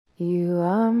You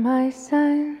are my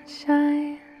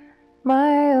sunshine,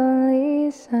 my only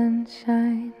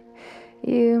sunshine.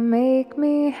 You make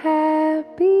me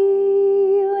happy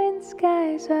when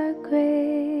skies are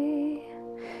gray.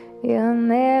 You'll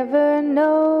never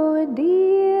know,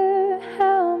 dear,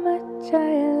 how much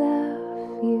I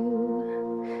love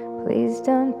you. Please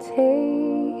don't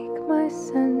take my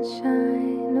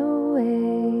sunshine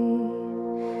away.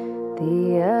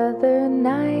 The other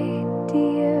night,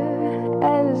 dear,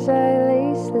 as I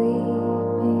lay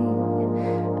sleeping,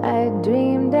 I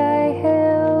dreamed I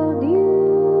held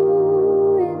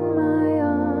you in my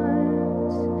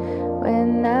arms.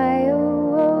 When I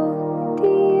awoke,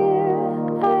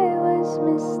 dear, I was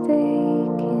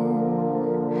mistaken.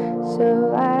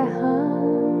 So I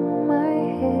hung my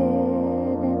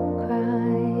head and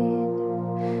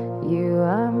cried. You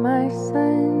are my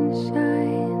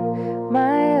sunshine,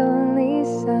 my only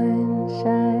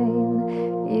sunshine.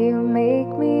 You make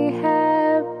me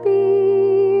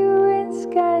happy when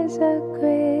skies are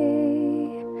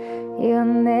gray. You'll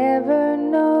never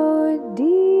know,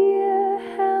 dear,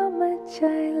 how much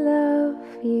I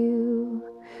love you.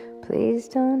 Please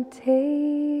don't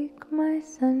take my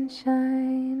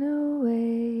sunshine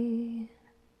away.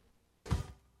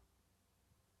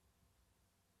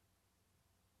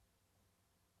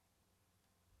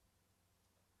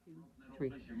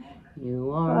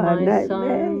 You are my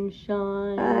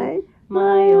sunshine,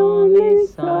 my only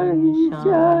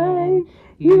sunshine.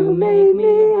 You make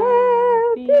me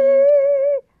happy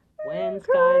when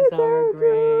skies are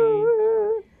gray.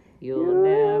 You'll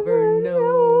never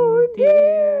know,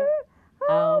 dear,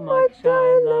 how much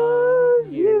I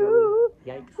love you.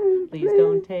 Yikes, please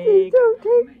don't take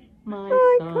my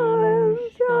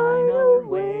sunshine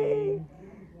away.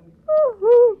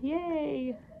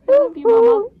 Yay, I love you,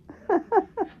 Mama.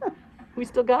 We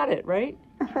still got it, right?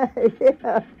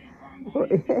 Yeah.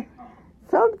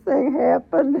 Something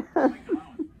happened.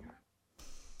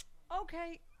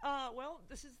 Okay, well,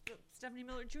 this is the Stephanie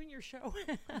Miller Jr. show.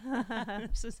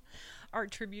 This is our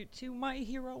tribute to my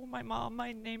hero, my mom,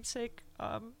 my namesake,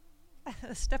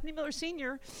 Stephanie Miller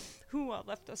Sr., who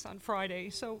left us on Friday.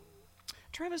 So,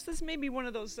 Travis, this may be one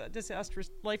of those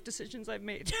disastrous life decisions I've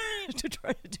made to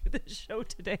try to do this show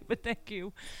today, but thank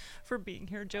you for being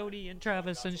here, Jody and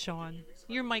Travis and Sean.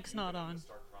 Your mic's not on.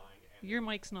 Your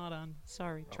mic's not on.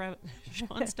 Sorry, Travis.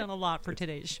 Sean's done a lot for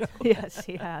today's show. Yes,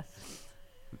 he has.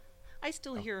 I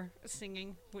still hear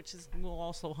singing, which will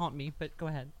also haunt me, but go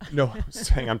ahead. No, I'm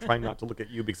saying I'm trying not to look at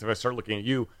you, because if I start looking at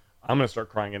you, I'm going to start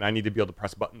crying, and I need to be able to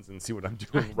press buttons and see what I'm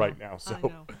doing right now.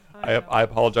 So I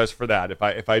apologize for that.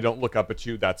 If I don't look up at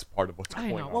you, that's part of what's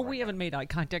going on. Well, we haven't made eye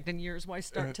contact in years. Why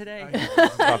start today?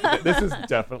 This is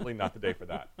definitely not the day for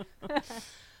that.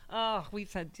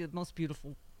 We've had the most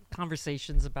beautiful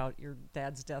conversations about your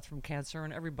dad's death from cancer,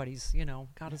 and everybody's,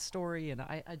 got a story, and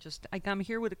I'm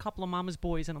here with a couple of mama's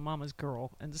boys and a mama's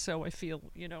girl, and so I feel,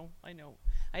 I know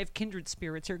I have kindred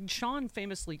spirits here. Sean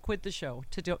famously quit the show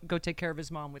to go take care of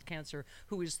his mom with cancer,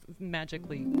 who is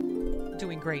magically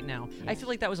doing great now. I feel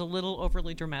like that was a little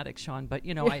overly dramatic, Sean, but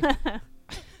You're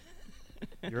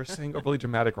saying overly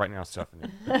dramatic right now,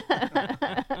 Stephanie.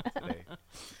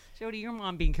 Jody, your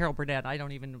mom being Carol Burnett, I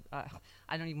don't even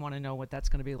want to know what that's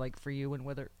going to be like for you, and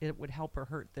whether it would help or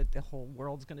hurt that the whole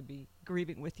world's going to be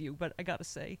grieving with you. But I got to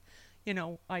say,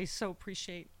 I so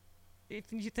appreciate.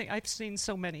 If you think I've seen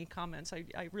so many comments, I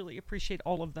really appreciate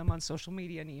all of them on social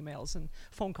media and emails and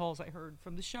phone calls I heard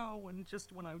from the show, and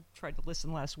just when I tried to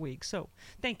listen last week. So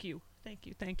thank you,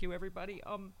 everybody.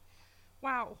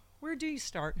 Wow, where do you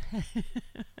start?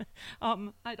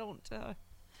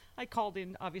 I called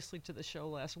in obviously to the show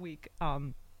last week,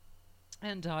 and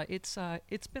it's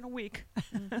been a week.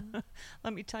 Mm-hmm.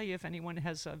 Let me tell you, if anyone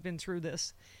has been through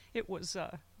this, it was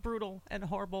brutal and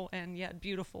horrible and yet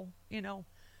beautiful.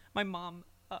 My mom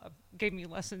gave me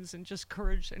lessons in just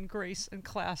courage and grace and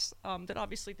class that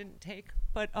obviously didn't take,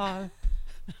 but I'll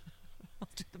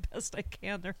do the best I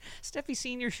can. Steffi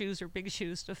Senior shoes are big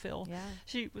shoes to fill. Yeah.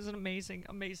 She was an amazing,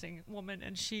 amazing woman,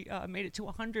 and she made it to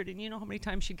 100. And you know how many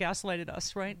times she gaslighted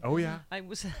us, right? Oh yeah. I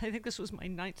think this was my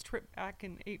 9th trip back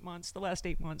in 8 months. The last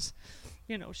 8 months,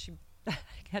 she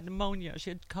had pneumonia. She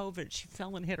had COVID. She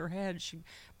fell and hit her head. She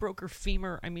broke her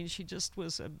femur. I mean, she just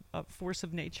was a force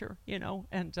of nature,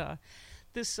 And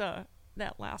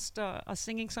that last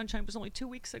Singing Sunshine was only 2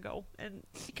 weeks ago, and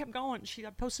she kept going. I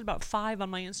posted about 5 on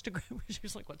my Instagram. She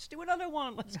was like, let's do another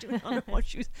one.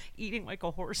 She was eating like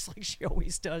a horse, like she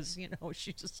always does.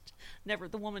 She just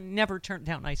the woman never turned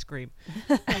down ice cream.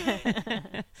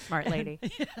 Smart lady.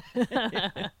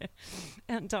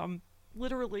 And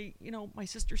literally, my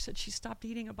sister said she stopped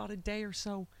eating about a day or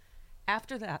so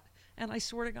after that. And I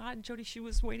swear to God, Jody, she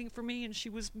was waiting for me, and she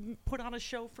was put on a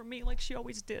show for me like she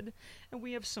always did. And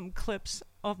we have some clips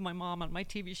of my mom on my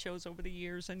TV shows over the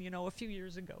years. And, a few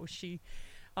years ago, she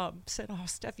said, "Oh,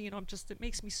 Steffi, it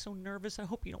makes me so nervous. I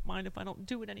hope you don't mind if I don't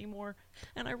do it anymore."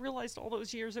 And I realized all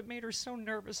those years it made her so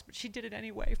nervous, but she did it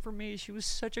anyway for me. She was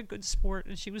such a good sport,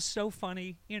 and she was so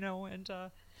funny, and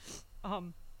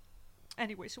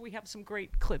anyway, so we have some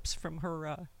great clips from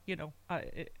her,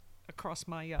 across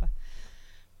my,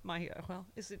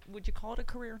 would you call it a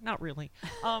career? Not really.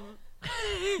 I've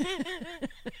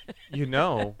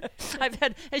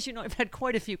had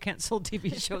quite a few canceled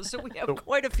TV shows, so we have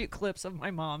quite a few clips of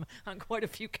my mom on quite a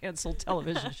few canceled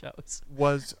television shows.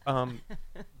 Was your mom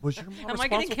Am I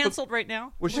getting canceled right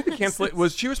now? Was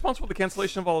she responsible for the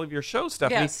cancellation of all of your shows,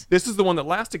 Stephanie? Yes. This is the one that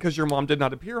lasted because your mom did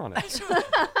not appear on it.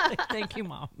 Thank you,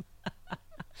 Mom.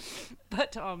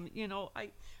 But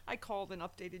I called and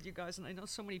updated you guys, and I know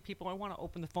so many people. I want to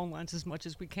open the phone lines as much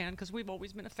as we can because we've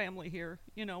always been a family here,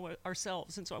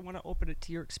 ourselves, and so I want to open it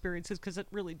to your experiences because it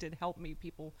really did help me,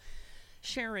 people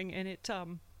sharing, and it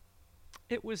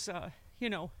was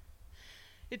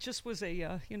it just was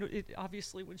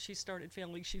obviously when she started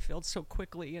failing, she failed so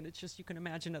quickly, and it's just, you can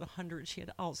imagine at 100, she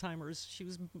had Alzheimer's. She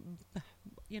was,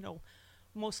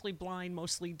 mostly blind,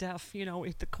 mostly deaf,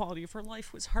 the quality of her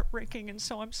life was heartbreaking. And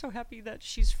so I'm so happy that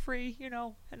she's free, and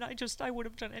I would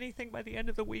have done anything by the end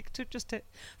of the week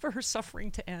for her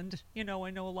suffering to end. I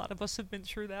know a lot of us have been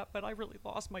through that, but I really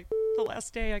lost the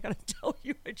last day. I got to tell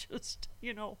you, I just,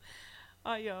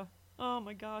 oh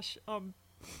my gosh.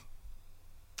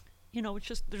 It's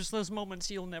just, there's those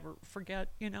moments you'll never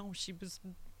forget. She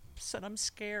said, "I'm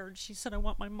scared." She said, "I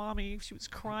want my mommy." She was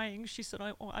crying. She said,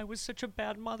 I was such a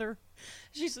bad mother."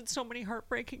 She said so many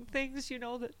heartbreaking things,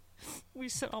 that we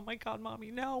said, "Oh my God,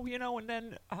 Mommy, no," and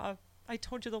then I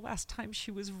told you the last time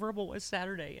she was verbal was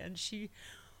Saturday, and she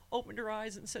opened her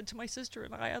eyes and said to my sister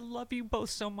and I love you both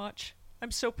so much.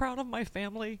 I'm so proud of my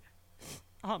family.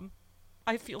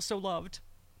 I feel so loved.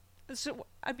 So,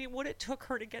 what it took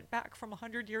her to get back from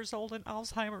 100 years old and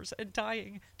Alzheimer's and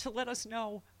dying to let us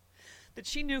know that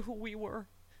she knew who we were.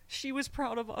 She was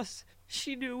proud of us.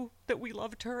 She knew that we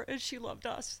loved her and she loved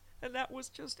us. And that was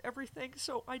just everything.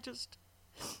 So I just,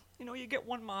 you get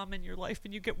one mom in your life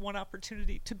and you get one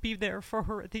opportunity to be there for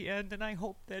her at the end. And I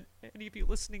hope that any of you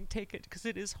listening take it, because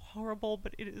it is horrible,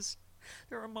 but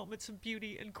there are moments of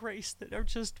beauty and grace that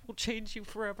will change you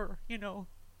forever,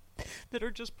 that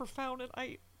are just profound. And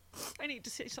I need to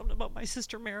say something about my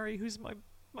sister Mary, who's my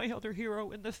other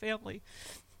hero in the family.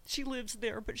 She lives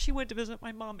there, but she went to visit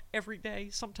my mom every day,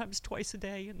 sometimes twice a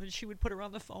day, and then she would put her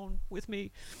on the phone with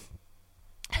me.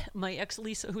 My ex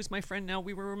Lisa, who's my friend now,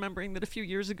 we were remembering that a few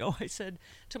years ago I said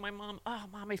to my mom, "Oh,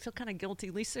 Mom, I feel kind of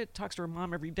guilty. Lisa talks to her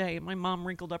mom every day." And my mom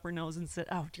wrinkled up her nose and said,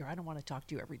 "Oh, dear, I don't want to talk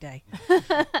to you every day." And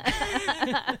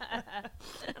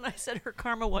I said her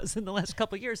karma was, in the last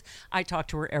couple of years, I talk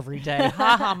to her every day.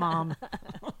 Ha ha, Mom.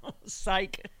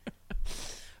 Psych.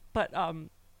 But,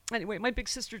 anyway, my big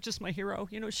sister's just my hero.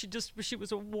 She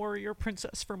was a warrior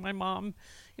princess for my mom.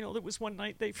 There was one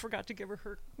night they forgot to give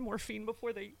her morphine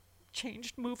before they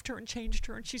moved her and changed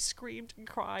her, and she screamed and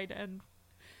cried. And,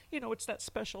 it's that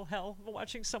special hell of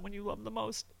watching someone you love the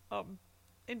most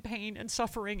in pain and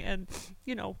suffering. And,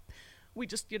 we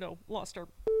just, lost at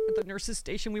the nurse's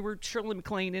station. We were Shirley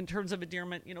MacLaine in terms of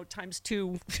endearment, times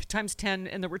 2, times 10,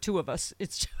 and there were 2 of us.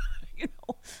 It's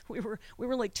we were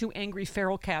like 2 angry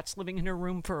feral cats living in a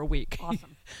room for a week.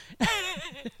 Awesome.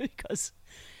 because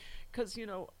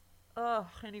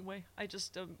anyway, I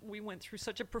just we went through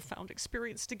such a profound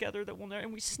experience together that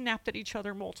and we snapped at each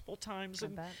other multiple times.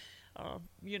 And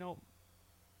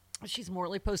she's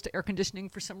morally opposed to air conditioning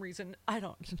for some reason. I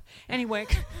don't. Anyway,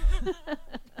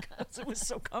 because it was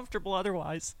so comfortable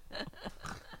otherwise.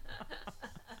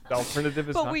 The alternative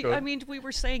is not good. We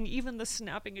were saying even the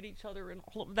snapping at each other and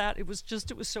all of that, it was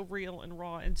so real and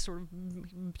raw and sort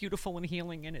of beautiful and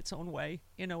healing in its own way.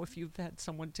 If you've had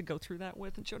someone to go through that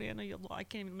with. And Jody, I know I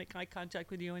can't even make eye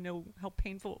contact with you. I know how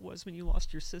painful it was when you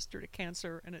lost your sister to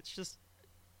cancer, and it's just,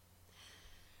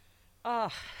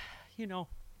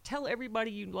 tell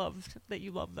everybody you love that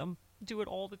you love them. Do it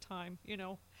all the time,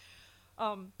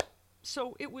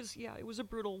 So it was a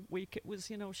brutal week. It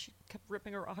was, she kept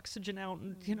ripping her oxygen out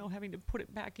and, having to put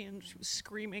it back in. She was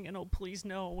screaming and, "Oh, please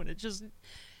no." And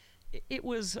it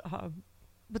was,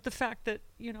 but the fact that,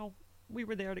 we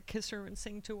were there to kiss her and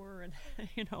sing to her and,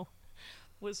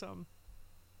 was,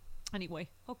 anyway,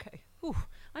 okay. Whew.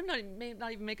 May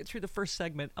not even make it through the first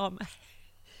segment.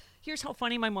 Here's how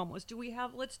funny my mom was.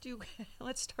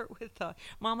 Let's start with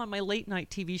Mom on my late night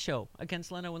TV show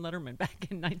against Leno and Letterman back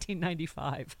in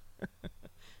 1995.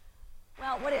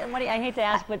 Well, I hate to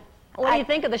ask, but what do you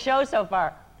think of the show so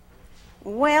far?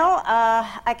 Well,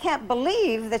 I can't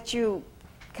believe that you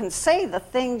can say the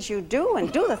things you do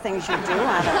and do the things you do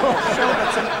on a show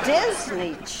that's a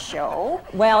Disney show.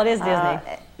 Well, it is Disney.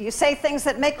 You say things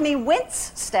that make me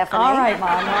wince, Stephanie. All right, Mom,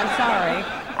 I'm sorry.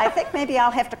 I think maybe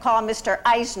I'll have to call Mr.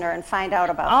 Eisner and find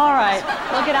out about All things.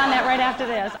 right, we'll get on that right after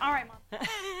this. All right, Mom.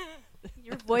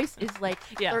 Your voice is like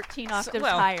 13 octaves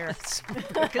well, higher.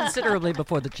 Considerably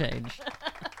before the change.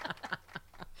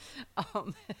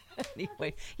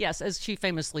 Anyway, yes, as she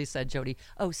famously said, Jody,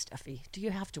 "Oh, Steffi, do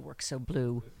you have to work so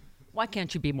blue? Why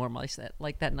can't you be more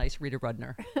like that nice Rita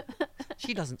Rudner?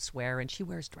 She doesn't swear and she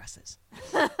wears dresses."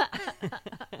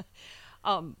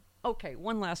 Okay,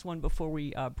 one last one before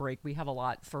we break. We have a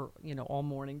lot for all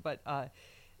morning, but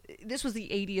this was the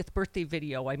 80th birthday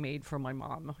video I made for my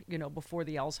mom. Before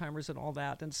the Alzheimer's and all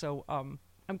that, and so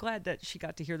I'm glad that she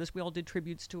got to hear this. We all did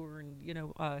tributes to her,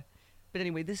 and But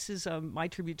anyway, this is my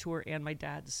tribute to her and my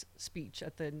dad's speech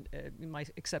at my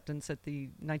acceptance at the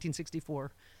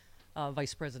 1964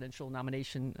 vice presidential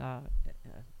nomination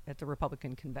at the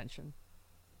Republican convention.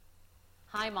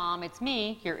 Hi, Mom. It's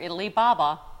me, your Italy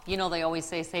Baba. You know they always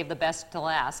say save the best to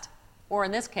last. Or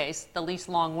in this case, the least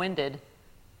long-winded.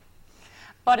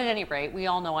 But at any rate, we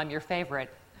all know I'm your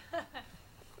favorite.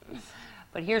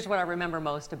 But here's what I remember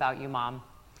most about you, Mom.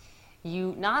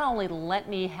 You not only let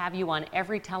me have you on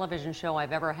every television show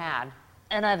I've ever had,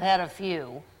 and I've had a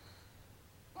few,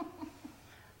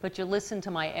 but you listened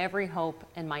to my every hope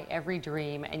and my every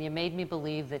dream, and you made me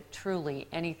believe that truly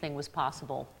anything was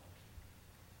possible.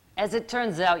 As it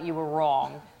turns out, you were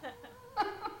wrong.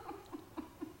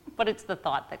 But it's the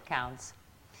thought that counts.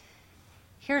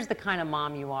 Here's the kind of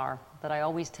mom you are, that I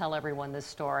always tell everyone this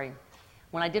story.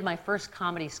 When I did my first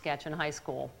comedy sketch in high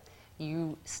school,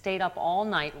 you stayed up all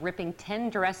night ripping 10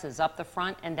 dresses up the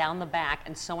front and down the back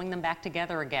and sewing them back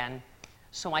together again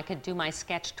so I could do my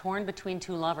sketch Torn Between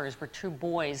Two Lovers where two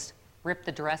boys ripped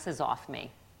the dresses off me.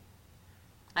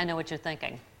 I know what you're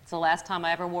thinking. It's the last time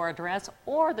I ever wore a dress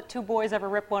or that two boys ever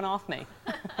ripped one off me.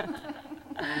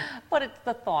 But it's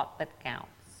the thought that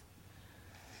counts.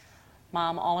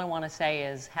 Mom, all I want to say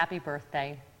is happy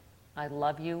birthday. I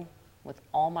love you with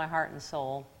all my heart and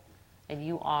soul, and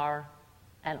you are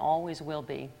and always will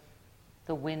be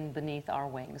the wind beneath our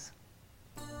wings.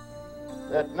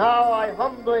 That now I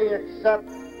humbly accept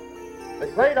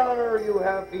the great honor you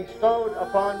have bestowed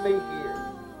upon me here.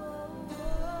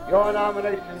 Your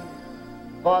nomination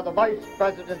for the Vice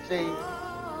Presidency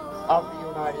of the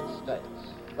United States.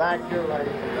 Thank you, ladies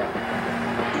and gentlemen.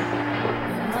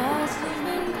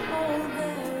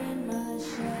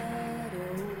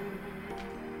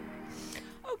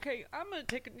 Okay, I'm going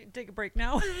to take a break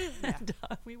now. And,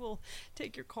 we will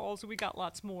take your calls. We got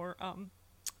lots more.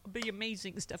 The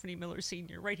amazing Stephanie Miller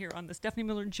Sr. right here on the Stephanie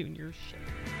Miller Jr. Show.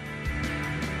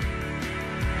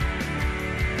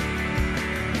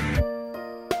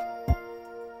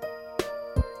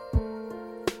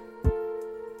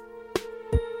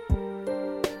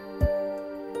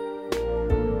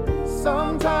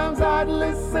 Sometimes I'd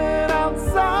listen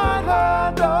outside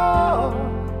her door,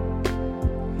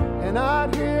 and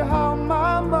I'd hear how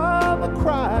my mother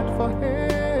cried for him.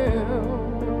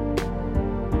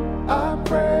 I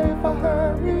pray for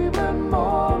her even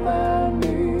more than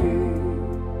me.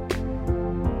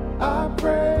 I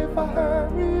pray for her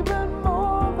even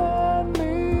more than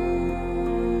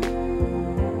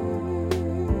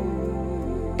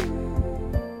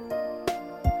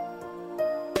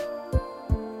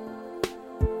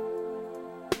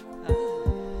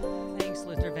Thanks,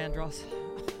 Luther Vandross.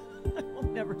 I will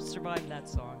never survive that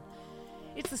song.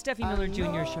 It's the Steffi Miller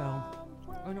Jr. Show.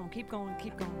 Oh no, keep going,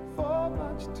 keep going. for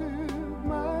much too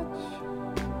much,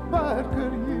 but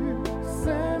could you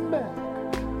send back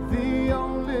the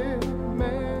only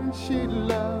man she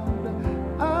loved?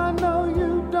 I know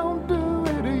you don't do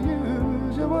it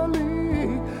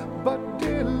usually, but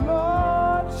dear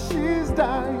Lord, she's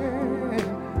dying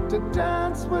to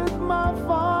dance with my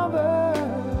father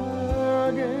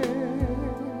again.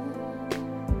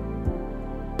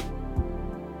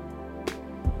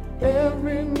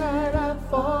 Every night I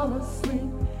fall asleep,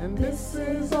 and this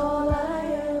is all I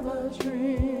ever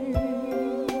dream.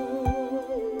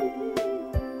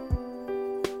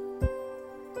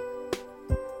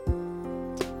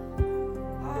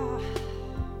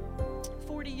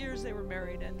 40 years they were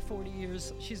married, and 40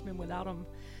 years she's been without him.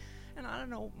 And I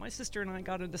don't know, my sister and I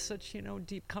got into such,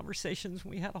 deep conversations.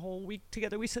 We had a whole week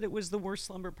together. We said it was the worst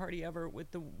slumber party ever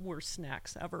with the worst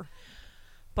snacks ever.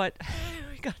 But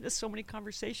we got into so many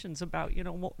conversations about,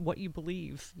 what you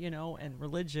believe, and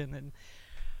religion. And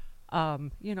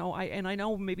You know, I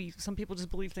know maybe some people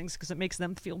just believe things because it makes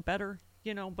them feel better,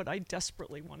 you know, but I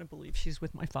desperately want to believe she's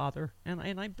with my father, and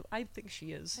I think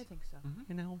she is. I think so.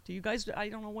 You know, do you guys? I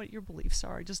don't know what your beliefs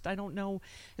are. I don't know.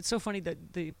 It's so funny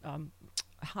that the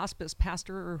hospice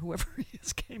pastor or whoever he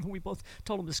is came, and we both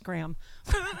told him to scram.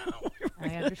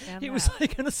 I understand. He was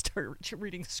like going to start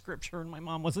reading scripture, and my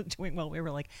mom wasn't doing well. We were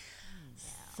like,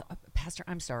 Pastor,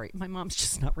 I'm sorry. My mom's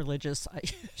just not religious.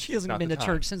 She hasn't been to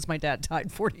church since my dad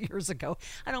died 40 years ago.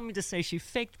 I don't mean to say she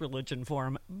faked religion for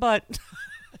him, but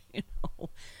you know.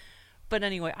 But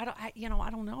anyway, I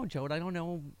don't know, Jode. I don't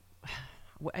know.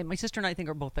 My sister and I think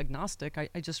are both agnostic.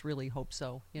 I just really hope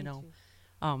so. You know.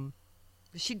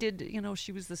 She did, you know,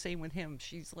 she was the same with him.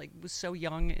 She's like, was so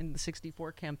young in the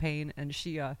 64 campaign, and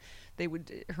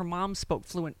her mom spoke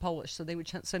fluent Polish, so they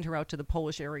would send her out to the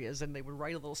Polish areas, and they would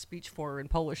write a little speech for her in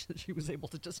Polish that she was able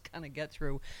to just kind of get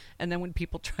through. And then when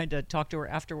people tried to talk to her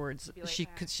afterwards, like, she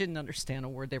didn't understand a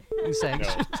word they were saying. No.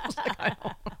 She was just like,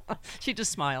 she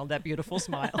just smiled, that beautiful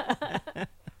smile.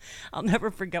 I'll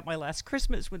never forget my last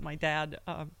Christmas with my dad,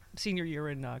 senior year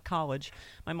in college.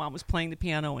 My mom was playing the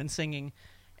piano and singing.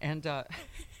 And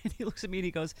he looks at me and he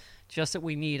goes, "Just that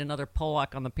we need another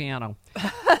Polak on the piano."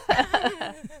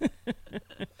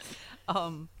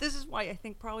 This is why I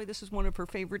think probably this is one of her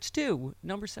favorites too.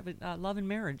 Number 7, Love and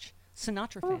Marriage.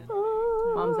 Sinatra fan.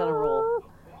 Mom's on a roll.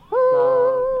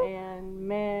 Love and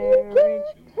marriage.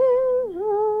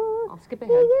 I'll skip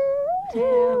ahead.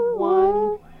 Have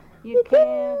one. You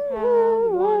can't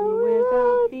have one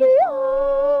without the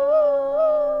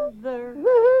other.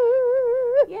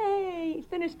 Yay!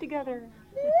 Finished together.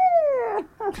 Yeah.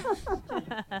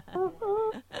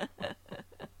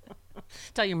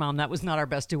 Tell your mom that was not our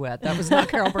best duet. That was not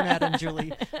Carol Burnett and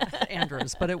Julie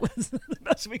Andrews, but it was the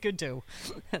best we could do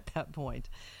at that point.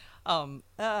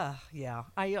 Yeah.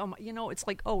 You know, it's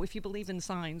like, if you believe in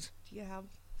signs, do you have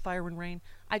Fire and Rain?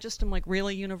 I just am like,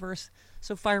 really, universe?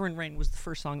 So Fire and Rain was the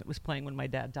first song that was playing when my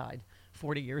dad died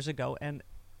 40 years ago, and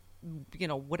you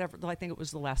know, whatever, I think it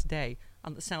was the last day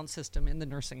on the sound system in the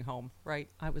nursing home, right?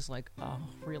 I was like, oh,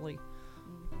 really?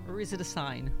 Or is it a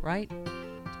sign, right?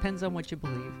 Depends on what you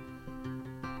believe.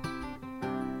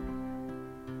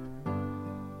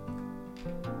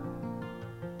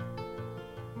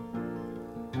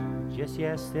 Just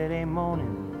yesterday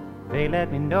morning, they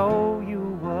let me know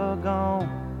you were gone.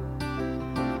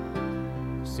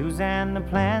 Suzanne, the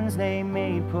plans they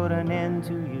made put an end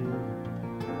to you.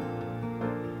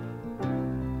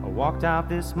 I walked out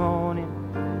this morning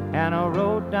and I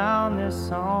wrote down this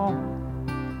song.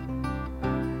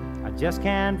 I just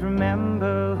can't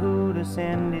remember who to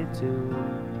send it to.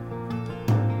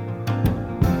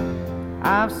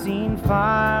 I've seen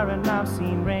fire and I've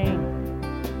seen rain.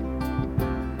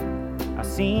 I've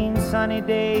seen sunny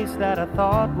days that I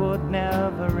thought would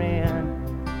never end.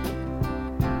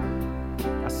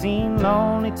 I've seen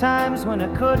lonely times when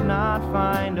I could not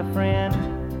find a friend.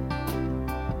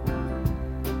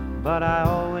 But I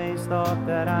always thought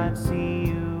that I'd see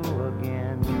you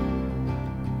again.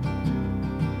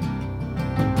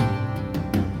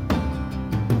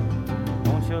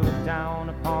 Won't you look down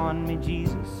upon me,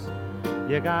 Jesus?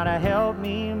 You gotta help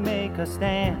me make a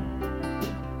stand.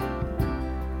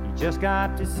 You just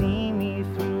got to see me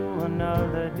through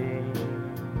another day.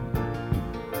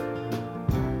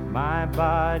 My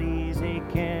body's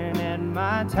aching and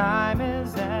my time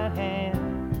is at hand.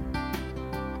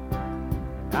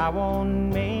 I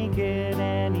won't make it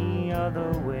any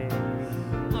other way.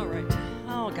 All right.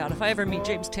 Oh, God. If I ever meet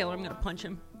James Taylor, I'm going to punch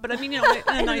him. But I mean, you know, in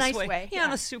a nice way. Yeah,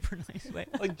 in a super nice way.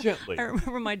 Like gently. I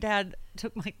remember my dad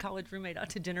took my college roommate out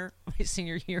to dinner my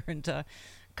senior year into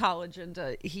college,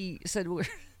 and he said,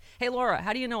 "Hey, Laura,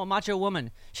 how do you know a macho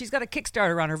woman? She's got a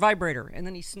Kickstarter on her vibrator." And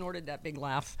then he snorted that big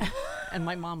laugh. And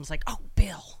my mom was like, "Oh,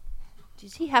 Bill.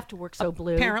 Does he have to work so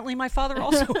blue?" Apparently, my father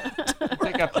also.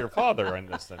 Take after your father in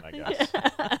this, then, I guess.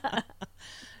 Yeah.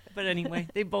 But anyway,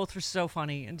 they both were so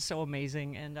funny and so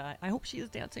amazing, and I hope she is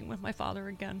dancing with my father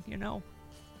again. You know,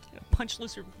 punch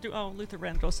Luther. Luther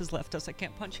Vandross has left us. I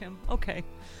can't punch him. Okay.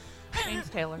 James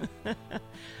Taylor.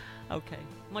 Okay.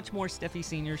 Much more Steffi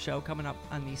Senior Show coming up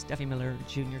on the Steffi Miller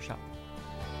Jr. Show.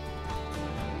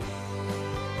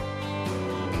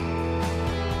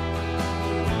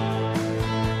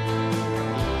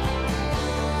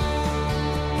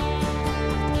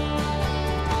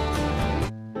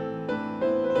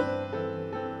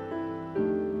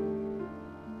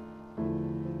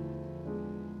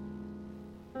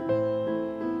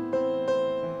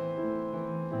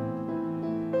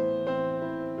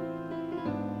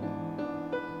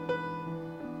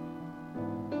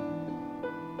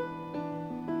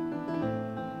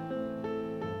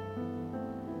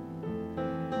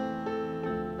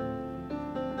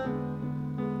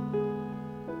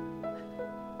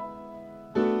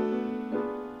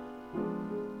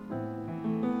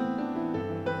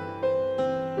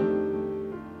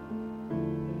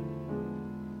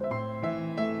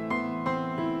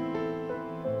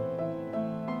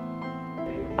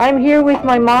 I'm here with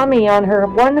my mommy on her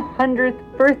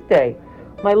 100th birthday.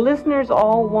 My listeners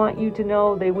all want you to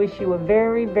know they wish you a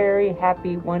very, very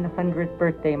happy 100th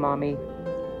birthday, Mommy.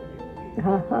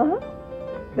 Uh-huh.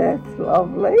 That's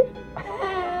lovely.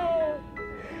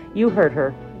 You heard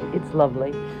her. It's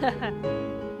lovely.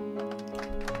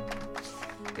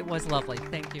 It was lovely.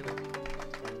 Thank you.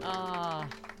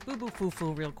 Boo Boo Foo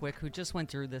Foo, real quick, who just went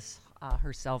through this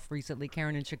herself recently.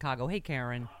 Karen in Chicago. Hey,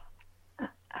 Karen.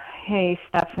 Hey,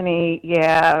 Stephanie.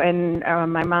 Yeah, and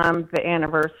my mom's, the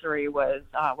anniversary was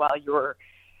while you were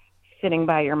sitting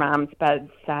by your mom's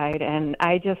bedside. And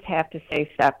I just have to say,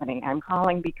 Stephanie, I'm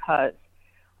calling because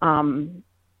I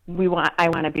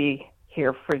want to be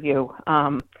here for you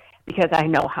because I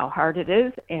know how hard it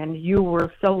is. And you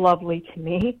were so lovely to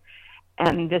me.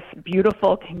 And this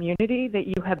beautiful community that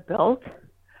you have built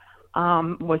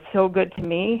was so good to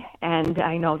me. And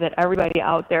I know that everybody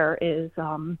out there is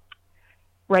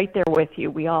right there with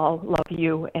you. We all love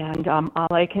you. And all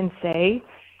I can say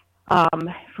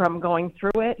from going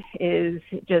through it is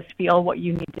just feel what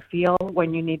you need to feel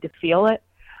when you need to feel it.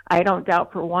 I don't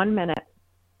doubt for 1 minute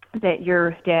that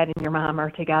your dad and your mom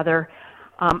are together.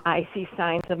 I see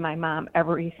signs of my mom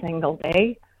every single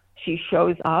day. She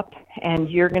shows up, and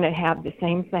you're going to have the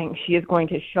same thing. She is going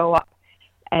to show up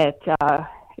at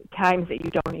times that you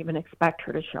don't even expect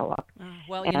her to show up.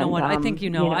 Well, you know what? I think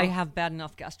I have bad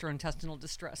enough gastrointestinal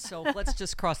distress, so let's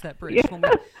just cross that bridge when we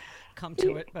come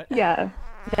to it. But yeah,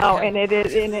 no, and it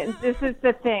is, and this is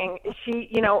the thing. She,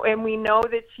 and we know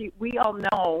that we all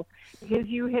know because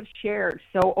you have shared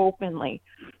so openly,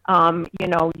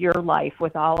 your life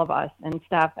with all of us and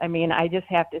stuff. I mean, I just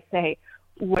have to say,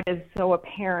 what is so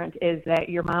apparent is that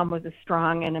your mom was a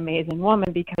strong and amazing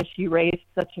woman because she raised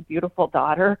such a beautiful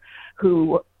daughter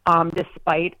who,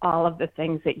 despite all of the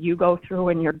things that you go through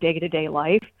in your day-to-day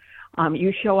life,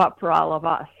 you show up for all of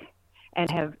us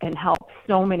and help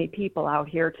so many people out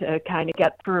here to kind of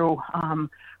get through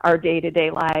our day-to-day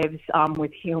lives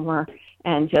with humor.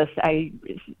 And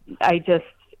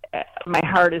my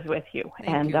heart is with you.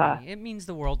 Thank you. It means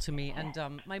the world to me.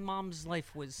 And my mom's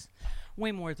life was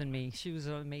way more than me. She was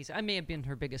amazing. I may have been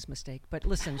her biggest mistake, but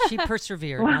listen, she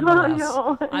persevered nonetheless.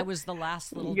 No. I was the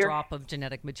last little drop of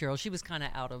genetic material. She was kind of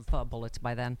out of bullets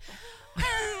by then.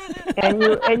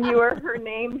 and you are her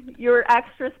name. You're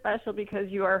extra special because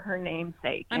you are her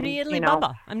namesake. I'm the Italy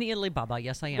Baba. I'm the Italy Baba.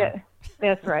 Yes, I am.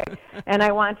 That's right. And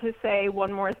I want to say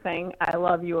one more thing. I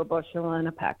love you a bushel and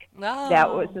a peck. Oh.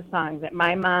 That was the song that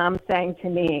my mom sang to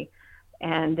me.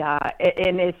 And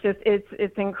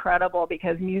it's incredible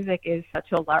because music is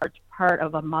such a large part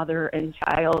of a mother and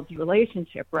child's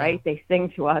relationship, right? Yeah. They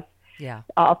sing to us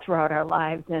all throughout our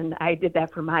lives, and I did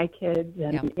that for my kids,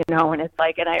 and and it's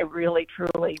like, and I really,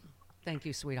 truly. Thank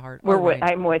you, sweetheart.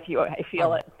 I'm with you. I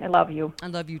feel it. I love you. I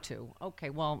love you too.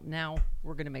 Okay, well now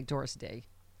we're gonna make Doris Day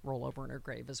roll over in her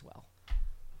grave as well.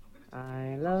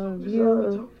 I love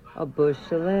you a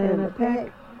bushel and a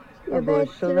peck. A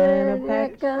bushel and a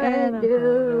peck and a heart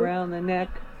around the neck.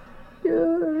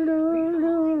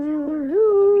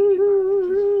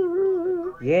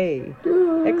 Yay.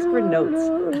 Extra notes.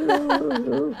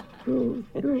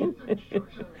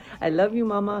 I love you,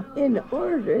 Mama. In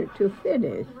order to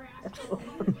finish.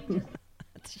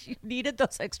 You needed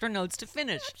those extra notes to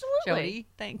finish. Absolutely. Jody,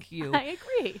 thank you. I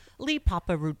agree. Lee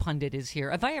Papa Rude Pundit is here.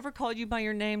 Have I ever called you by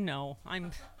your name? No.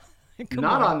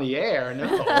 Not on the air, no,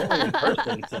 only in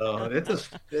person. So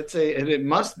it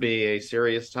must be a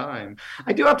serious time.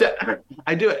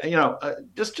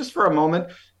 Just for a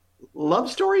moment,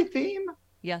 love story theme.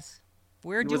 Yes.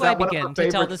 Where do I begin to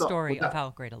tell the story of how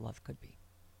great a love could be?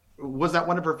 Was that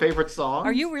one of her favorite songs?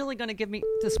 Are you really going to give me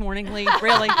this morning, Lee?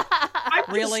 Really? I'm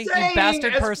really, just saying, you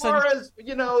bastard person? As far as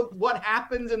what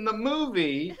happens in the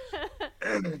movie.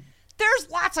 There's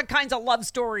lots of kinds of love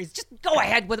stories. Just go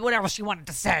ahead with whatever she wanted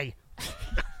to say.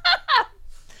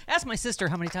 Ask my sister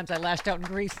how many times I lashed out in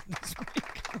grief this week.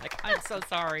 I'm so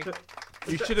sorry.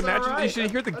 You should imagine. Right. You should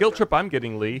hear the guilt trip I'm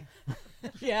getting, Lee.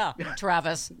 Yeah,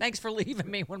 Travis. Thanks for leaving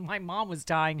me when my mom was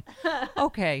dying.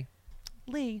 Okay,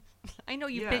 Lee. I know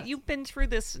you've been through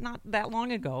this not that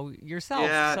long ago yourself.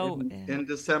 Yeah. So in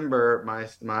December,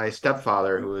 my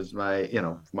stepfather, who was my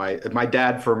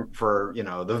dad for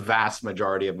the vast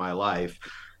majority of my life.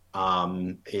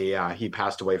 He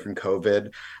passed away from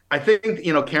COVID. I think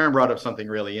Karen brought up something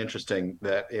really interesting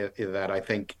that I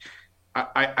think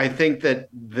that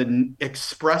the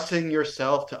expressing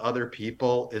yourself to other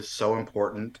people is so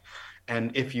important,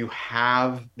 and if you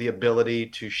have the ability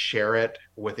to share it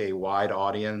with a wide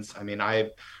audience. I mean,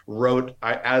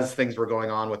 as things were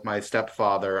going on with my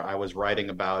stepfather, I was writing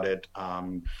about it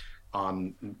on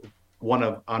one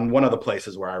of the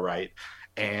places where I write.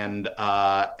 And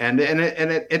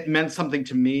it meant something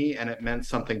to me, and it meant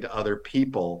something to other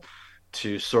people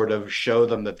to sort of show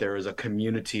them that there is a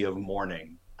community of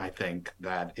mourning. I think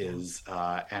that is,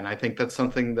 and I think that's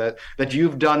something that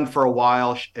you've done for a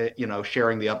while,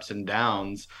 sharing the ups and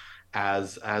downs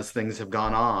as things have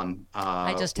gone on.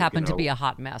 I just happen to be a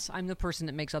hot mess. I'm the person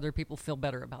that makes other people feel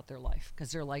better about their life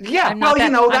because they're like, yeah, that's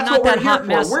what we're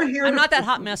here for. We're here. I'm not that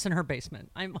hot mess in her basement.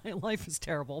 My life is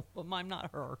terrible, but I'm not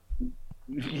her.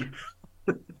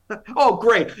 Oh,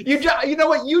 great. You know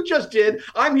what you just did?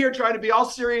 I'm here trying to be all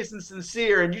serious and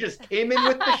sincere, and you just came in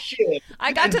with the shit.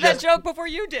 I got to that joke before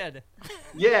you did.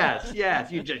 Yes.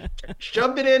 You just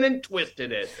shoved it in and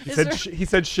twisted it. He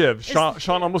said Shiv.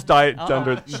 Sean almost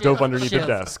dove underneath the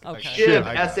desk. Okay. Shiv,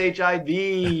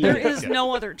 SHIV. There is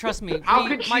no other, trust me. How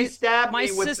could she stab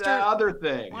me with that other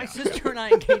thing? My sister and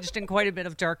I engaged in quite a bit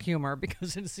of dark humor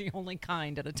because it's the only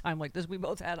kind at a time like this. We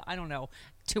both had,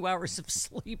 2 hours of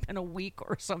sleep in a week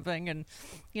or something. And,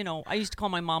 I used to call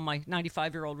my mom my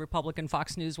 95-year-old Republican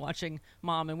Fox News watching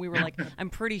mom. And we were like, I'm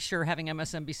pretty sure having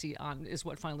MSNBC on is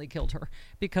what finally killed her.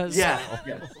 Because yes.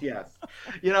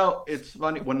 It's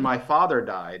funny. When my father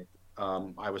died,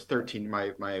 I was 13.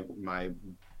 My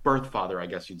birth father, I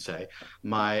guess you'd say.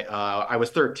 I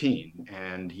was 13,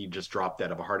 and he just dropped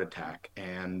dead of a heart attack.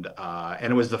 And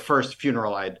it was the first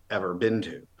funeral I'd ever been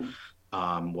to.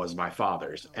 Was my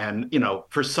father's, and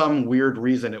for some weird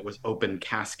reason it was open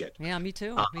casket. Yeah, me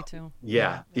too. Me too.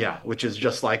 Yeah, which is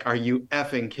just like, are you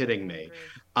effing kidding me?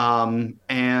 And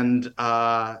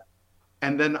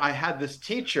then I had this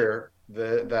teacher,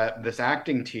 this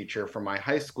acting teacher from my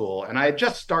high school, and I had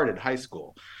just started high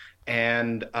school,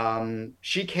 and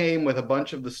she came with a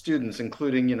bunch of the students,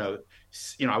 including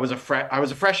I was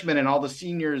a freshman, and all the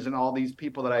seniors and all these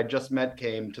people that I had just met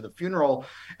came to the funeral,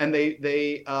 and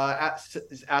they asked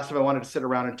if I wanted to sit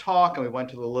around and talk, and we went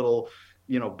to the little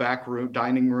back room,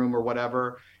 dining room or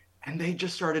whatever, and they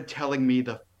just started telling me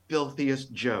the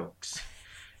filthiest jokes.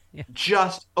 Yeah.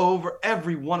 Just over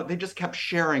every one. They just kept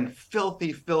sharing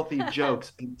filthy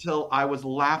jokes until I was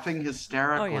laughing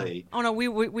hysterically. Oh no, we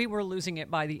were losing it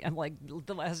by the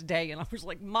the last day, and I was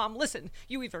like, Mom, listen,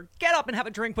 you either get up and have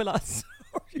a drink with us.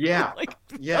 Yeah.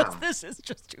 This is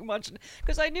just too much.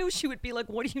 Because I knew she would be like,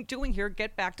 what are you doing here?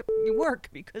 Get back to your work.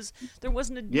 Because there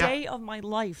wasn't a day of my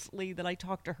life, Lee, that I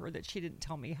talked to her that she didn't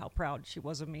tell me how proud she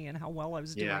was of me and how well I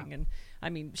was doing. And I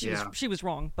mean, she was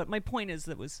wrong. But my point is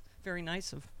that was very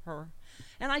nice of her.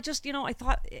 And I just, I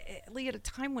thought, Lee, at a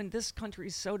time when this country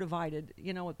is so divided,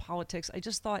 with politics, I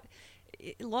just thought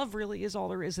love really is all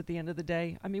there is at the end of the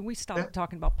day. I mean, we stopped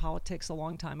talking about politics a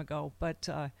long time ago, but,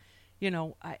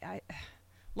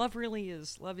 love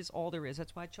is all there is.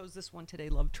 That's why I chose this one today,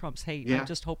 Love Trumps Hate. Yeah. I'm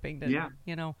just hoping that,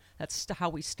 that's how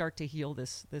we start to heal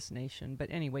this nation. But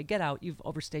anyway, get out. You've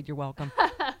overstayed your welcome.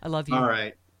 I love you. All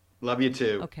right. Love you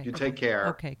too. Okay. You take care.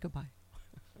 Okay, goodbye.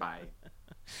 Bye.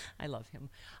 I love him.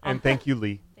 And thank you,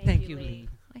 Lee. Thank you, Lee.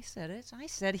 I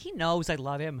said he knows I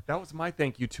love him. That was my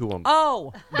thank you to him.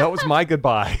 Oh. That was my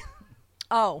goodbye.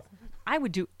 Oh. I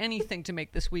would do anything to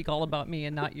make this week all about me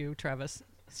and not you, Travis.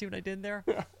 See what I did there?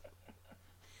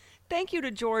 Thank you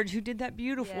to George, who did that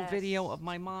beautiful video of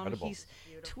my mom. Incredible. He's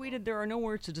tweeted, there are no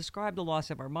words to describe the loss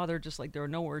of our mother, just like there are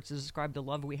no words to describe the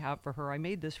love we have for her. I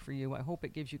made this for you. I hope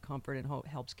it gives you comfort and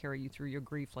helps carry you through your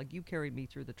grief like you carried me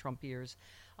through the Trump years.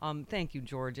 Thank you,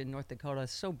 George, in North Dakota.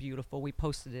 So beautiful. We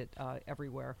posted it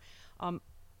everywhere. And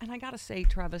I got to say,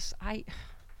 Travis,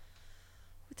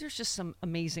 there's just some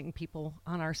amazing people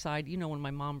on our side. When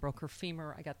my mom broke her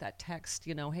femur, I got that text,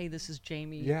 hey, this is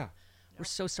Jamie. Yeah. We're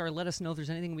so sorry. Let us know if there's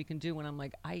anything we can do. And I'm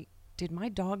like, did my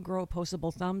dog grow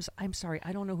opposable thumbs? I'm sorry.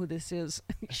 I don't know who this is.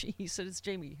 He said, it's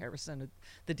Jamie Harrison at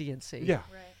the DNC. Yeah.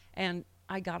 Right. And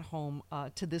I got home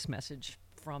to this message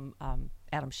from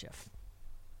Adam Schiff.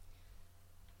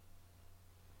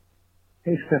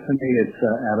 Hey, Stephanie, it's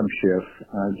Adam Schiff.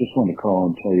 I just wanted to call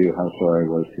and tell you how sorry I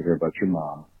was to hear about your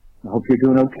mom. I hope you're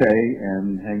doing okay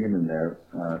and hanging in there.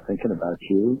 Thinking about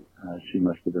you, she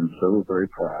must have been so very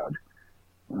proud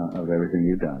of everything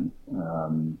you've done.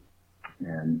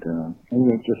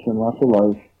 Anyway, just send lots of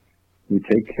love. You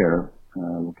take care.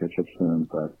 We'll catch up soon,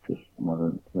 but just want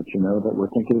to let you know that we're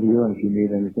thinking of you, and if you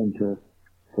need anything to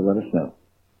let us know.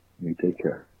 You take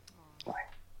care. Bye.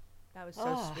 That was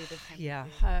so sweet of him. Yeah,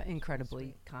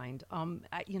 incredibly kind.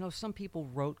 Some people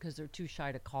wrote because they're too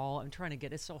shy to call. I'm trying to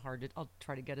get, it's so hard. I'll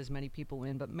try to get as many people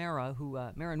in, but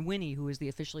Marin Winnie, who is the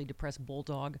officially depressed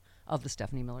bulldog of the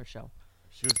Stephanie Miller Show.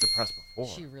 She was depressed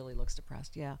before. She really looks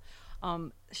depressed, yeah.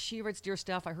 She writes, Dear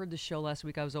Steph, I heard the show last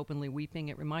week. I was openly weeping.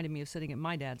 It reminded me of sitting at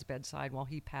my dad's bedside while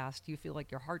he passed. You feel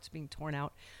like your heart's being torn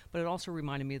out, but it also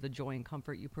reminded me of the joy and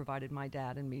comfort you provided my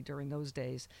dad and me during those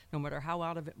days. No matter how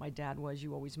out of it my dad was,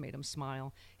 you always made him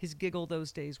smile. His giggle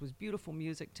those days was beautiful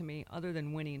music to me. Other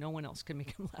than Winnie, no one else can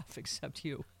make him laugh except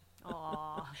you.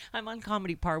 Aww. I'm on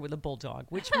comedy par with a bulldog,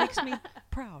 which makes me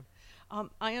proud.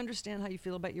 I understand how you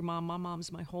feel about your mom. My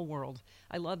mom's my whole world.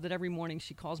 I love that every morning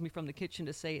she calls me from the kitchen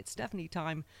to say, it's Stephanie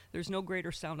time. There's no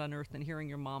greater sound on earth than hearing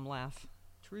your mom laugh.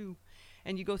 True.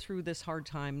 And you go through this hard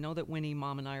time. Know that Winnie,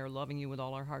 Mom, and I are loving you with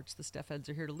all our hearts. The Steph Heads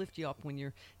are here to lift you up when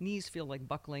your knees feel like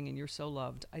buckling and you're so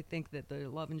loved. I think that the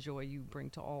love and joy you bring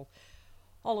to all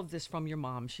of this from your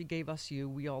mom. She gave us you.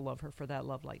 We all love her for that.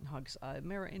 Love, light, and hugs.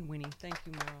 Mara and Winnie. Thank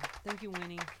you, Mara. Thank you,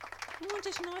 Winnie. Who wants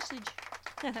a sausage?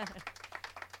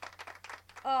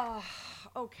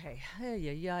 Okay.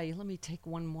 Yeah. Let me take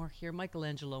one more here.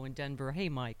 Michelangelo in Denver. Hey,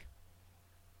 Mike.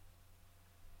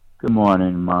 Good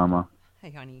morning, Mama. Hey,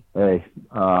 honey. Hey,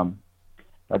 I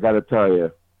got to tell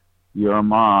you, your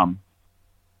mom,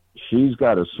 she's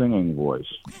got a singing voice.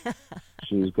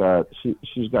 she's got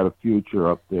a future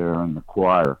up there in the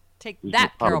choir. Take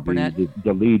that, Carol Burnett.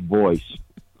 The lead voice.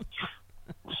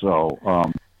 So,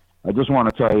 I just want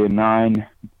to tell you,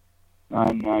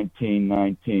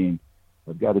 9/19/19.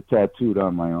 I've got it tattooed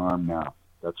on my arm now.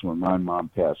 That's when my mom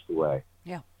passed away.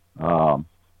 Yeah.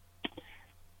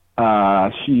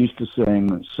 She used to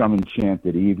sing Some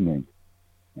Enchanted Evening,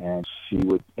 and she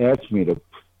would ask me to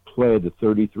play the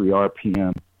 33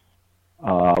 RPM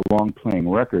long-playing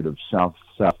record of South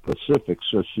Pacific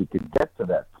so she could get to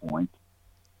that point.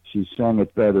 She sang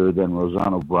it better than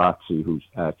Rosanna Brazzi, who's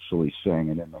actually sang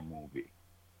it in the movie.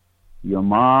 Your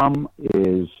mom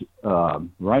is,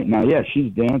 right now, yeah,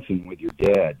 she's dancing with your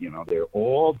dad. You know, they're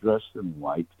all dressed in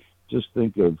white. Just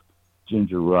think of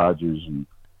Ginger Rogers and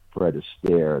Fred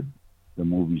Astaire, the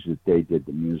movies that they did,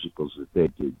 the musicals that they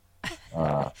did.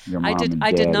 Your mom and dad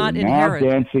I did not inherit.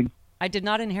 Dancing. I did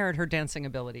not inherit her dancing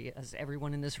ability, as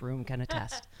everyone in this room can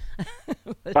attest.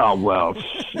 Oh, well,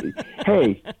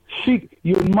 hey,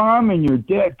 your mom and your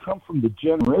dad come from the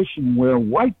generation where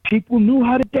white people knew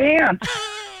how to dance.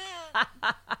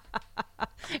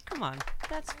 Come on,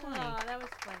 that's funny. Oh, that was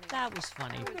funny. That was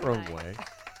funny. Wrong way.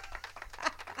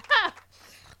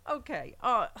 Okay.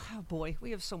 Oh boy,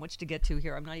 we have so much to get to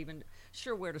here. I'm not even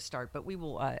sure where to start, but we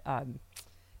will.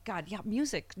 God, yeah,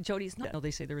 music. Jody's not. No, they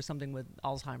say there is something with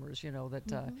Alzheimer's. You know that.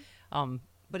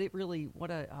 But it really.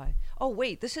 Oh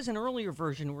wait, this is an earlier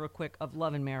version, real quick, of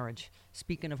Love and Marriage.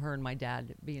 Speaking of her and my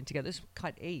dad being together, this is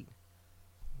cut 8.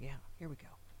 Yeah, here we go.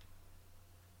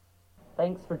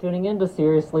 Thanks for tuning in to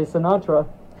Seriously Sinatra.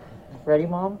 Ready,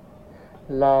 Mom?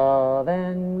 Love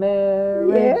and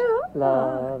marriage,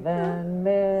 love and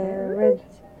marriage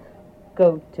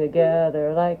go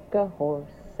together like a horse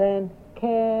and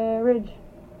carriage.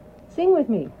 Sing with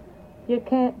me. You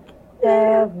can't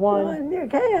have one. You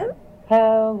can't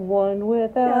have one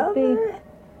without the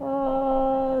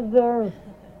other.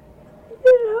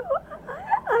 You know,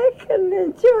 I can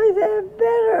enjoy that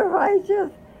better if I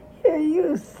just hear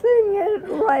you sing it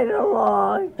right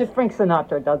along. If Frank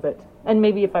Sinatra does it. And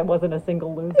maybe if I wasn't a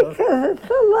single loser. Because it's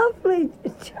a lovely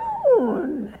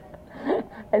tune.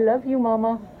 I love you,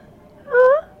 Mama.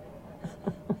 Huh?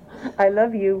 I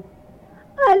love you.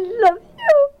 I love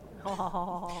you.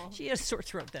 Aww. She has a sore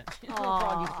throat then. She has a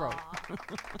froggy throat.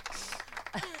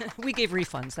 We gave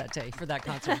refunds that day for that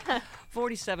concert.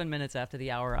 47 minutes after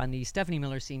the hour on the Stephanie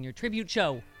Miller Sr. Tribute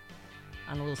Show.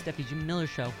 On the Little Stephanie Miller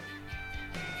Show.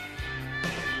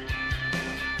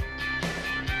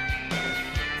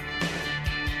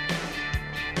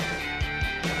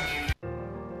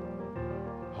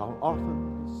 How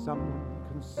often is someone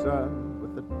concerned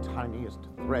with the tiniest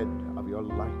thread of your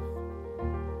life?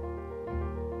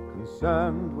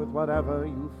 Concerned with whatever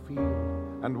you feel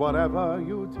and whatever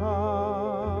you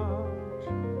touch.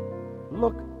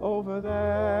 Look over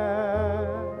there.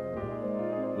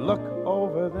 Look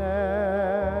over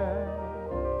there.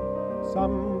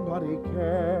 Somebody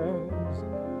cares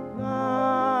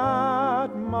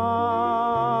that much.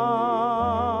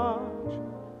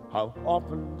 How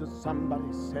often does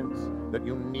somebody sense that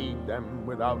you need them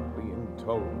without being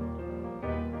told?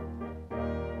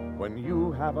 When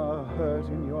you have a hurt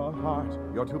in your heart,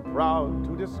 you're too proud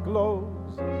to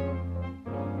disclose.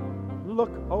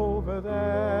 Look over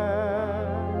there.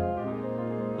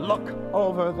 Look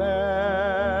over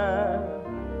there.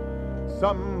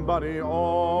 Somebody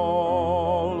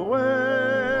always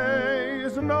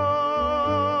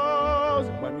knows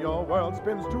when your world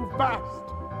spins too fast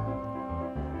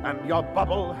and your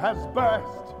bubble has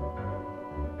burst.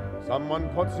 Someone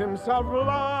puts himself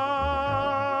last.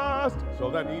 last, so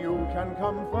that you can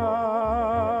come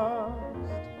first.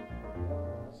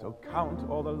 So count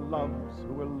all the loves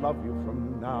who will love you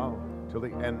from now till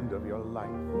the end of your life.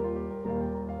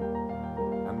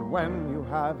 And when you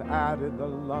have added the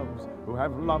loves who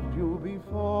have loved you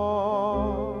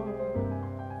before,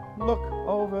 look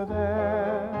over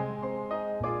there,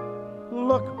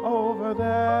 look over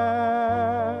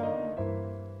there.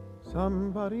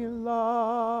 Somebody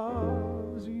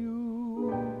loves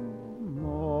you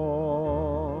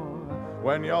more.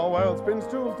 When your world spins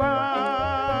too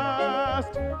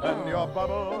fast and your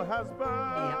bubble has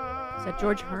burst. Is that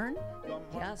George Hearn?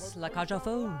 Yes, La Cage aux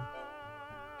Folles.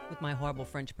 With my horrible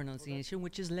French pronunciation,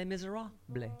 which is Les Miserables.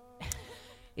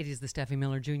 It is the Steffi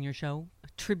Miller Jr. show, a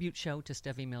tribute show to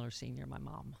Steffi Miller Sr., my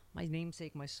mom, my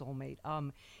namesake, my soulmate.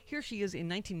 Here she is in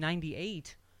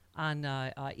 1998 on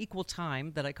Equal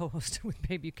Time that I co-hosted with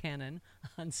Babe Buchanan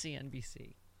on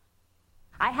CNBC.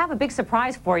 I have a big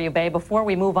surprise for you, Babe, before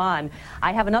we move on.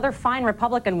 I have another fine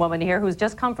Republican woman here who's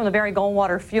just come from the Barry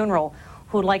Goldwater funeral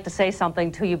who'd like to say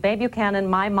something to you. Babe Buchanan,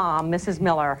 my mom, Mrs.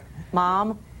 Miller.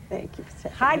 Mom? Thank you.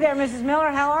 Hi there, Mrs. Miller.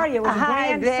 How are you? It was a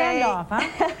grand send-off,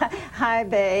 huh? Hi,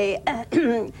 Babe.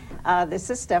 This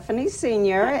is Stephanie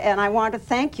Sr., and I want to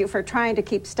thank you for trying to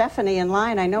keep Stephanie in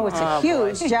line. I know it's a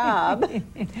huge job.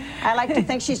 I like to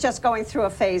think she's just going through a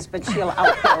phase, but she'll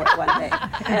outgrow it one day.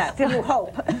 Yeah, you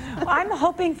hope. I'm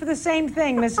hoping for the same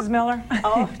thing, Mrs. Miller.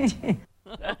 Oh,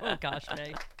 Oh, gosh,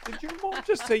 Babe. Did your mom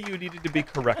just say you needed to be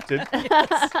corrected?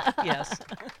 Yes.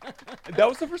 That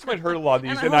was the first time I'd heard a lot of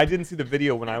these, and I didn't see the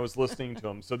video when I was listening to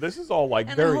them. So this is all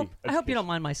like very. I hope you don't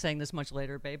mind my saying this much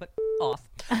later, Babe, but off.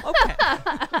 Okay.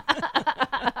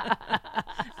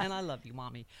 And I love you,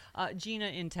 Mommy. Gina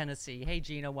in Tennessee. Hey,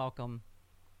 Gina, welcome.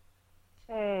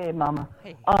 Hey, Mama.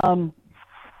 Hey.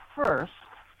 First,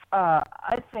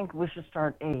 I think we should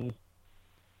start a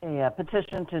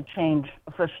petition to change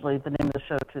officially the name of the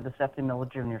show to the Stephanie Miller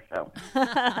Jr. Show.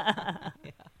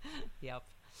 Yeah. Yep.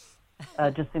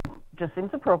 Just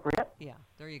seems appropriate. Yeah,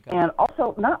 there you go. And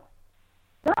also, not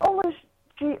only is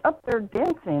she up there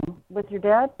dancing with your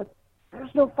dad, but there's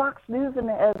no Fox News in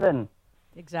heaven.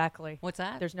 Exactly. What's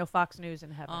that? There's no Fox News in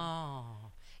heaven.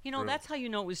 Oh. You know, that's how you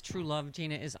know it was true love,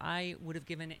 Gina, is I would have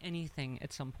given anything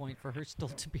at some point for her still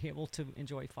to be able to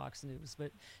enjoy Fox News,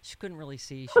 but she couldn't really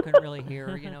see, she couldn't really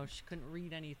hear, she couldn't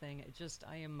read anything. It just,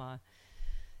 I am,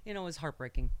 it was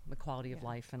heartbreaking, the quality of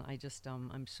life, and I just,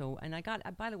 I'm so, and I got,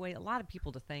 by the way, a lot of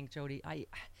people to thank, Jody.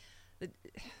 The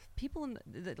people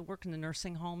that work in the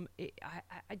nursing home,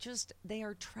 I just, they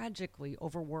are tragically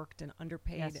overworked and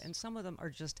underpaid, and some of them are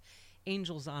just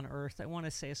angels on earth. I want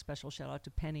to say a special shout out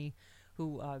to Penny,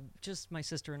 who just my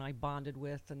sister and I bonded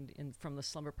with, and from the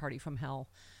Slumber Party from Hell,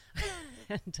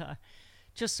 and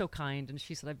just so kind. And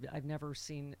she said, I've never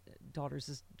seen daughters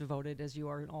as devoted as you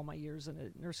are in all my years in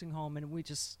a nursing home, and we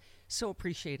just so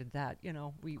appreciated that.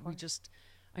 We just,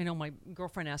 I know my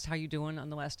girlfriend asked, how you doing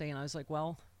on the last day, and I was like,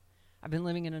 well, I've been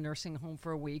living in a nursing home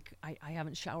for a week. I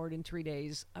haven't showered in 3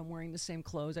 days. I'm wearing the same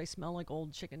clothes. I smell like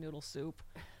old chicken noodle soup.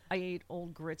 I ate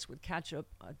old grits with ketchup.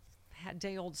 Had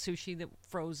day-old sushi that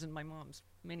froze in my mom's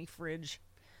mini fridge.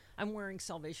 I'm wearing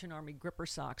Salvation Army gripper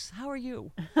socks. How are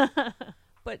you?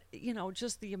 But,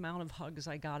 just the amount of hugs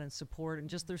I got and support, and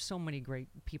just there's so many great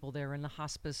people there, and the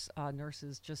hospice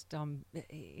nurses, just,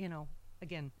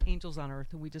 again, angels on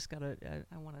earth, and we just got to,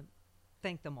 I want to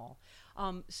thank them all.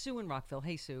 Sue in Rockville.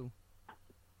 Hey, Sue.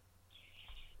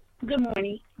 Good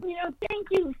morning.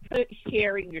 Thank you for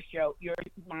sharing your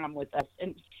mom with us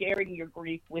and sharing your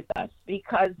grief with us,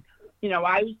 because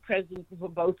I was present for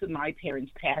both of my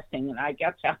parents passing, and I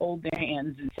got to hold their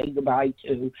hands and say goodbye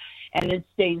to, and it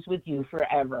stays with you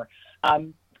forever.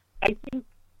 I think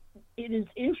it is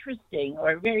interesting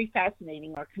or very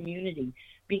fascinating, our community,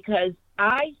 because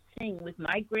I sing with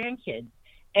my grandkids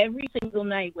every single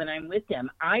night when I'm with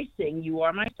them. I sing You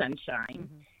Are My Sunshine,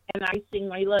 and I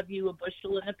sing I Love You, A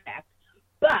Bushel and a Peck,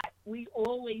 but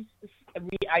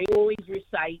I always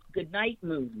recite Goodnight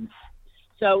Moons.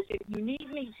 So if you need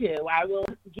me to, I will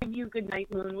give you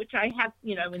Goodnight Moon, which I have,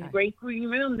 in the great green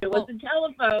room, there was a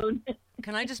telephone.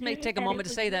 Can I just take a moment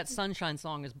to say that Sunshine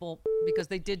song is bull, because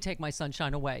they did take my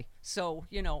sunshine away. So,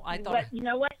 I thought but you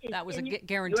know what? That was a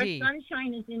guarantee. Your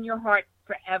sunshine is in your heart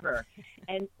forever.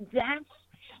 And that's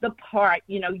the part,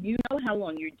 you know how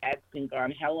long your dad's been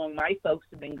gone, how long my folks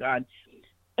have been gone.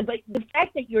 But the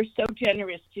fact that you're so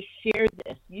generous to share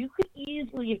this, you could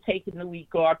easily have taken the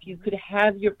week off. You could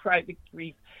have your private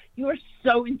grief. You are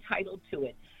so entitled to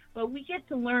it. But we get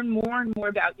to learn more and more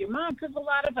about your mom, because a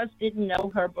lot of us didn't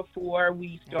know her before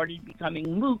we started becoming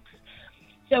mooks.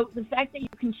 So the fact that you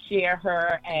can share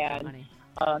her and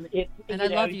And I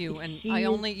love you, and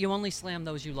you only slam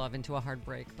those you love into a hard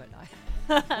break, but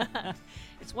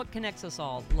it's what connects us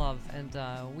all, love. And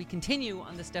we continue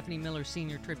on the Stephanie Miller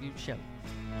Senior Tribute Show.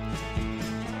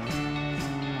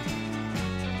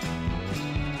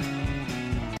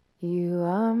 You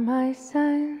are my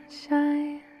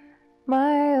sunshine,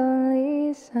 my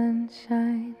only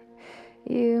sunshine.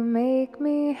 You make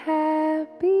me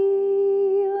happy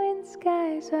when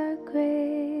skies are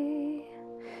gray.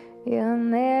 You'll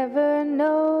never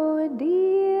know,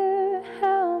 dear,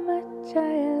 how much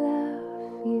I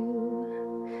love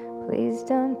you. Please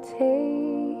don't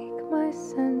take my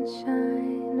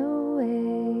sunshine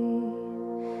away.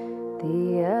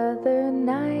 The other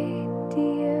night,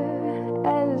 dear,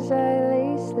 as I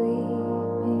lay sleeping,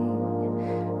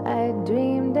 I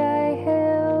dreamed I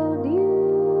held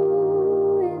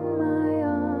you in my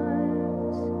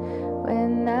arms.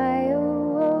 When I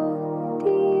awoke,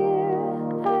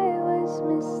 dear, I was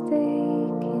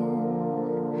mistaken.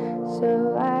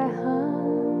 So I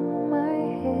hung my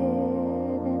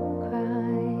head and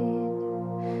cried.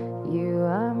 You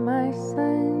are my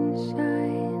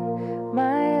sunshine,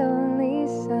 my only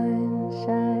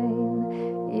sunshine.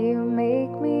 You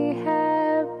make me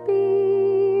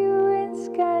happy when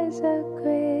skies are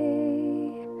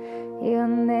gray. You'll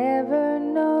never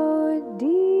know,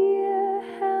 dear,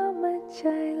 how much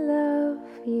I love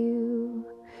you.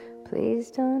 Please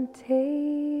don't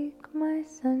take my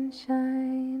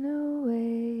sunshine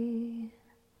away.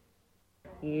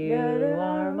 You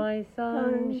are my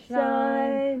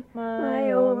sunshine,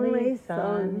 my only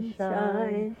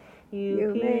sunshine.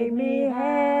 You keep me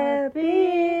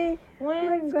happy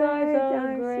when skies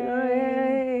are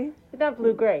gray. Not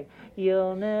blue-gray.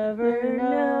 You'll never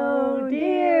know,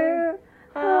 dear,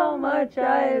 how much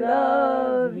I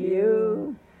love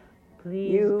you.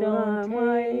 Please don't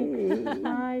take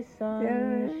my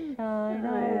sunshine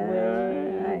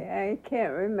away. I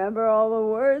can't remember all the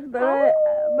words, but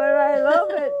I love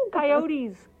it.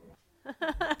 Coyotes.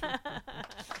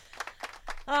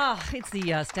 It's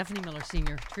the Stephanie Miller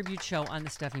Senior Tribute Show on the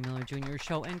Stephanie Miller Jr.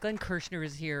 Show, and Glenn Kirshner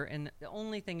is here, and the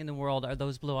only thing in the world are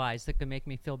those blue eyes that could make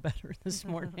me feel better this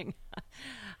morning.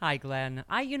 Hi, Glenn.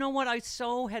 You know what? I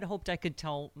so had hoped I could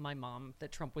tell my mom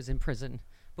that Trump was in prison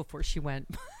before she went.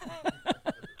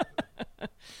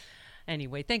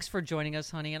 Anyway, thanks for joining us,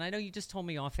 honey. And I know you just told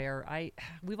me off air.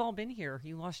 We've all been here.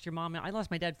 You lost your mom. I lost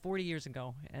my dad 40 years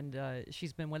ago, and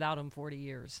she's been without him 40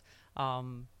 years.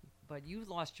 But you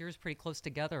lost yours pretty close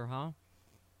together, huh?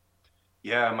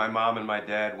 Yeah, my mom and my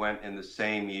dad went in the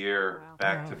same year,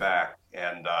 back to back.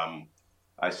 And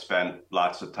I spent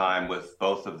lots of time with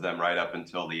both of them right up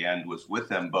until the end, was with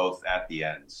them both at the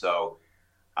end. So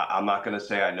I'm not going to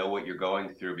say I know what you're going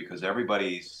through, because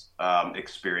everybody's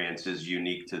experience is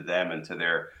unique to them and to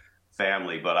their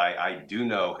family. But I do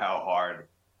know how hard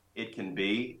it can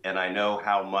be. And I know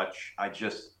how much I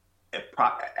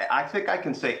think I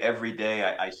can say every day,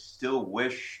 I still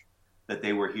wish that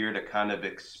they were here to kind of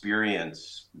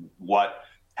experience what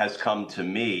has come to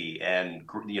me, and,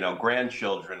 you know,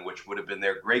 grandchildren, which would have been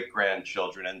their great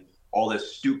grandchildren, and all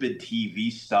this stupid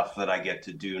TV stuff that I get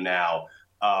to do now.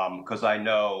 Because I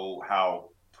know how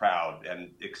proud and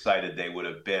excited they would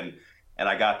have been. And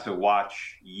I got to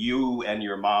watch you and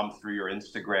your mom through your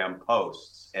Instagram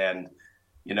posts. And,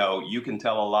 you know, you can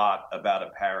tell a lot about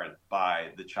a parent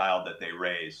by the child that they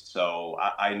raised. So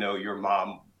I know your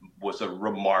mom was a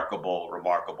remarkable,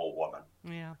 remarkable woman.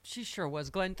 Yeah, she sure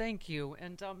was. Glenn, thank you.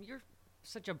 And you're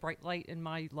such a bright light in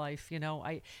my life, you know.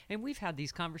 And we've had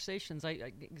these conversations.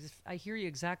 I hear you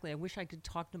exactly. I wish I could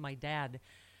talk to my dad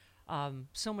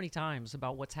so many times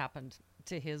about what's happened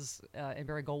to his and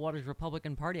Barry Goldwater's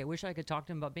Republican Party. I wish I could talk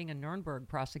to him about being a Nuremberg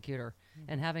prosecutor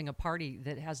and having a party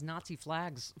that has Nazi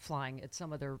flags flying at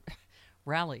some of their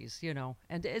rallies, you know.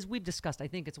 And as we've discussed, I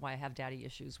think it's why I have daddy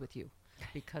issues with you,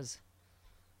 because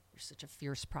you're such a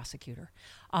fierce prosecutor.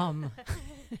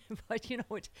 But, you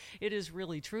know, it is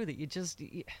really true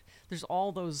that there's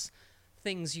all those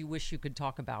things you wish you could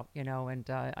talk about, you know, and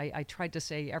I tried to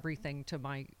say everything to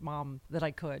my mom that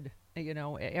I could, you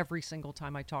know, every single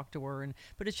time I talked to her.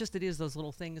 But it is those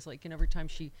little things, like, you know, every time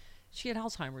she had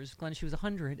Alzheimer's, Glenn, she was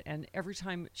 100, and every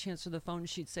time she answered the phone,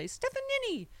 she'd say,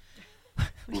 Stephanie!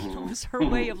 You know, it was her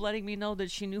way of letting me know that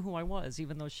she knew who I was,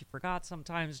 even though she forgot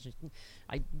sometimes.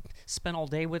 I spent all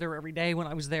day with her every day when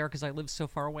I was there, because I lived so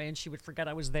far away, and she would forget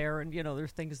I was there, and, you know, there are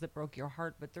things that broke your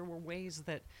heart, but there were ways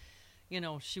that, you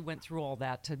know, she went through all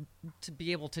that to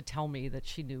be able to tell me that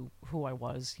she knew who I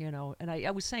was, you know. And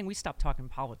I was saying we stopped talking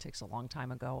politics a long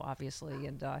time ago, obviously.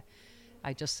 And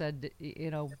I just said, you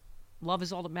know, love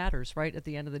is all that matters, right, at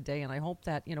the end of the day. And I hope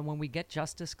that, when we get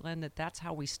justice, Glenn, that's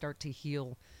how we start to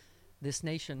heal this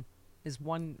nation, is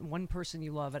one person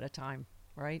you love at a time,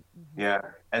 right? Yeah.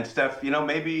 And Steph,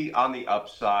 maybe on the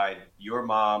upside, your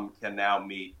mom can now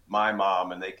meet my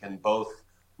mom, and they can both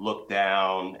look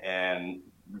down and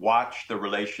watch the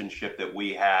relationship that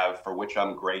we have, for which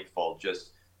I'm grateful,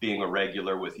 just being a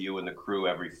regular with you and the crew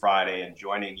every Friday and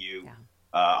joining you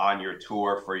on your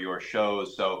tour for your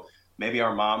shows. So maybe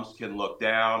our moms can look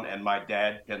down and my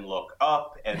dad can look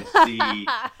up and see,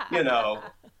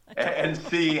 and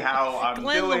see how I'm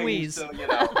Glenn doing. Louise. So,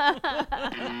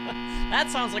 That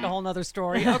sounds like a whole nother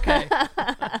story. Okay.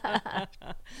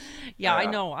 Yeah, I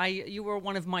know. You were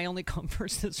one of my only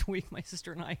comforts this week. My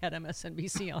sister and I had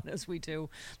MSNBC on, as we do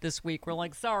this week. We're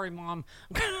like, sorry, Mom.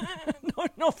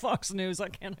 no Fox News. I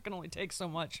can only take so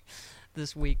much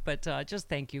this week. But just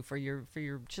thank you for your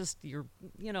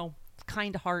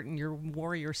kind heart and your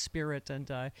warrior spirit. And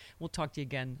we'll talk to you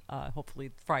again,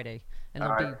 hopefully Friday. And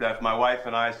all right, Steph, my wife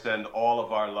and I send all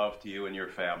of our love to you and your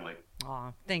family.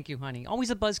 Aw, thank you, honey. Always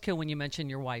a buzzkill when you mention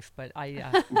your wife, but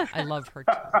I love her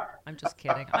too. I'm just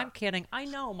kidding. I'm kidding. I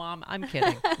know, Mom. I'm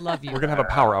kidding. Love you. We're going to have a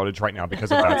power outage right now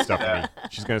because of that, Stephanie.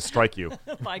 She's going to strike you.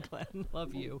 Bye, Glenn.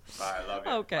 Love you. Bye, love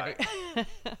you. Okay.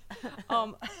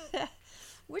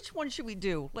 Which one should we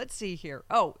do? Let's see here.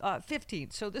 15.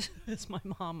 So this is my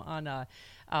mom on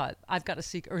I've Got a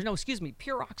Secret, or no, excuse me,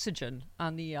 Pure Oxygen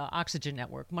on the Oxygen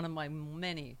Network. One of my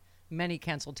many, many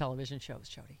canceled television shows,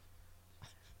 Jody.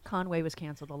 Conway was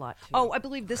canceled a lot, too. Oh, I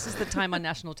believe this is the time on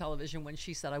national television when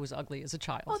she said I was ugly as a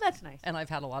child. Oh, that's nice. And I've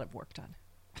had a lot of work done.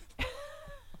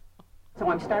 So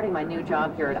I'm starting my new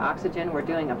job here at Oxygen. We're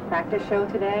doing a practice show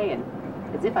today, and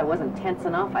as if I wasn't tense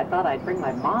enough, I thought I'd bring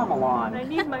my mom along. I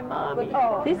need my mommy.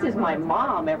 This is my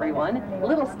mom, everyone.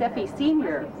 Little Steffi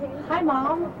Sr. Hi,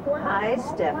 Mom. Hi,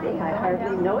 Steffi. I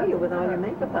hardly know you with all your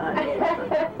makeup on.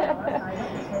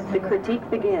 The critique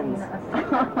begins.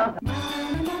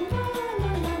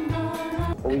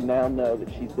 We now know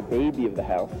that she's the baby of the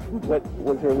house. What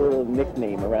was her little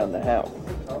nickname around the house?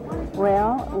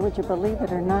 Well, would you believe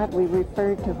it or not, we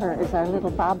referred to her as our little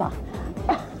Baba.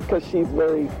 Because she's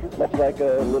very much like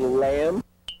a little lamb.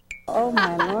 Oh,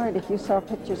 my Lord, if you saw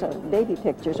pictures of baby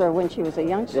pictures or when she was a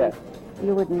youngster,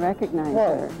 you wouldn't recognize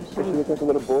her. She was like a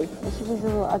little boy? She was a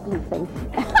little ugly thing.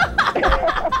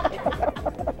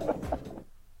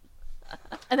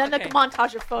 And then the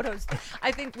montage of photos.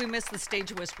 I think we missed the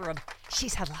stage whisper of,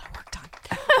 she's had a lot of work done.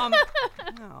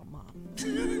 Oh, Mom.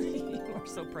 You are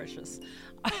so precious.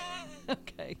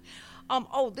 Okay.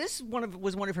 This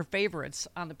was one of her favorites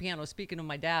on the piano. Speaking of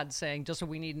my dad saying, just so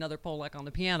we need another Polak on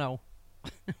the piano,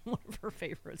 one of her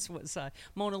favorites was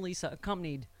Mona Lisa,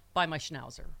 accompanied by my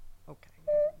Schnauzer. Okay.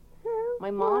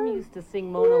 My mom used to sing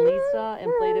Mona Lisa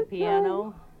and play the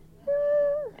piano,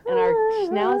 and our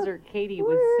Schnauzer, Katie,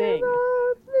 would sing.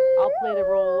 I'll play the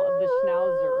role of the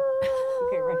Schnauzer.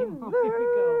 Okay, ready, Mom? Here we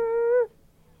go.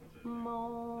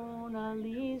 Mona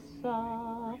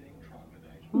Lisa,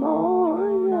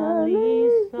 Mona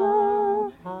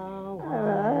Lisa, how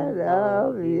I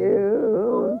love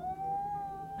you.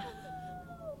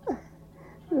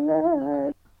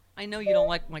 I know you don't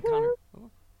like my Conor.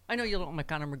 I know you don't like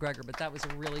Conor McGregor, but that was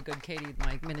a really good Katie,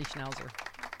 my mini Schnauzer.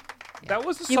 Yeah. That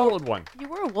was a solid one. You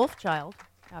were a wolf child,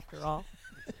 after all.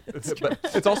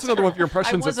 It's also another one of your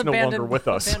impressions that's no longer with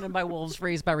us. Abandoned by wolves,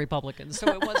 raised by Republicans. So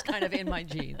it was kind of in my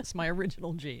genes, my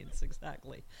original genes,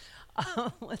 exactly.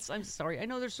 I'm sorry. I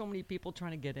know there's so many people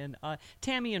trying to get in.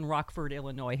 Tammy in Rockford,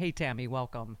 Illinois. Hey, Tammy,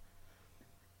 welcome.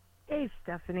 Hey,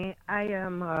 Stephanie. I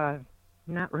am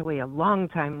not really a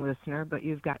long-time listener, but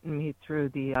you've gotten me through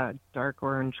the dark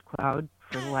orange cloud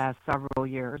for the last several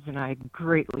years, and I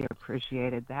greatly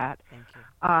appreciated that. Thank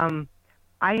you.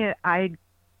 I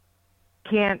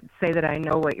can't say that I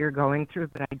know what you're going through,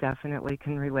 but I definitely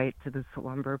can relate to the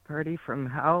slumber party from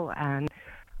hell. And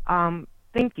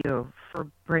thank you for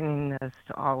bringing this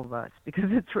to all of us,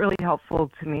 because it's really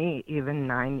helpful to me even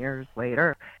 9 years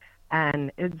later.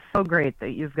 And it's so great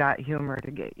that you've got humor to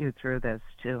get you through this,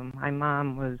 too. My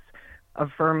mom was a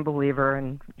firm believer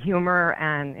in humor,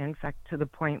 and in fact, to the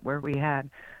point where we had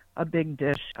a big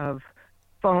dish of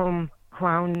foam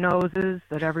clown noses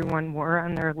that everyone wore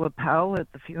on their lapel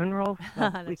at the funeral.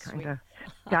 So we kind of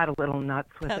got a little nuts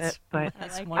with it. But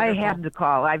I had to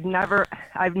call. I've never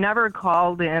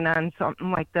called in on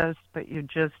something like this, but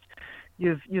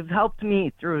you've helped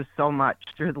me through so much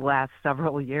through the last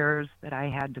several years that I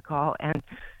had to call. And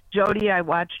Jody, I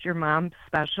watched your mom's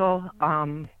special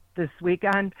this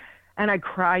weekend, and I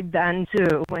cried then,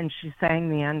 too, when she sang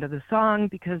the end of the song,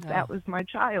 because that was my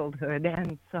childhood.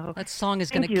 And so that song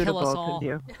is going to kill us all.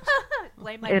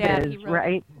 Blame my dad. It is,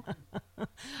 right?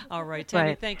 All right,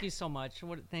 Tammy, thank you so much.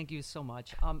 Thank you so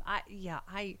much. I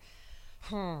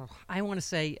want to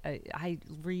say I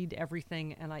read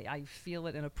everything and I feel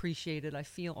it and appreciate it. I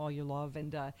feel all your love.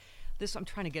 And this, I'm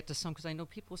trying to get to some because I know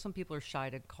some people are shy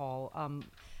to call.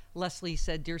 Leslie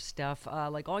said, "Dear Steph,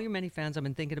 like all your many fans, I've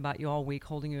been thinking about you all week,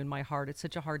 holding you in my heart. It's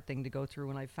such a hard thing to go through,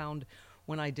 and I found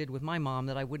when I did with my mom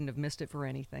that I wouldn't have missed it for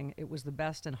anything. It was the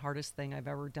best and hardest thing I've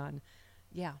ever done."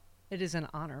 Yeah, it is an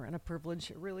honor and a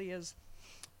privilege. It really is.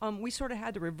 We sort of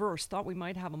had to reverse. Thought we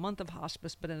might have a month of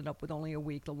hospice, but ended up with only a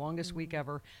week, the longest week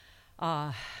ever.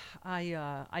 I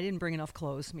didn't bring enough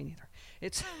clothes. Me neither.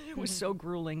 It was so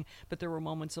grueling, but there were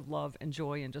moments of love and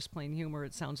joy and just plain humor.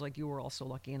 It sounds like you were also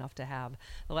lucky enough to have.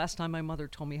 The last time my mother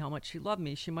told me how much she loved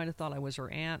me, she might have thought I was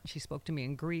her aunt. She spoke to me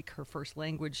in Greek, her first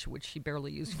language, which she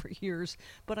barely used for years,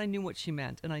 but I knew what she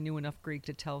meant, and I knew enough Greek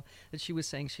to tell that she was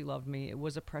saying she loved me. It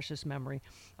was a precious memory.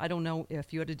 I don't know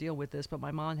if you had to deal with this, but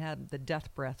my mom had the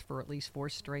death breath for at least 4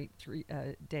 straight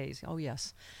days. Oh,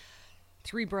 yes.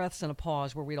 3 breaths and a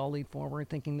pause where we'd all lean forward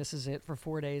thinking this is it for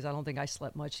 4 days. I don't think I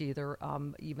slept much either.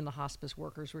 Even the hospice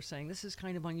workers were saying this is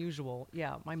kind of unusual.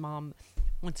 Yeah, my mom,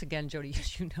 once again, Jody,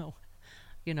 as you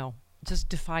know, just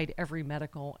defied every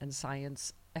medical and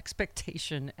science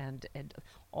expectation and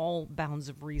all bounds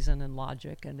of reason and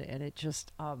logic. And it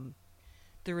just,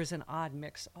 there is an odd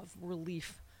mix of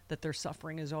relief that their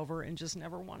suffering is over and just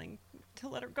never wanting to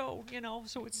let her go,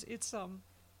 So it's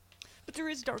but there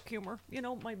is dark humor.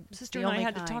 My sister and I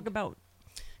had to talk about,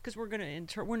 because we're going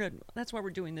to that's why we're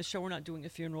doing this show. We're not doing a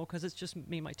funeral because it's just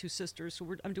me and my 2 sisters.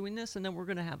 So I'm doing this, and then we're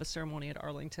going to have a ceremony at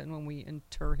Arlington when we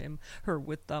inter her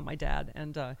with my dad.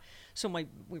 And so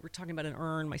we were talking about an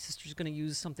urn. My sister's going to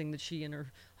use something that she and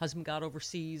her husband got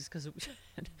overseas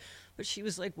but she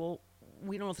was like, well,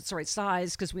 we don't know if it's the right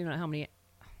size because we don't know how many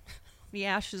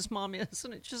ashes Mom is,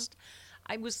 and it just.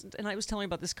 I was telling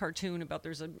about this cartoon about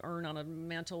there's an urn on a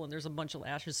mantle and there's a bunch of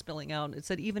ashes spilling out. It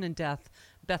said even in death,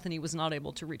 Bethany was not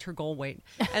able to reach her goal weight.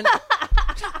 And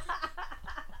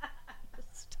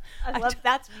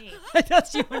that's me.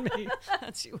 That's you and me.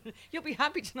 That's you. You'll be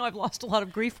happy to know I've lost a lot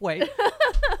of grief weight.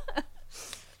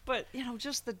 But,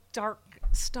 just the dark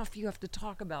stuff you have to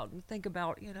talk about and think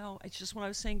about, It's just when I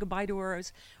was saying goodbye to her, I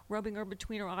was rubbing her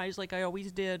between her eyes like I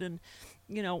always did. And,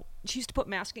 she used to put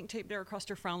masking tape there across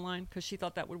her frown line because she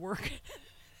thought that would work.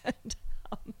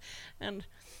 and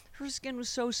her skin was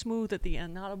so smooth at the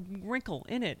end, not a wrinkle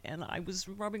in it. And I was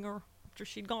rubbing her after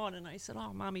she'd gone. And I said,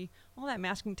 oh, Mommy, all that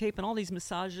masking tape and all these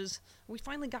massages, we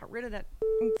finally got rid of that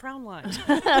frown line.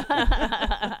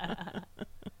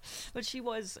 But she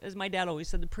was, as my dad always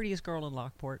said, the prettiest girl in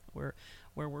Lockport, where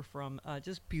we're from.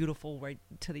 Just beautiful right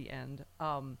to the end.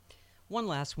 One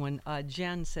last one.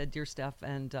 Jen said, "Dear Steph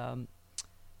and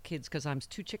kids, because I'm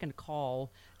too chicken to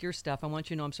call. Dear Steph, I want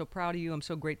you to know I'm so proud of you. I'm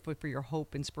so grateful for your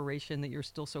hope, inspiration, that you're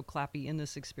still so clappy in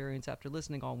this experience after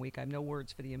listening all week. I have no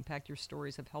words for the impact your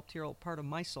stories have helped heal a part of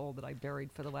my soul that I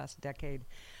buried for the last decade.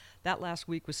 That last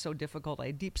week was so difficult. I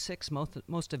had deep six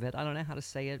most of it. I don't know how to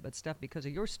say it, but Steph, because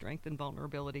of your strength and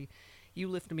vulnerability, you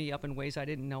lifted me up in ways I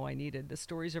didn't know I needed. The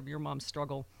stories of your mom's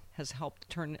struggle has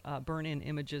helped burn in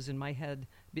images in my head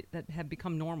that have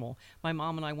become normal. My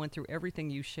mom and I went through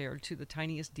everything you shared to the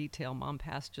tiniest detail. Mom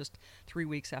passed just 3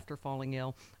 weeks after falling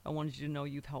ill. I wanted you to know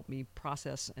you've helped me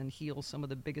process and heal some of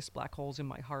the biggest black holes in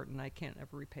my heart, and I can't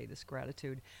ever repay this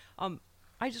gratitude."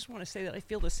 I just want to say that I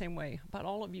feel the same way about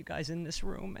all of you guys in this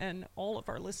room and all of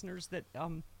our listeners that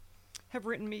have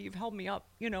written me. You've held me up,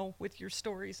 with your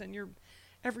stories and your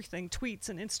everything, tweets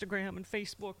and Instagram and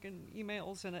Facebook and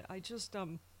emails, and I just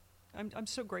I'm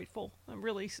so grateful.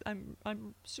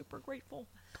 I'm super grateful.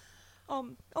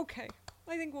 Okay,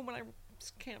 I think when I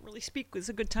can't really speak is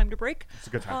a good time to break. It's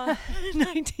a good time.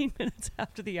 19 minutes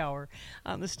after the hour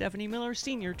on the Stephanie Miller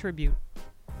Senior Tribute.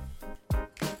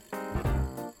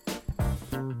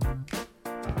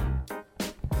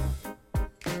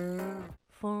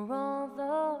 For all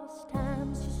those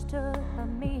times you stood by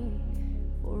me,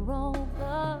 for all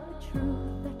the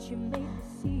truth that you made me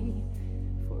see,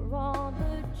 for all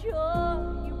the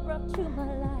joy you brought to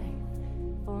my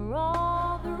life, for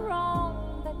all the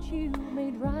wrong that you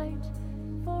made right,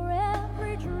 for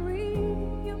every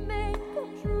dream you made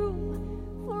come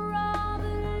true, for all the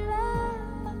love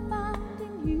I found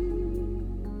in you,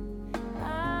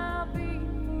 I'll be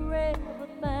forever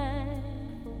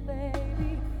thankful,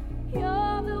 baby.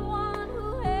 You're the one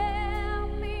who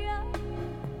held me up,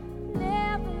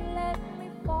 never let me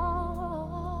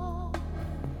fall.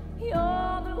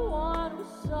 You're the one who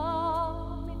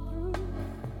saw me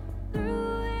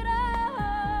through it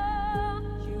all.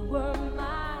 You were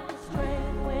my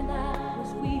strength when I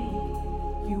was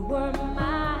weak. You were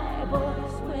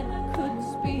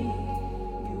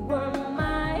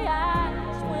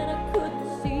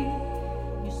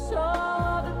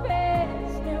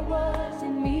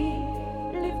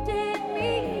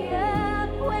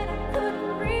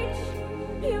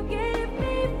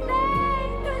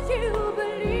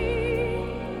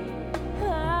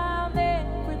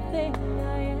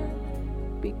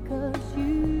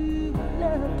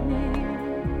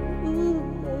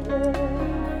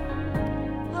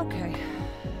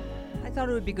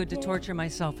would be good to torture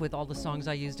myself with all the songs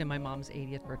I used in my mom's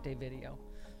 80th birthday video,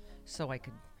 so I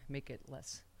could make it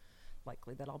less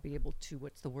likely that I'll be able to,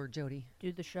 what's the word, Jody?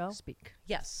 Do the show? Speak.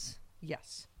 Yes.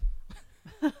 Yes.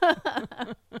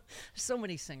 So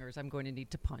many singers I'm going to need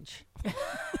to punch.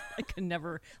 I can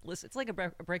never listen. It's like a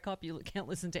breakup. You can't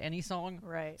listen to any song.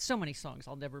 Right. So many songs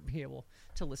I'll never be able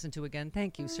to listen to again.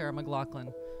 Thank you, Sarah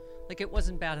McLachlan. Like, it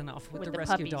wasn't bad enough with the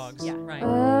rescue puppies. dogs. Yeah. Right.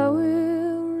 I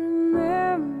will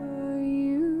remember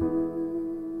you.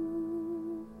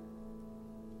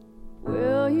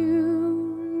 Will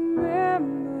you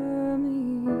remember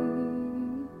me?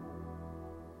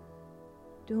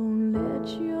 Don't let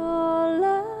your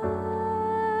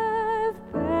life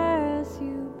pass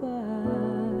you by.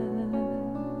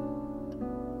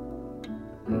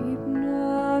 Weep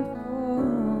not for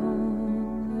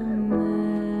the memories.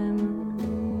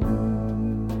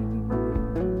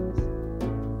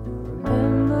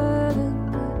 Remember the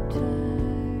good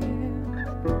times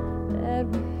that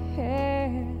we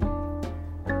had.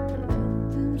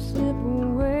 Let them slip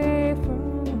away from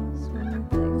us when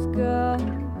things got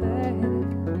bad.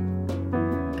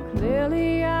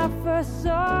 Clearly I first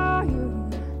saw you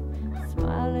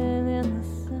smiling in the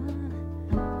sun.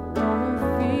 Wanna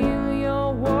feel your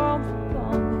warmth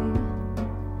upon me.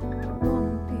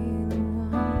 Wanna be the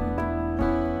one.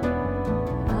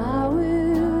 I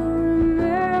will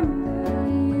remember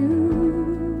you.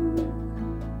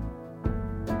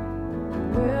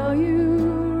 Will you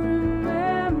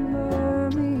remember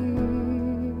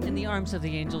me? In the arms of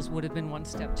the angels would have been one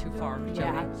step too far, Jody.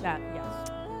 Yeah, that, yes.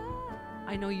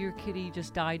 I know your kitty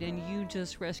just died, and you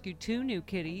just rescued 2 new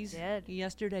kitties. Did.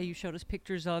 Yesterday you showed us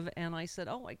pictures of, and I said,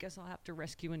 oh, I guess I'll have to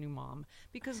rescue a new mom,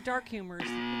 because dark humor is It's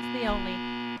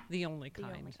the only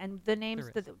kind. And the names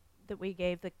There that we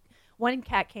gave, the one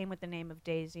cat came with the name of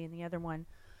Daisy, and the other one,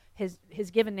 his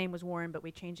given name was Warren, but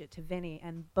we changed it to Vinny.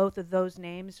 And both of those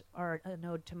names are an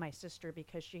ode to my sister,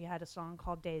 because she had a song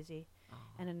called Daisy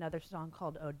and another song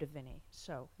called Ode to Vinny.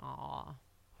 So, Aw,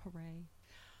 hooray.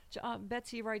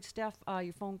 Betsy writes, Steph,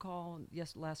 your phone call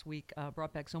last week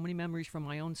brought back so many memories from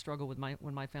my own struggle with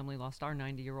when my family lost our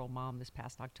 90-year-old mom this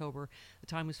past October. The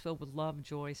time was filled with love,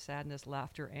 joy, sadness,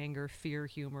 laughter, anger, fear,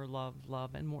 humor, love,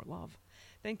 and more love.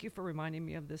 Thank you for reminding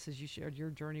me of this as you shared your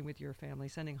journey with your family.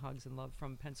 Sending hugs and love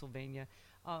from Pennsylvania.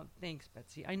 Thanks,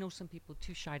 Betsy. I know some people are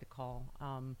too shy to call.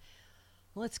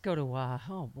 Let's go to,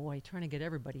 trying to get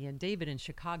everybody in. David in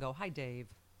Chicago. Hi, Dave.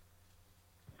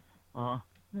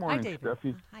 Morning, Hi, David.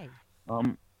 Steffi. Hi.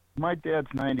 My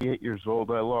dad's 98 years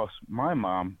old. I lost my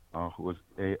mom, who was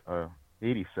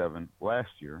 87 last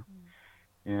year.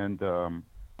 And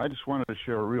I just wanted to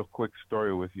share a real quick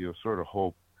story with you, sort of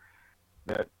hope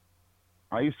that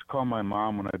I used to call my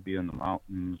mom when I'd be in the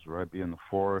mountains or I'd be in the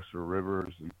forest or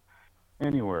rivers and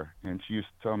anywhere. And she used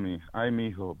to tell me, ay,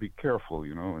 mijo, be careful,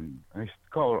 and I used to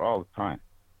call her all the time.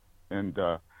 And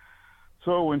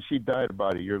so when she died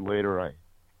about a year later, I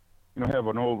have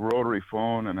an old rotary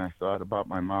phone, and I thought about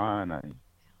my mom, and I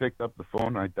picked up the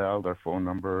phone, I dialed our phone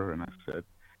number, and I said,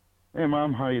 hey,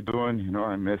 Mom, how you doing?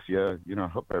 I miss you. I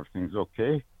hope everything's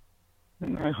okay.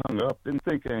 And I hung up, didn't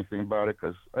think anything about it,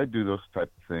 because I do those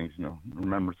type of things,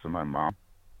 remembrance of my mom.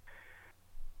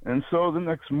 And so the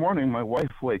next morning, my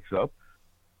wife wakes up,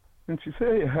 and she said,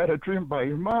 hey, I had a dream about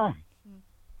your mom.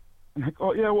 And I go,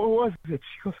 oh, yeah, what was it?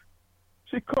 She goes,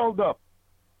 she called up,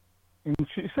 and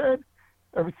she said,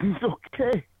 everything's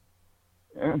okay,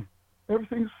 and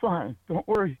everything's fine. Don't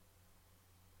worry.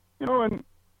 The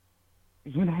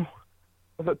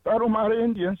Tarahumara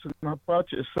Indians and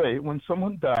Mapaches say when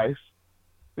someone dies,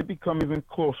 they become even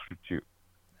closer to you.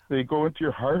 They go into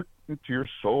your heart, into your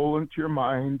soul, into your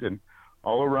mind, and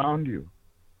all around you.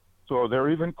 So they're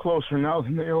even closer now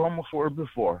than they almost were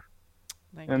before.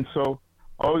 So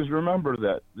always remember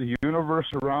that the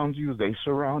universe around you, they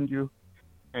surround you,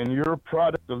 and you're a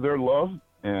product of their love,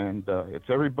 and it's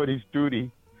everybody's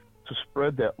duty to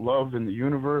spread that love in the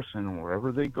universe and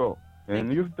wherever they go.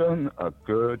 And you've done a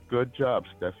good job,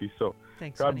 Steffi. So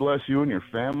Thanks, God honey. bless you and your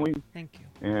family. Thank you.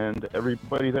 And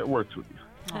everybody that works with you.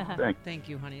 Thank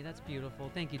you, honey. That's beautiful.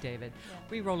 Thank you, David.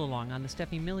 We roll along on the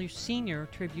Stephanie Miller Senior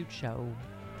Tribute Show.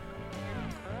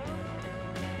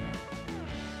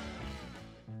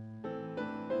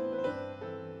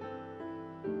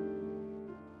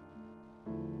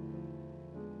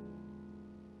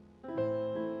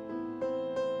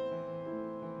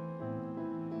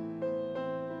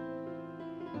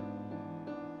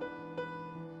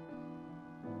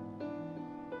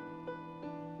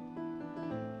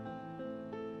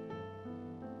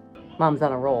 Mom's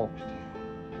on a roll.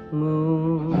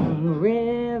 Moon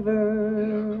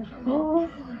River,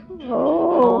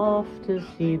 off to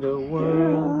see the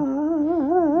world.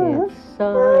 It's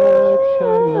such a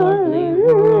lovely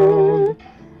world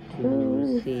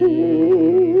to see.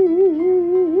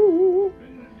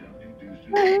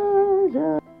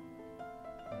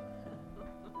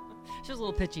 She's a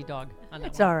little pitchy dog on that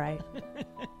It's one. all right.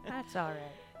 That's all right.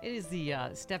 It is the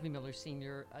Stephanie Miller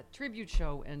Sr. Tribute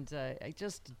show, and I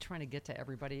just trying to get to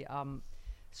everybody.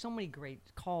 So many great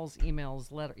calls, emails,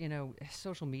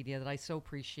 social media that I so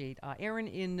appreciate. Aaron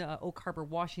in Oak Harbor,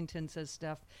 Washington says,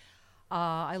 Steph,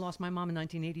 I lost my mom in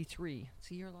 1983. It's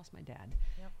the year I lost my dad.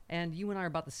 Yep. And you and I are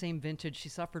about the same vintage. She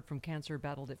suffered from cancer,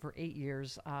 battled it for 8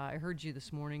 years. I heard you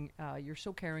this morning. You're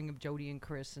so caring of Jody and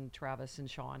Chris and Travis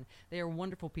and Sean. They are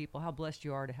wonderful people. How blessed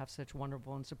you are to have such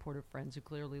wonderful and supportive friends who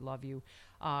clearly love you.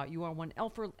 You are one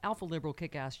alpha liberal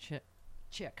kick-ass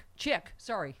chick.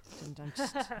 Sorry.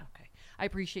 Okay. I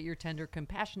appreciate your tender,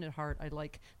 compassionate heart. I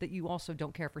like that you also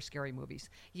don't care for scary movies.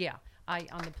 Yeah, I,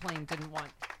 on the plane, didn't want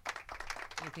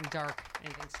anything dark,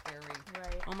 anything scary.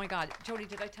 Right. Oh, my God. Jody,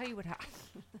 did I tell you what happened?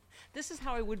 This is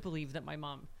how I would believe that my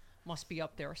mom must be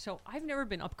up there. So I've never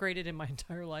been upgraded in my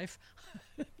entire life.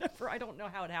 Never. I don't know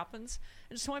how it happens.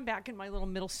 And so I'm back in my little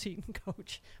middle seat in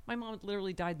coach. My mom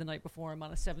literally died the night before. I'm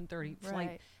on a 7:30 flight.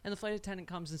 Right. And the flight attendant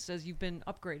comes and says, you've been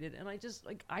upgraded. And I just,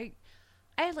 I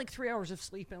had like 3 hours of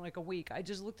sleep in like a week. I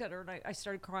just looked at her and I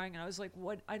started crying. And I was like,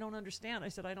 what? I don't understand. I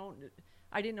said,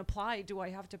 I didn't apply. Do I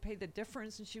have to pay the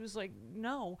difference? And she was like,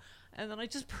 no. And then I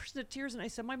just burst into tears and I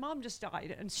said, my mom just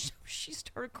died. And she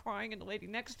started crying and the lady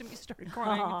next to me started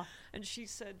crying. And she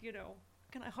said,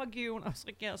 can I hug you? And I was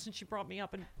like, yes. And she brought me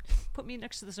up and put me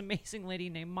next to this amazing lady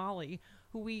named Molly,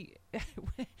 who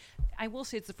I will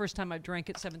say it's the first time I've drank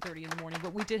at 7:30 in the morning,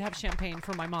 but we did have champagne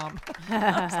for my mom.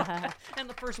 And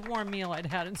the first warm meal I'd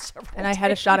had in several days. And I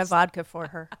had a shot of vodka for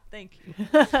her. Thank you.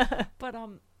 But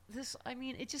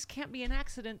it just can't be an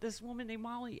accident. This woman named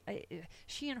Molly,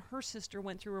 she and her sister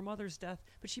went through her mother's death,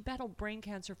 but she battled brain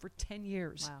cancer for 10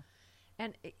 years. Wow.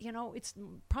 And, it's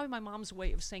probably my mom's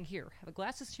way of saying, here, have a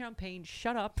glass of champagne,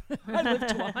 shut up. I lived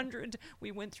to 100.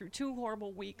 We went through 2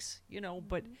 horrible weeks,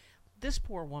 but this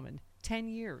poor woman, 10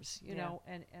 years, you know,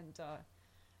 and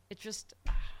it just,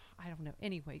 I don't know.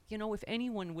 Anyway, if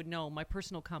anyone would know my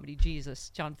personal comedy,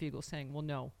 Jesus, John Fugelsang will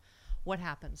know what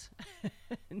happens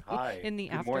in the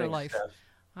Good afterlife. morning, Steph.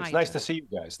 It's Hi, nice Jeff. to see you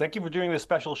guys. Thank you for doing this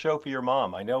special show for your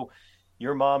mom. I know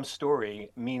your mom's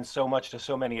story means so much to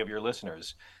so many of your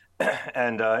listeners.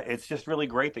 And it's just really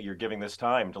great that you're giving this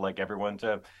time to everyone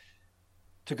to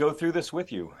go through this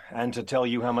with you and to tell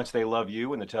you how much they love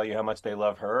you and to tell you how much they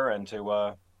love her and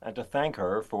to thank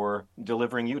her for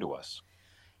delivering you to us.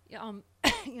 Yeah,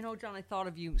 John, I thought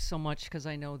of you so much because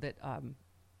I know that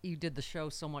you did the show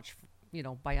so much,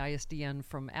 by ISDN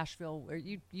from Asheville.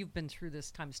 You've been through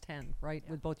this times 10, right,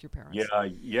 with both your parents?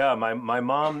 Yeah. My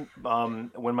mom,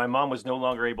 when my mom was no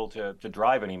longer able to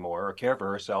drive anymore or care for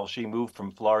herself, she moved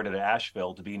from Florida to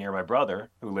Asheville to be near my brother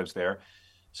who lives there.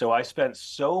 So I spent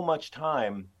so much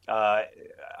time.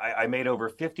 I made over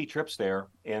 50 trips there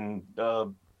in a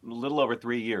little over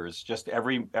 3 years. Just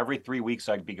every 3 weeks,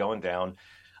 I'd be going down.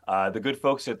 The good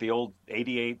folks at the old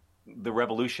 88 The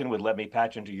Revolution would let me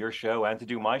patch into your show and to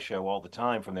do my show all the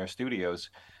time from their studios.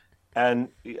 And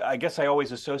I guess I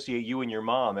always associate you and your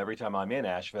mom every time I'm in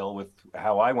Asheville with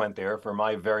how I went there for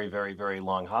my very, very, very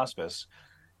long hospice.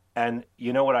 And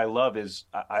what I love is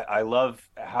I love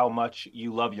how much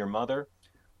you love your mother.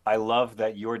 I love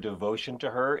that your devotion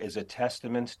to her is a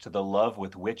testament to the love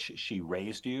with which she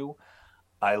raised you.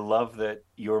 I love that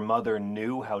your mother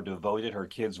knew how devoted her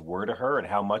kids were to her and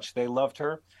how much they loved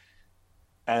her.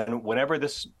 And whenever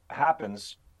this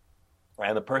happens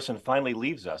and the person finally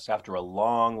leaves us after a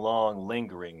long, long,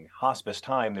 lingering hospice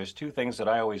time, there's 2 things that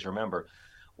I always remember.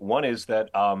 One is that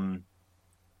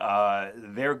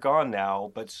they're gone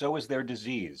now, but so is their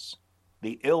disease.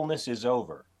 The illness is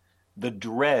over. The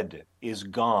dread is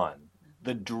gone.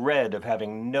 The dread of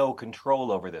having no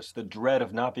control over this, the dread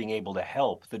of not being able to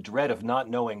help, the dread of not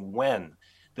knowing when,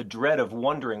 the dread of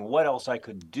wondering what else I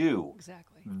could do.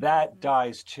 Exactly. That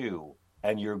dies too.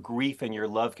 And your grief and your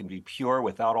love can be pure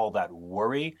without all that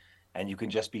worry. And you can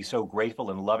just be so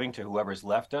grateful and loving to whoever's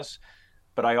left us.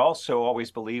 But I also always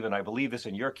believe, and I believe this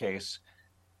in your case,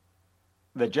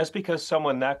 that just because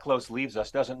someone that close leaves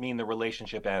us doesn't mean the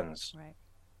relationship ends. Right.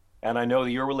 And I know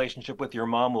that your relationship with your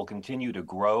mom will continue to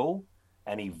grow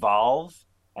and evolve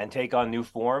and take on new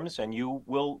forms. And you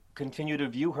will continue to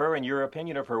view her, and your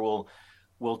opinion of her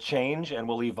will change and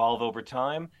will evolve over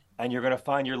time. And you're going to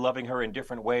find you're loving her in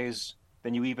different ways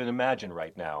than you even imagine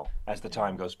right now as the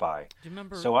time goes by. Do you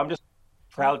remember? So I'm just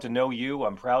proud to know you.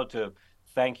 I'm proud to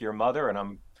thank your mother,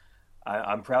 and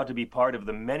I'm proud to be part of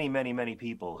the many, many, many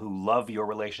people who love your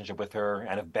relationship with her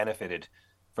and have benefited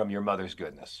from your mother's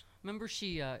goodness. Remember,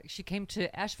 she came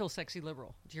to Asheville Sexy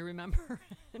Liberal. Do you remember?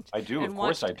 I do, of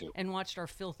course I do. And watched our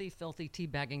filthy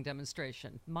teabagging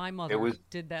demonstration. My mother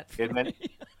did that for me. Meant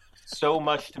so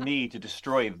much to me to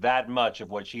destroy that much of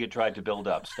what she had tried to build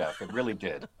up, Steph. It really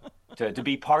did. To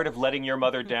be part of letting your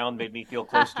mother down made me feel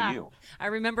close to you. I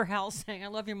remember Hal saying, "I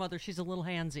love your mother. She's a little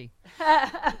handsy."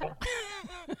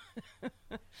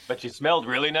 But she smelled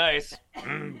really nice.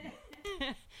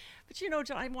 But you know,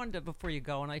 John, I wanted to, before you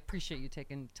go, and I appreciate you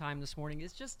taking time this morning,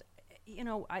 is just, you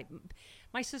know,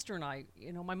 my sister and I,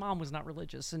 you know, my mom was not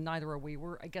religious, and neither are we.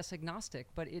 We're, I guess, agnostic,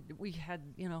 but we had,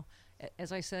 you know,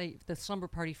 as I say, the slumber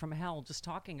party from hell, just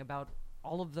talking about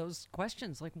all of those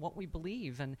questions, like what we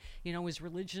believe, and, you know, is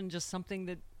religion just something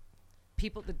that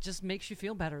just makes you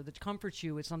feel better, that comforts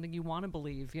you? It's something you want to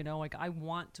believe, you know, like I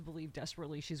want to believe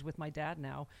desperately she's with my dad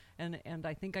now, and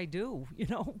I think I do, you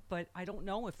know, but I don't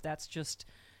know if that's just,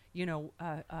 you know,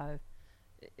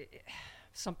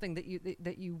 something that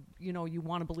you know you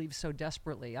want to believe so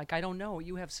desperately. Like, I don't know.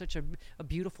 You have such a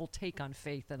beautiful take on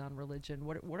faith and on religion.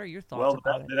 What are your thoughts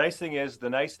about it? The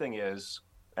nice thing is,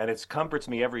 and it comforts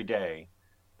me every day,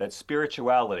 that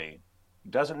spirituality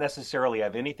doesn't necessarily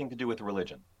have anything to do with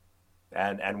religion.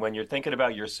 And when you're thinking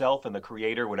about yourself and the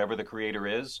creator, whatever the creator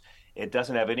is, it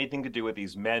doesn't have anything to do with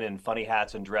these men in funny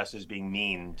hats and dresses being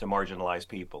mean to marginalized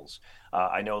peoples.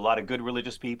 I know a lot of good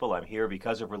religious people. I'm here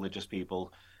because of religious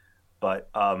people. But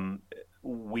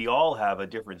we all have a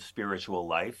different spiritual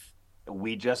life.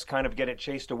 We just kind of get it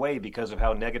chased away because of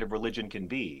how negative religion can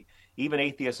be. Even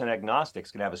atheists and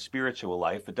agnostics can have a spiritual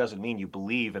life. It doesn't mean you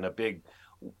believe in a big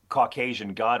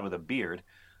Caucasian God with a beard.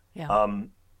 Yeah.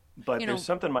 But there's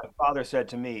something my father said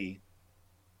to me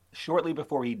shortly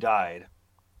before he died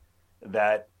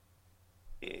that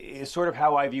is sort of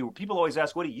how I view. People always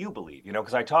ask, "What do you believe?" You know,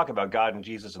 because I talk about God and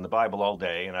Jesus and the Bible all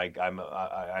day, and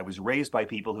I was raised by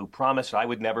people who promised I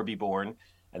would never be born,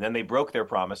 and then they broke their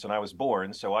promise, and I was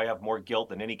born. So I have more guilt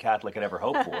than any Catholic could ever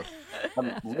hope for.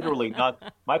 I'm literally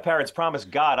not. My parents promised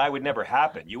God I would never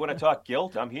happen. You want to talk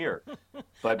guilt? I'm here.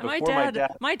 But before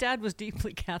my dad was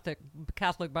deeply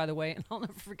Catholic, by the way, and I'll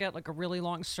never forget, like, a really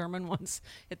long sermon once.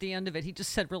 At the end of it, he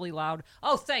just said really loud,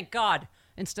 "Oh, thank God,"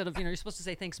 instead of, you know, you're supposed to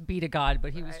say thanks be to God,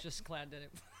 but he was just glad that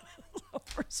it was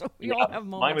over. So we all have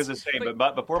moments. Mine was the same.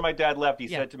 But before my dad left, he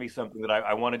said to me something that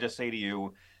I want to just say to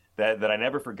you that I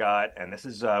never forgot, and this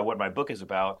is what my book is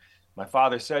about. My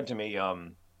father said to me,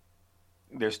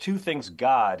 there's two things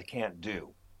God can't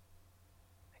do.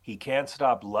 He can't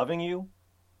stop loving you,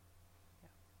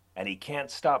 and he can't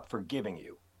stop forgiving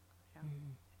you.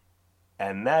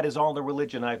 And that is all the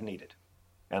religion I've needed.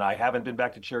 And I haven't been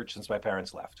back to church since my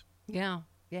parents left. Yeah.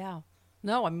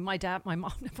 No, I mean, my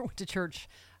mom never went to church.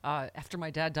 After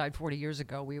my dad died 40 years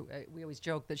ago, we always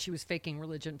joked that she was faking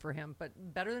religion for him, but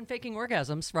better than faking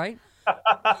orgasms, right?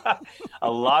 A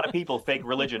lot of people fake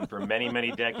religion for many,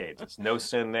 many decades. It's no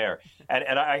sin there.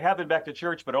 And I have been back to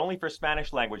church, but only for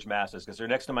Spanish language masses because they're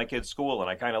next to my kid's school, and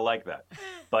I kind of like that.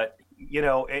 But, you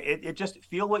know, it just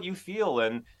feel what you feel.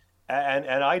 And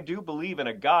I do believe in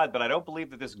a God, but I don't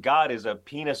believe that this God is a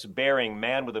penis-bearing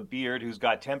man with a beard who's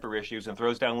got temper issues and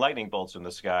throws down lightning bolts from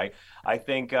the sky. I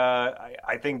think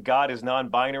God is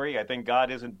non-binary. I think God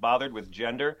isn't bothered with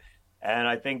gender, and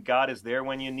I think God is there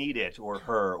when you need it, or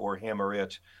her, or him, or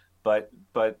it. But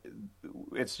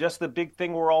it's just the big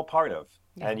thing we're all part of.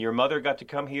 Yeah. And your mother got to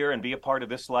come here and be a part of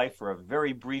this life for a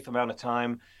very brief amount of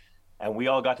time. And we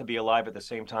all got to be alive at the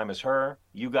same time as her.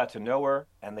 You got to know her.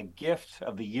 And the gift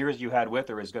of the years you had with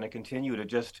her is going to continue to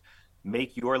just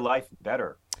make your life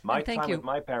better. My time with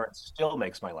my parents still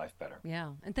makes my life better.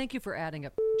 Yeah. And thank you for adding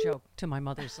a joke to my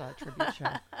mother's tribute show.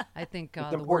 I think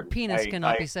the word penis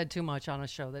cannot be said too much on a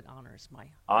show that honors my...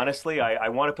 Honestly, I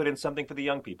want to put in something for the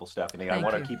young people, Stephanie. I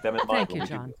want to keep them in mind. Thank you,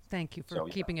 John. Thank you for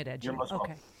keeping it edgy. You're most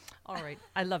welcome. Okay. All right.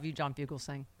 I love you, John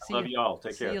Fugelsang. Love you all.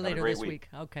 Take care. See you later this week.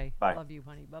 Okay. Bye. Love you,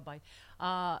 honey. Bye-bye.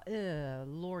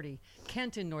 Lordy.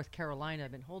 Kent in North Carolina.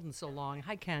 I've been holding so long.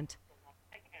 Hi, Kent.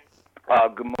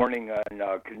 Good morning and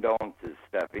condolences,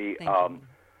 Steffi. Thank you.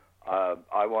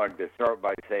 I wanted to start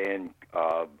by saying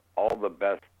all the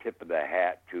best tip of the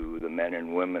hat to the men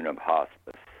and women of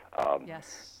hospice.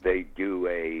 Yes. They do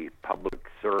a public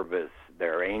service.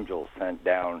 They're angels sent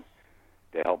down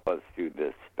to help us through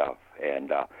this stuff.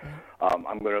 And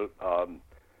I'm going to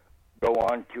go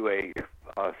on to a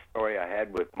story I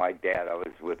had with my dad. I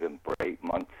was with him for 8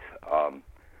 months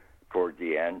towards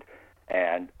the end.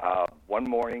 And one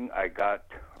morning I tried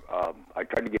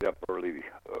to get up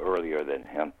earlier than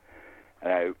him.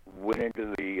 And I went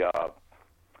into the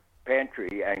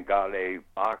pantry and got a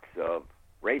box of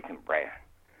Raisin Bran.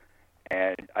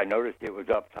 And I noticed it was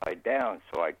upside down,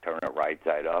 so I turned it right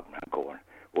side up, and I'm going,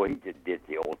 well, he just did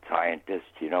the old scientist.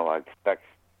 I expect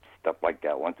stuff like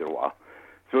that once in a while.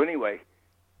 So anyway,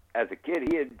 as a kid,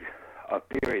 he had a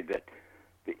theory that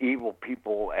the evil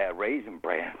people at Raisin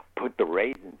Bran put the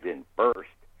raisins in first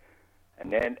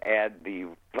and then add the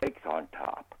flakes on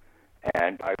top.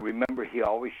 And I remember he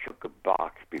always shook a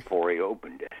box before he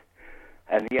opened it.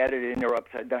 And he had it in there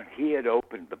upside down. He had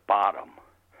opened the bottom.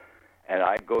 And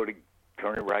I go to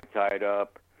turn it right side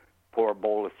up, pour a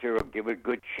bowl of cereal, give it a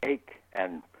good shake,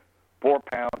 and 4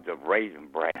 pounds of Raisin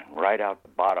Bran right out the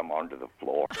bottom onto the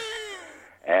floor.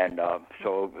 And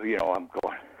so,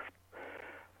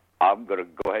 I'm going to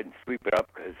go ahead and sweep it up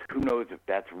because who knows if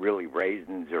that's really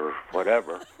raisins or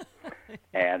whatever.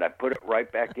 And I put it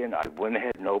right back in. I went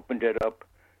ahead and opened it up,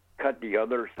 cut the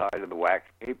other side of the wax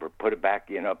paper, put it back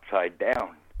in upside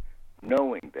down,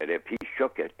 knowing that if he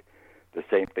shook it, the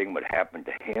same thing would happen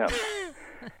to him.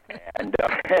 And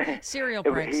cereal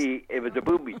breaks. It was a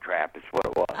booby trap is what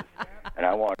it was. And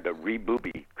I wanted to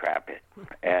re-booby trap it.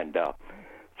 And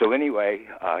so anyway,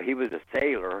 he was a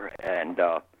sailor, and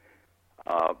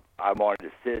I wanted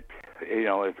to sit,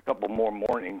 a couple more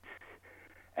mornings,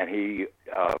 and he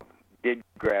did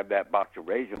grab that box of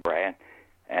Raisin Bran,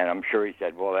 and I'm sure he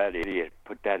said, well, that idiot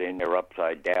put that in there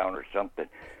upside down or something.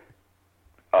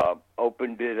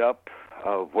 Opened it up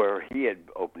where he had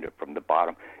opened it from the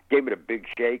bottom, gave it a big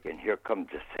shake, and here comes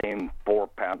the same 4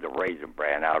 pounds of Raisin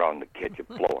Bran out on the kitchen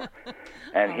floor.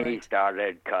 And he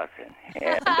started cussing.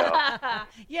 And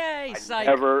yay, psych.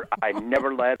 I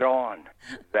never let on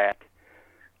that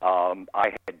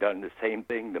I had done the same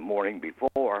thing the morning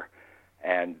before,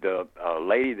 and the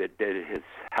lady that did his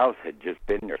house had just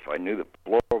been there, so I knew the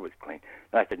floor was clean.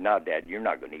 And I said, no, Dad, you're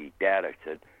not going to eat that. I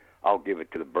said, I'll give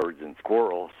it to the birds and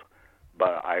squirrels.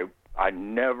 But I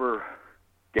never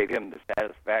gave him the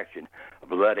satisfaction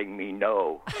of letting him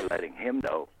know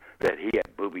that he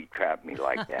had booby-trapped me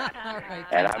like that. All right,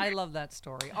 and I love that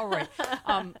story. All right.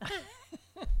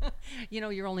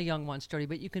 You're only young once, Jody,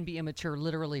 but you can be immature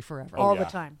literally forever. All the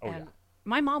time. And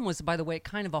my mom was, by the way,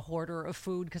 kind of a hoarder of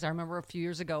food, because I remember a few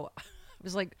years ago, I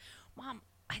was like, Mom,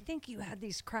 I think you had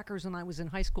these crackers when I was in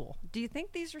high school. Do you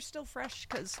think these are still fresh?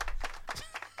 Because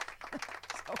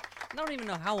I don't even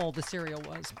know how old the cereal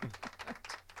was.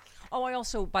 Oh, I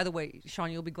also, by the way,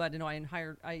 Sean, you'll be glad to know I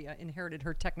inherited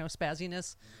her techno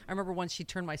spazziness. I remember once she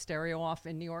turned my stereo off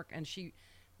in New York, and she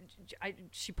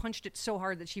punched it so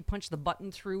hard that she punched the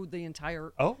button through the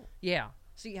entire. Oh. Yeah.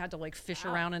 So you had to fish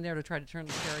around in there to try to turn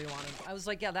the stereo on. And I was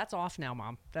like, yeah, that's off now,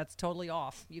 Mom. That's totally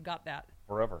off. You got that.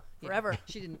 Forever. Yeah. Forever.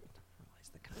 She didn't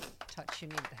realize the kind of touch you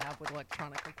need to have with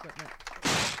electronic equipment.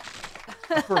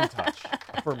 A firm touch.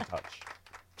 A firm touch.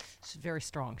 She's very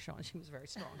strong, Sean. She was very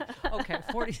strong. Okay,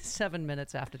 47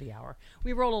 minutes after the hour.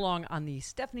 We roll along on the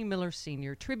Stephanie Miller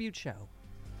Sr. Tribute Show.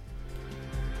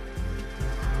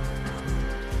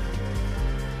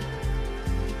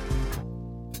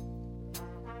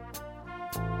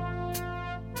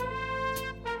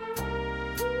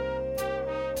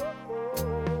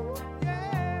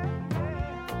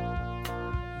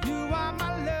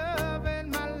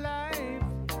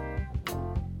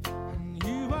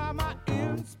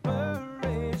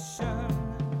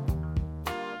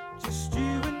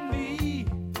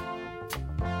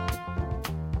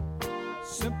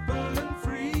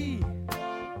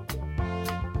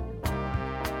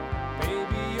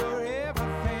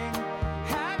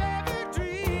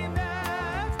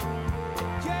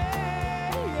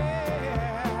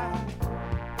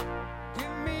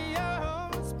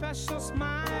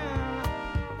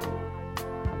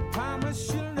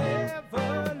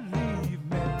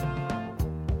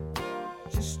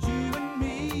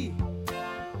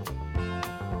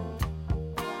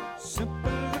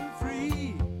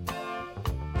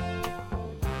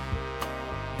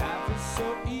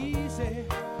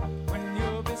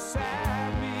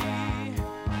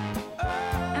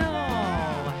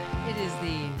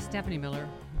 Stephanie Miller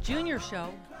Junior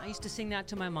Show. I used to sing that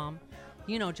to my mom.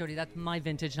 You know, Jody, that's my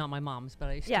vintage, not my mom's, but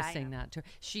I used to sing that to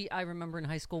her. I remember in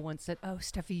high school once said, "Oh,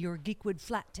 Steffi, your Geekwood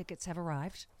Flat tickets have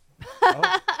arrived."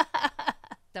 Oh.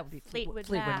 That would be Fleetwood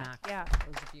Mac. Yeah.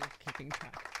 Those of you keeping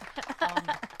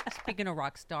track. Speaking of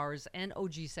rock stars and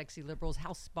OG sexy liberals,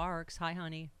 Hal Sparks. Hi,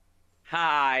 honey.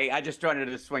 Hi. I just wanted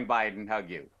to swing by and hug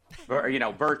you,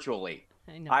 virtually.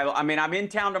 I know. I mean, I'm in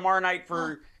town tomorrow night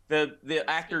for the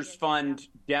Actors Fund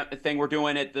thing we're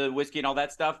doing at the Whiskey and all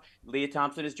that stuff. Leah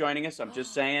Thompson is joining us. I'm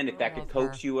just saying, if that could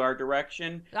coax you our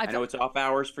direction. I know it's off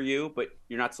hours for you, but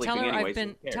you're not sleeping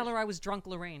anyway. Tell her I was drunk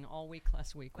Lorraine all week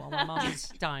last week while my mom was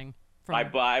dying. I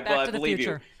Back to the believe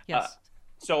Future. you. Yes.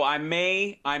 So I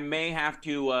may have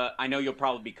to. I know you'll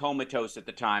probably be comatose at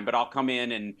the time, but I'll come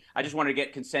in and I just want to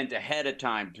get consent ahead of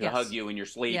time to hug you in your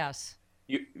sleep. Yes.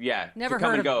 Never to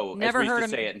come and go. Never as we heard used of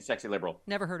to say it in Sexy Liberal.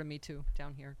 Never heard of Me Too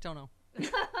down here. Don't know.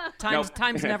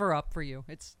 Time's never up for you.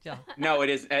 It's No, it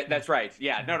is. That's right.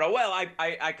 Yeah. No. Well,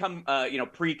 I come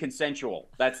pre-consensual.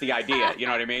 That's the idea. You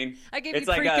know what I mean? I gave you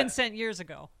pre-consent years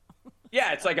ago.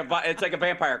 Yeah, it's like a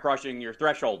vampire crossing your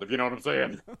threshold. If you know what I'm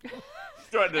saying.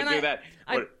 Trying to do that.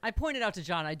 I pointed out to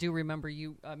John. I do remember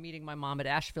you meeting my mom at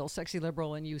Asheville, Sexy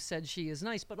Liberal, and you said she is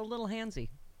nice but a little handsy.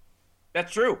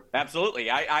 That's true.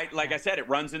 Absolutely. I like I said, it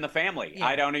runs in the family. Yeah.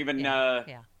 I don't even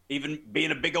even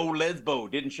being a big old lesbo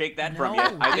didn't shake that from you.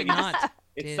 I think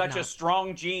it's such a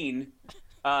strong gene.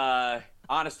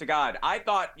 Honest to God, I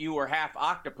thought you were half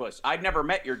octopus. I'd never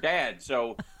met your dad,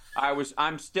 so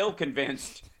I'm still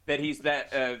convinced that he's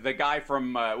the guy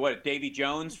from Davy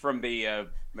Jones from the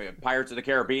Pirates of the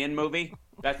Caribbean movie.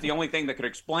 That's the only thing that could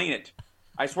explain it.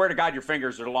 I swear to God, your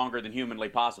fingers are longer than humanly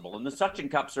possible, and the suction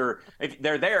cups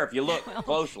they're there if you look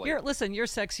closely. You're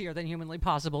sexier than humanly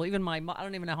possible. Even I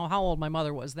don't even know how old my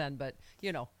mother was then, but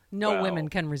no women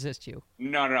can resist you.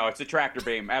 No, it's a tractor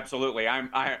beam. Absolutely, I'm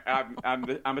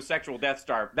a sexual Death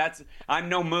Star. I'm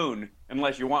no moon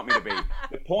unless you want me to be.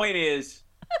 The point is,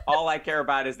 all I care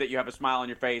about is that you have a smile on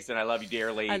your face, and I love you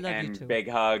dearly, I love and you too. Big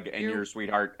hug, and you're a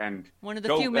sweetheart, and one of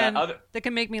the few men that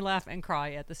can make me laugh and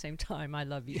cry at the same time. I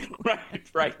love you.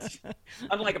 Right.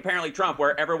 Unlike apparently Trump,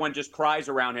 where everyone just cries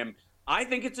around him. I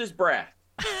think it's his breath.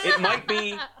 It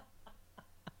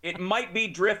might be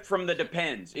drift from the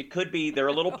Depends. It could be they're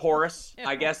a little porous.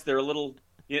 I guess they're a little.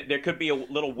 There could be a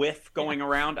little whiff going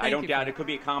around. I don't doubt it could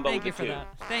be a combo of the two. Thank you for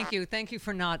that. Thank you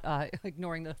for not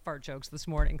ignoring the fart jokes this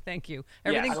morning. Thank you.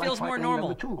 Everything feels more normal.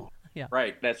 Number 2. Yeah.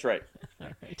 Right. That's right.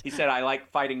 He said, "I like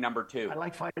fighting number 2." I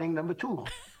like fighting number 2.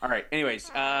 All right.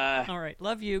 Anyways. All right.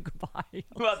 Love you. Goodbye.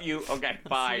 Love you. Okay.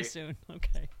 Bye. See you soon.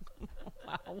 Okay.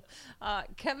 Wow.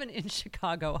 Kevin in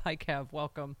Chicago. Hi, Kev.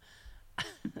 Welcome.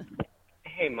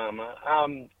 Hey, Mama.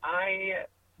 I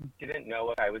didn't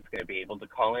know if I was going to be able to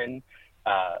call in.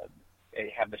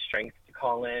 Have the strength to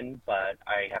call in, but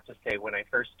I have to say, when I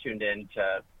first tuned in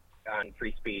on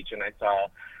Free Speech and I saw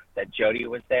that Jody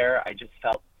was there, I just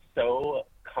felt so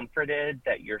comforted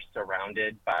that you're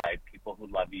surrounded by people who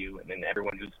love you, and then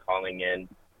everyone who's calling in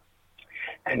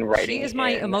and writing. She is my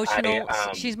emotional.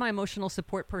 She's my emotional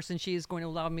support person. She is going to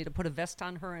allow me to put a vest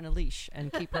on her and a leash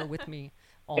and keep her with me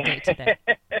all day today.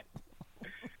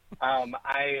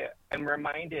 I am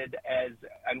reminded, as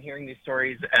I'm hearing these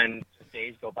stories and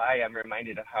days go by, I'm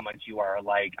reminded of how much you are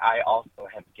alike. I also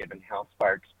have given Hal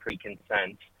Sparks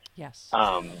pre-consent. Yes.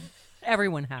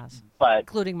 Everyone has,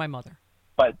 including my mother.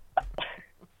 But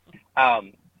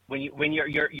when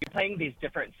you're playing these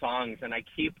different songs, and I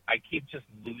keep just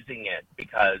losing it,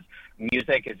 because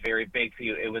music is very big for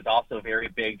you. It was also very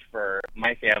big for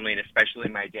my family, and especially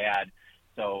my dad.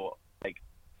 So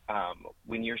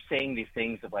when you're saying these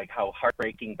things of like how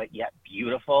heartbreaking but yet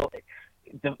beautiful,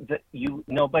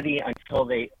 nobody until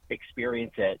they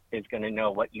experience it is going to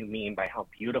know what you mean by how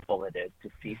beautiful it is to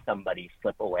see somebody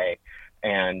slip away.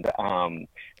 And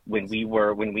when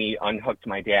we unhooked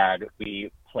my dad,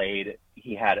 he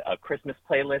had a Christmas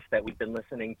playlist that we've been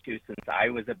listening to since I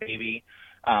was a baby.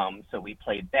 So we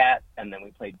played that, and then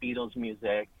we played Beatles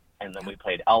music, and then we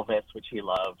played Elvis, which he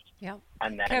loved. Yeah.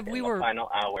 And then Kev, in the final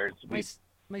hours,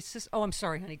 my sister. Oh, I'm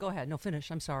sorry, honey. Go ahead. No, finish.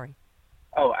 I'm sorry.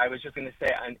 Oh, I was just going to say,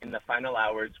 in the final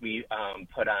hours, we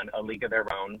put on A League of Their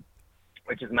Own,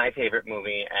 which is my favorite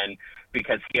movie, and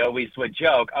because he always would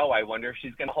joke, oh, I wonder if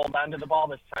she's going to hold on to the ball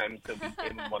this time, so we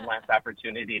gave him one last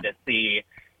opportunity to see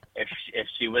if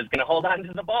she was going to hold on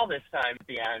to the ball this time at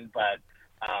the end, but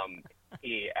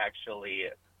he actually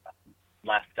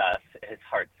left us. His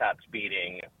heart stopped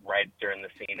beating right during the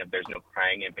scene of There's No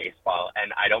Crying in Baseball,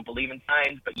 and I don't believe in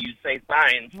signs, but you say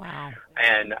signs. Wow.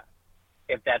 And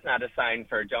if that's not a sign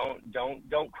for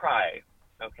don't cry,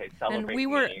 okay, celebrate.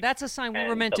 And that's a sign we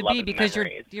were meant to be, because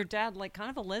your dad like kind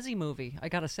of a Leslie movie, I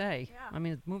gotta say. Yeah. I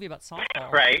mean, a movie about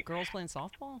softball. Right. Girls playing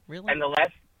softball? Really? And the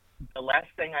last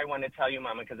thing I want to tell you,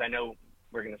 Mama, because I know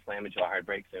we're going to slam into a hard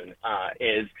break soon,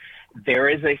 is there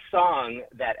is a song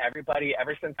that everybody,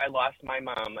 ever since I lost my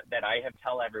mom, that I have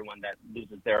tell everyone that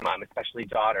loses their mom, especially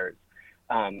daughters.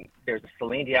 There's a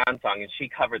Celine Dion song, and she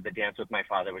covered the Dance with My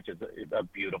Father, which is a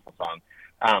beautiful song.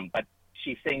 But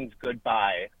she sings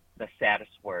Goodbye, the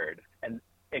saddest word. And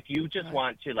if you just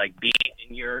want to like be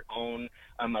in your own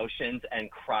emotions and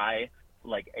cry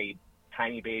like a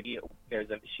tiny baby,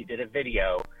 she did a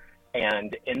video,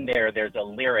 and in there's a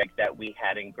lyric that we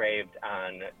had engraved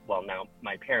on, well, now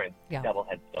my parents' double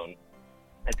headstone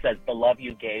It says, "The love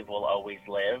you gave will always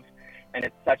live." And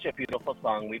it's such a beautiful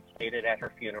song. We played it at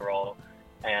her funeral.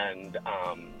 And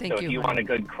Thank so you, if you honey. want a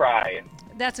good cry.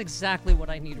 That's exactly what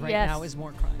I need right Yes. now is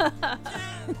more crying.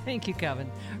 Thank you, Kevin.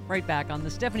 Right back on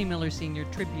the Stephanie Miller Sr.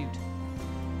 Tribute.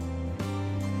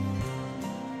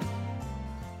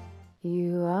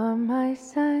 You are my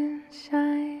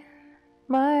sunshine,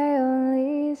 my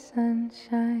only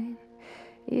sunshine.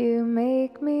 You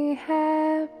make me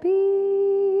happy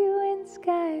when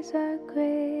skies are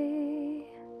gray.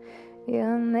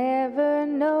 You'll never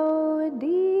know,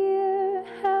 dear,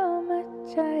 how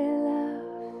much I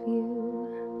love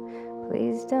you.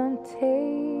 Please don't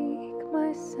take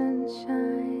my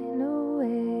sunshine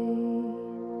away.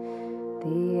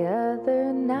 The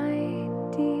other night,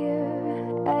 dear,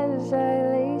 as I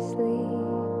lay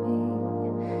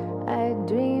sleeping, I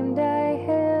dreamed I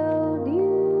held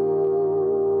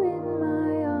you in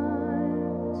my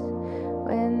arms.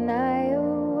 When I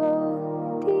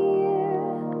awoke, dear,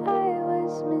 I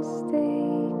was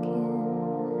mistaken.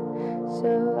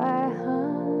 So I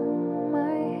hung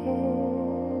my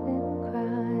head and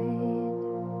cried.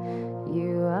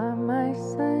 You are my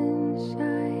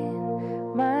sunshine,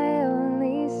 my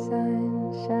only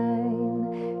sunshine.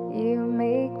 You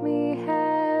make me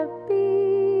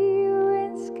happy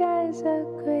when skies are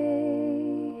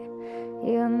gray.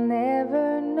 You'll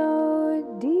never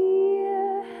know,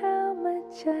 dear, how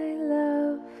much I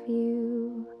love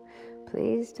you.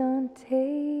 Please don't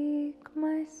take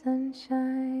my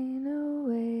sunshine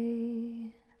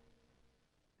away.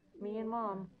 Me and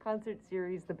Mom, concert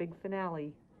series, the big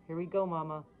finale. Here we go,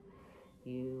 Mama.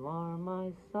 You are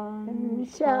my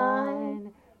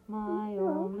sunshine, my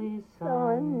only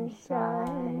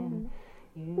sunshine.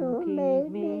 You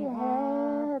keep me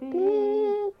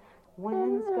happy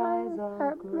when skies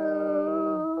are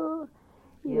gray.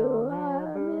 You'll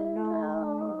never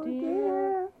know,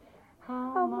 dear,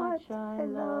 how much I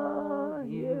love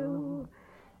you.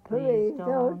 Please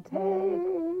don't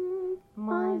take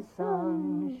my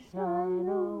sunshine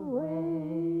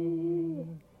away.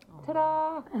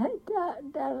 Ta-da!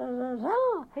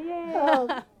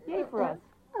 Yay! Yay for us.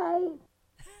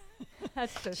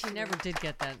 That's so She sweet. never did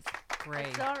get that gray.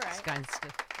 It's all right. Sky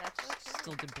That's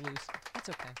still did blues. That's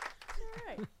okay.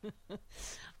 all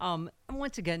right. And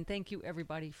once again, thank you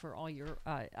everybody for all your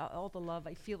all the love.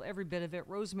 I feel every bit of it.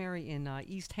 Rosemary in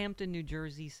East Hampton, New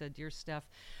Jersey said, "Dear Steph,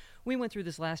 we went through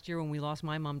this last year when we lost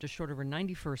my mom just short of her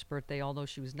 91st birthday. Although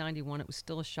she was 91, it was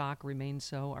still a shock, remained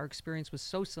so. Our experience was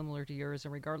so similar to yours,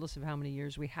 and regardless of how many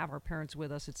years we have our parents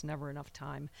with us, it's never enough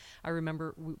time. I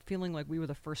remember feeling like we were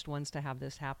the first ones to have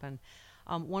this happen."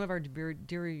 One of our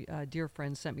dear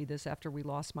friends sent me this after we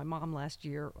lost my mom last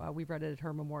year. We read it at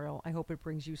her memorial. I hope it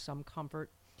brings you some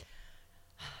comfort.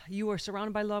 You are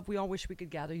surrounded by love. We all wish we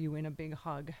could gather you in a big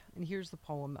hug. And here's the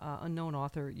poem, unknown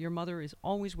author. Your mother is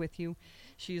always with you.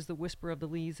 She is the whisper of the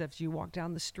leaves as you walk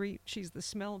down the street. She's the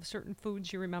smell of certain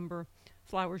foods you remember,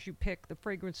 flowers you pick, the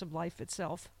fragrance of life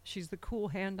itself. She's the cool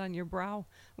hand on your brow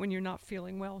when you're not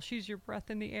feeling well. She's your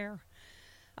breath in the air.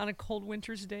 On a cold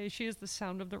winter's day, she is the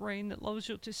sound of the rain that lulls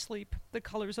you to sleep, the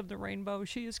colors of the rainbow.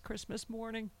 She is Christmas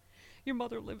morning. Your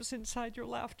mother lives inside your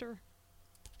laughter.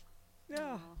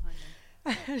 Yeah.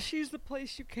 She's the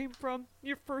place you came from,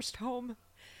 your first home.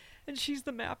 And she's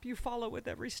the map you follow with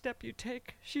every step you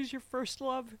take. She's your first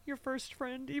love, your first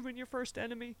friend, even your first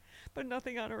enemy. But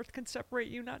nothing on earth can separate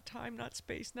you, not time, not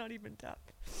space, not even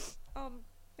death.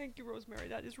 Thank you, Rosemary.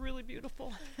 That is really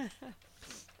beautiful.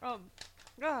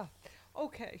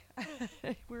 Okay.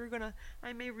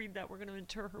 I may read that. We're gonna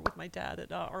inter her with my dad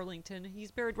at Arlington. He's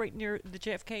buried right near the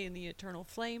JFK in the Eternal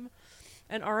Flame.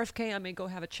 And RFK, I may go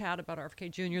have a chat about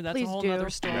RFK Jr. That's Please a whole do. other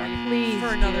story Please for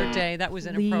another do. day. That was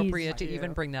Please inappropriate to do.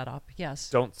 even bring that up. Yes.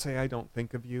 Don't say I don't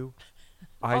think of you.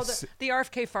 The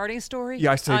RFK farting story?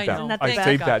 Yeah, I saved that. know. I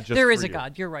saved that just There for is a you.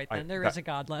 God. You're right, then. There is a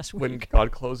God last week. When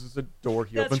God closes a door,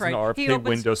 he That's opens right. an RFK He opens-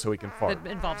 window so he can fart.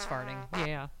 That involves farting.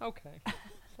 Yeah. Okay.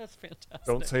 That's fantastic.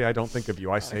 Don't say I don't think of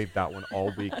you. I saved that one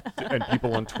all week. And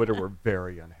people on Twitter were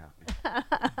very unhappy.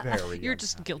 Very You're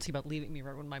just guilty about leaving me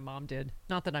right when my mom did.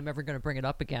 Not that I'm ever going to bring it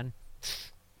up again.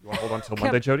 You want to hold on till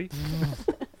Monday, Jody?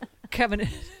 Kevin in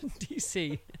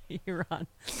D.C., you're on.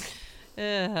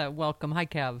 Welcome. Hi,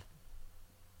 Kev.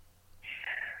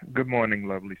 Good morning,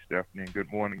 lovely Stephanie, and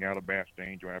good morning, Alabaster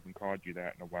Angel. I haven't called you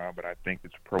that in a while, but I think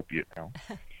it's appropriate now.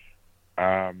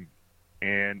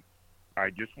 And I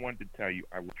just wanted to tell you,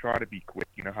 I will try to be quick.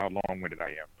 You know how long-winded I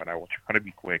am, but I will try to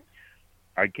be quick.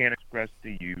 I can't express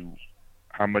to you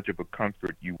how much of a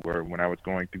comfort you were when I was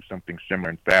going through something similar.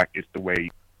 In fact, it's the way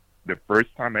the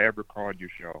first time I ever called your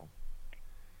show,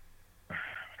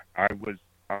 I was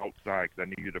outside because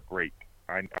I needed a break.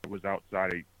 I was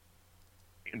outside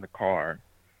in the car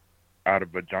out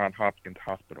of a Johns Hopkins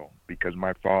hospital because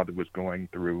my father was going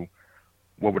through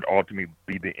what would ultimately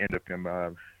be the end of him,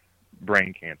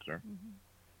 brain cancer.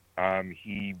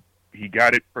 He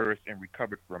got it first and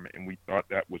recovered from it, and we thought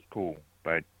that was cool,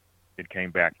 but it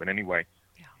came back. But anyway,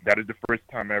 that is the first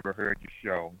time I ever heard your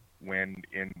show, when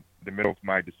in the middle of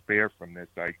my despair from this,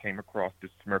 I came across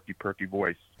this smirky, perky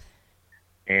voice.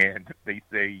 And they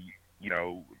say, you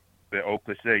know, the old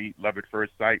cliche, love at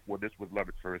first sight. Well, this was love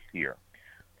at first here.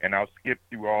 And I'll skip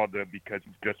through all because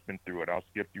you've just been through it, I'll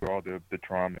skip through all the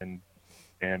trauma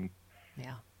and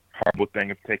horrible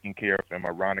thing of taking care of him.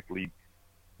 Ironically,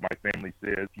 my family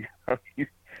says, you know,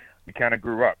 we kind of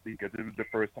grew up because it was the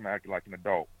first time I acted like an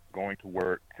adult, going to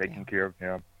work, taking care of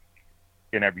him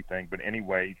and everything. But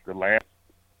anyway, the last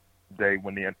day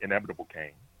when the inevitable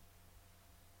came,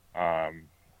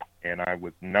 and I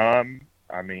was numb.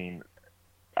 I mean,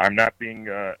 I'm not being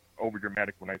over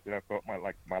dramatic when I said I felt my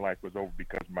life was over,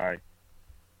 because my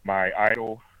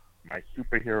idol, my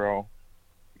superhero,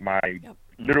 my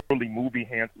literally movie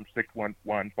handsome 6'1"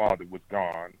 father was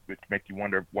gone, which makes you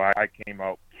wonder why I came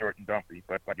out short and dumpy,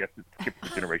 but I guess it's skipped the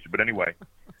generation. But anyway,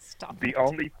 the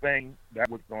only thing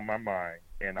that was on my mind,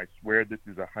 and I swear this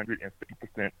is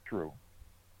 150% true,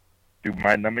 through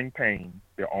my numbing pain,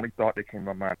 the only thought that came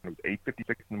to my mind was 8:56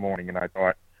 in the morning, and I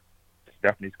thought,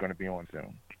 Stephanie's going to be on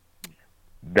soon.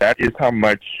 That is how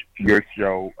much your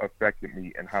show affected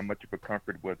me and how much of a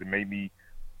comfort it was. It made me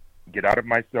get out of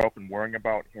myself and worrying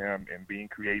about him and being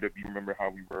creative. You remember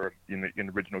how we were in the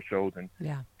original shows, and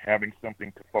having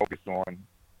something to focus on,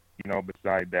 you know,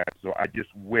 beside that. So I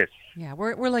just wish. Yeah,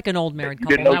 we're like an old married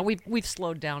couple now. We've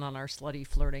slowed down on our slutty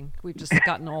flirting. We've just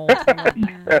gotten old.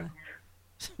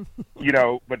 You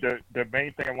know, but the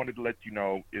main thing I wanted to let you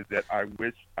know is that I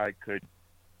wish I could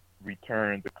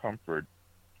return the comfort.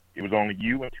 It was only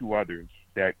you and two others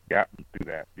that got me through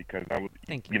that, because I was,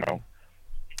 you know.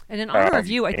 And in honor of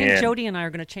you, I think Jody and I are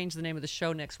going to change the name of the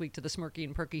show next week to the Smirky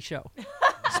and Perky Show.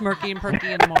 Smirky and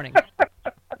Perky in the morning.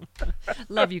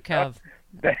 Love you, Kev.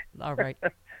 All right.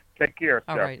 Take care.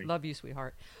 All right. Love you,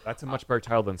 sweetheart. That's a much better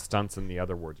title than stunts and the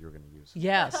other words you were going to use.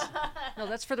 Yes. No,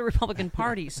 that's for the Republican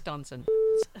Party, stunts and.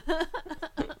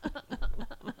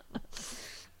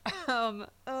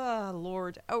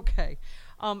 Lord. Okay.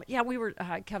 Yeah, we were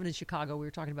Kevin in Chicago. We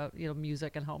were talking about, you know,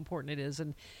 music and how important it is,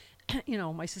 and you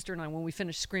know, my sister and I, when we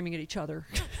finished screaming at each other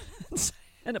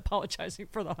and apologizing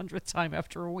for the 100th time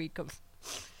after a week of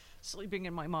sleeping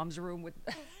in my mom's room with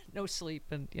no sleep,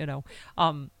 and you know,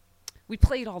 we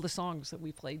played all the songs that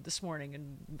we played this morning,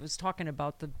 and was talking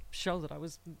about the show that I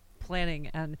was planning,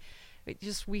 and it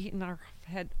just, we in our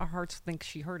head, our hearts think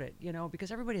she heard it, you know,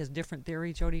 because everybody has different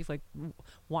theory, Jody, like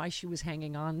why she was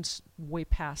hanging on way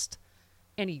past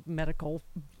any medical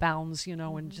bounds, you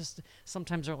know, and just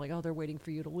sometimes they're like, oh, they're waiting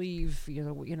for you to leave, you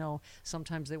know,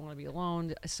 sometimes they want to be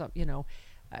alone, so, you know,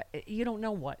 you don't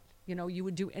know what, you know, you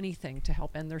would do anything to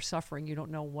help end their suffering, you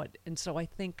don't know what, and so I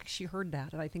think she heard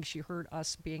that, and I think she heard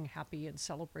us being happy and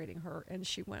celebrating her, and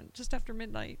she went just after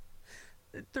midnight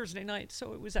Thursday night,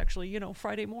 so it was actually, you know,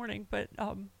 Friday morning, but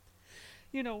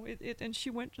you know, and she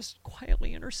went just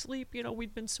quietly in her sleep. You know,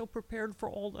 we'd been so prepared for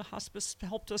all the hospice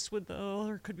helped us with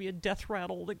there could be a death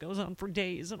rattle that goes on for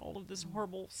days and all of this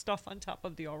horrible stuff on top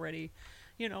of the already,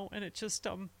 you know, and it just,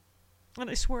 and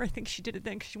I swear I think she did it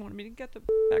then because she wanted me to get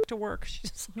back to work. She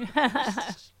just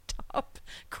stop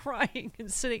crying and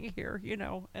sitting here, you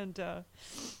know, and,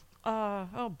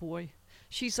 oh boy.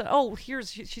 She's,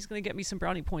 she's going to get me some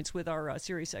brownie points with our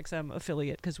Sirius XM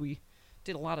affiliate because we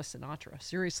did a lot of Sinatra,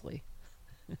 seriously.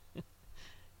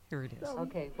 Here it is.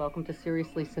 Okay, welcome to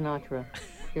Seriously Sinatra.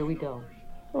 Here we go.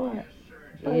 What?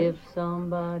 If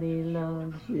somebody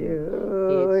loves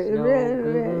you, it's no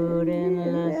good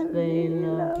unless they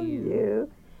love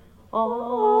you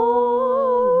all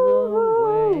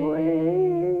the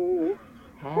way.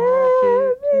 Happy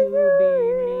to be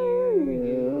near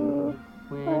you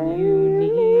when you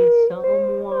need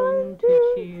someone to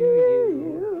cheer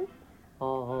you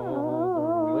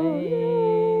all the way.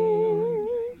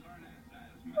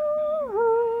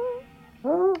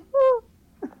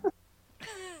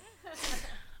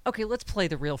 Okay, let's play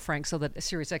the real Frank so that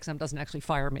SiriusXM doesn't actually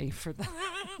fire me for that.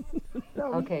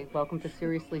 Okay, welcome to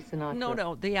Seriously Sinatra.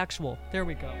 No, the actual. There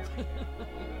we go.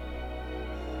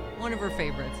 One of her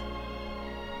favorites.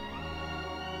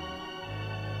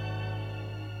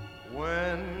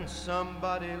 When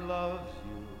somebody loves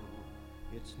you,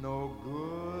 it's no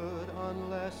good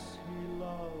unless he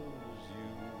loves you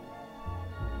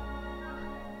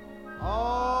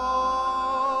all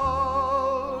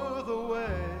the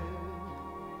way.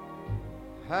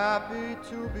 Happy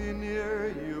to be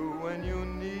near you when you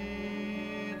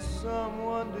need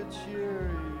someone to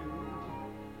cheer you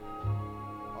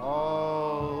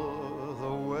all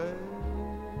the way.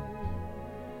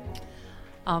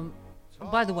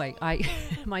 By the way,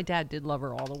 my dad did love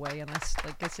her all the way, and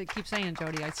like I keep saying,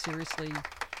 Jody, I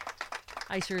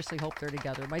seriously hope they're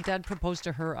together. My dad proposed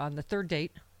to her on the third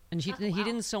date, and he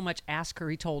didn't so much ask her;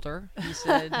 he told her. He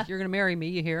said, "You're going to marry me,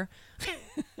 you hear?"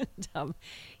 And,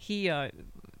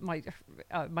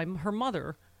 her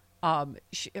mother.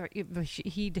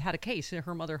 He had a case, and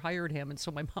her mother hired him, and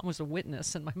so my mom was a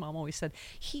witness. And my mom always said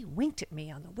he winked at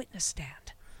me on the witness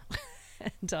stand,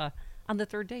 and on the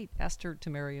third date asked her to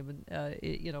marry him.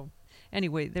 And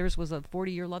anyway, theirs was a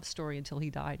 40-year love story until he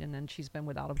died, and then she's been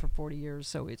without him for 40 years.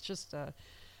 So it's just,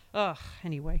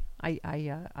 anyway,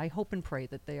 I hope and pray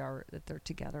that they're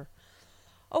together.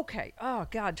 Okay. Oh,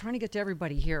 God, trying to get to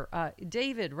everybody here.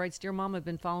 David writes, Dear Mom, I've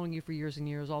been following you for years and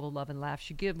years, all the love and laughs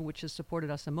you give, which has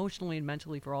supported us emotionally and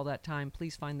mentally for all that time.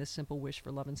 Please find this simple wish for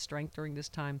love and strength during this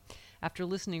time. After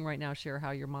listening right now, share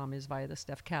how your mom is via the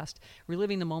Steph Cast.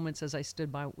 Reliving the moments as I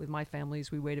stood by with my family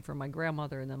as we waited for my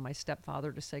grandmother and then my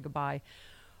stepfather to say goodbye.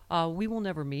 We will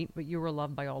never meet, but you are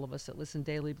loved by all of us that listen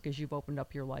daily because you've opened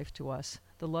up your life to us.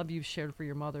 The love you've shared for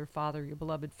your mother, father, your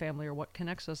beloved family are what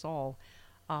connects us all.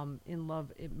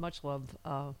 Much love,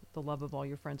 the love of all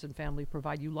your friends and family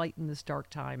provide you light in this dark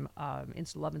time.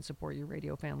 Love and support your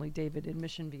radio family. David in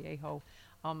Mission Viejo.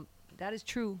 That is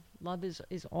true. Love is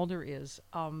all there is.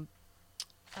 I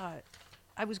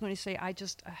was going to say, I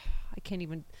can't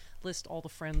even list all the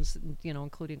friends,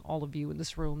 including all of you in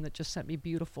this room that just sent me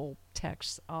beautiful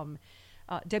texts.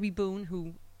 Debbie Boone,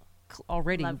 who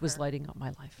already was lighting up my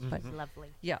life. Mm-hmm. But Lovely.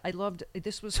 Yeah, I loved,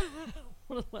 this was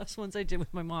one of the last ones I did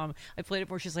with my mom. I played it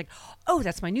for her. She's like, oh,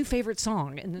 that's my new favorite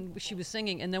song. And then she was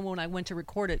singing. And then when I went to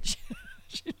record it,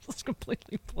 she was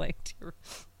completely blanked. Here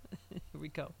we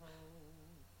go.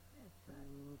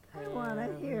 I want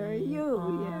to hear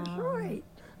you. Yes, right.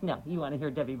 No, you want to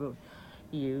hear Debbie Boone.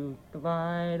 You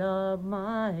light up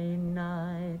my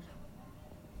night.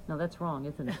 No, that's wrong,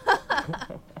 isn't it?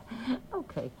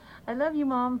 Okay. I love you,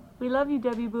 Mom. We love you,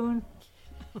 Debbie Boone.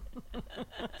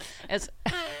 As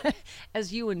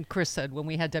you and Chris said when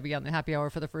we had Debbie on the happy hour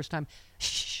for the first time,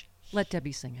 shh, let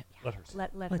Debbie sing it. Let her sing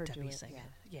it. Let her Debbie do it. sing it.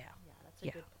 Yeah. That's a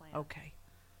good plan. Okay.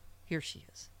 Here she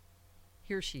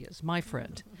is, my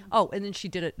friend. Oh, and then she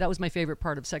did it. That was my favorite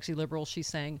part of Sexy Liberal. She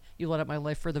sang You Light Up My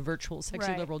Life for the virtual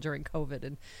Sexy Liberal during COVID.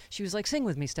 And she was like, sing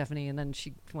with me, Stephanie. And then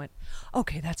she went,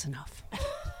 okay, that's enough.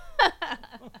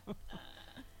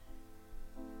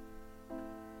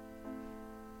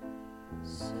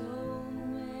 So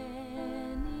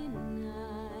many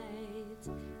nights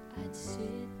I'd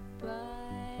sit by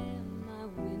my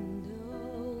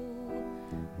window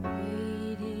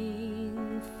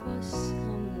waiting for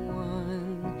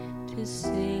someone to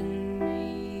sing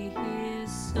me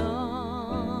his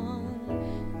song.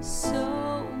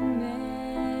 So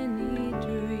many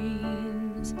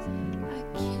dreams I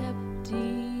kept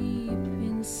deep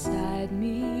inside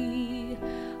me,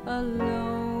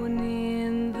 alone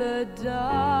in the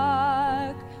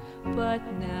dark, but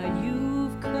now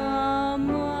you've come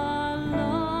along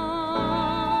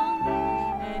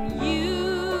and you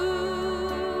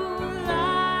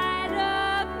light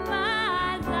up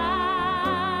my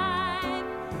life.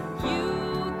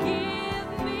 You give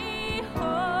me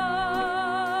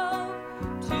hope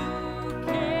to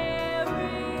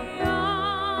carry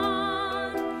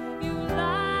on. You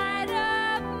light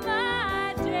up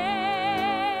my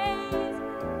days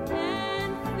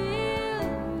and fill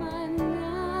my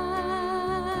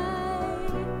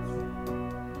nights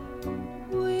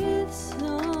with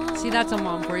song. See, that's a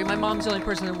mom for you. My mom's the only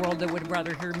person in the world that would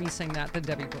rather hear me sing that than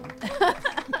Debbie Boone.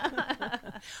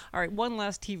 All right, one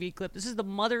last TV clip. This is the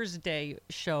Mother's Day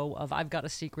show of I've Got a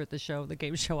Secret, the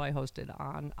game show I hosted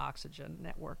on Oxygen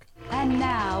Network. And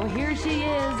now, here she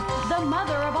is, the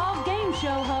mother of all game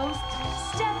show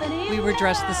hosts, Stephanie. We were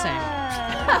dressed the same.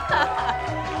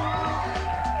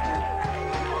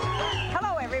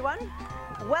 Hello, everyone.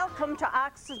 Welcome to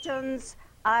Oxygen's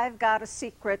I've Got a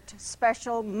Secret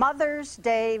special Mother's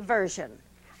Day version.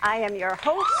 I am your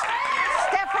host,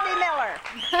 Stephanie Miller.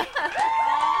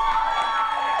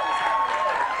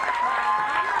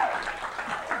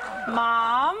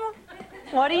 Mom,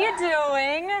 what are you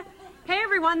doing? Hey,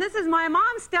 everyone, this is my mom,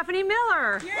 Stephanie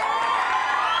Miller.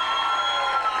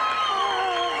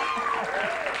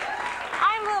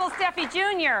 I'm little Steffi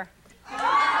Jr.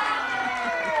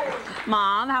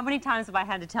 Mom, how many times have I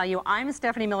had to tell you I'm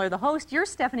Stephanie Miller, the host? You're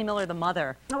Stephanie Miller, the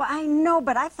mother. Oh, I know,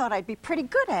 but I thought I'd be pretty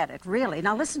good at it, really.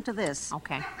 Now listen to this.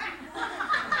 Okay.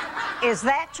 Is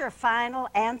that your final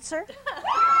answer?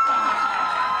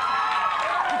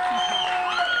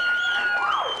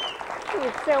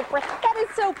 That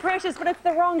is so precious, but it's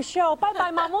the wrong show.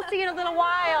 Bye-bye, Mom. We'll see you in a little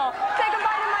while. Say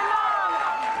goodbye to my mom.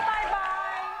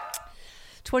 Bye-bye.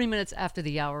 20 minutes after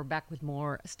the hour, back with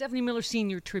more Stephanie Miller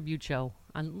Sr. Tribute Show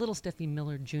on Little Stephanie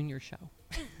Miller Jr. Show.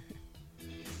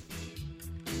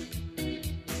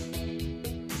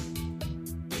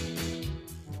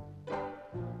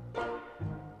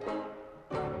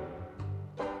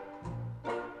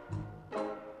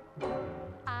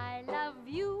 I love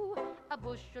you, a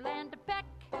bushel and a peck,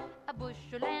 a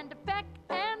bushel and a peck,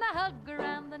 and a hug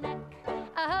around the neck,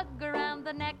 a hug around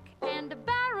the neck, and a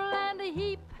barrel and a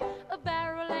heap, a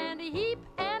barrel and a heap,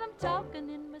 and I'm talking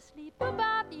in my sleep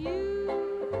about you,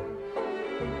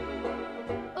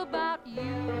 about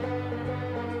you.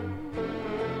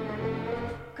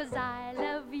 'Cause I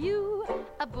love you,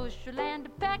 a bushel and a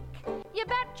peck, you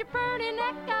bet your pretty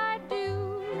neck I do.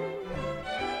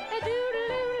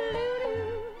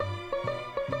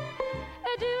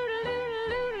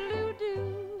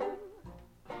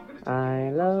 I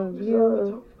love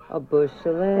you, a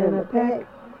bushel and a peck,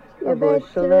 a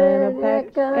bushel and a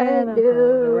peck, and a hug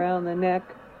around the neck.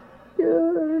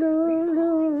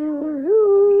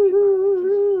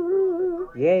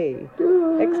 Yay,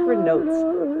 extra notes.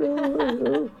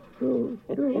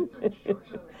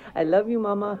 I love you,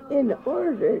 Mama. In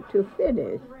order to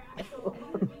finish.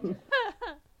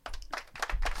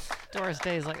 Doris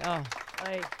Day is like, oh,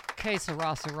 que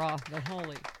sera, sera, but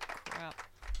holy crap.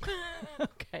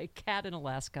 Okay, Kat in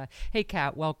Alaska. Hey,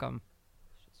 Kat, welcome.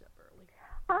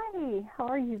 Hi, how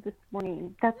are you this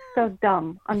morning? That's so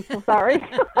dumb. I'm so sorry.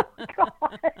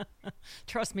 God.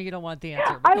 Trust me, you don't want the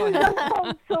answer. I was on the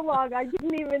phone so long, I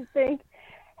didn't even think.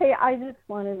 Hey, I just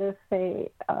wanted to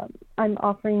say I'm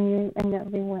offering you and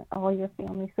everyone, all your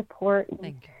family support.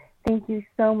 And thank you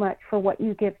so much for what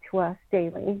you give to us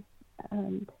daily.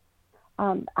 And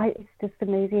it's just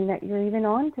amazing that you're even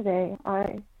on today.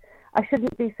 I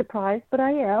shouldn't be surprised, but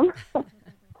I am.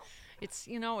 It's,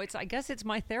 I guess it's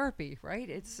my therapy, right?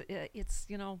 It's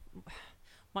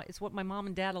it's what my mom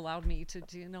and dad allowed me to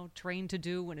train to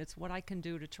do, and it's what I can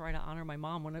do to try to honor my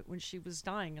mom when she was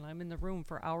dying, and I'm in the room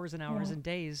for hours and hours and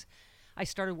days. I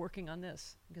started working on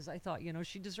this because I thought,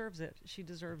 she deserves it. She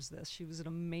deserves this. She was an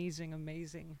amazing,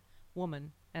 amazing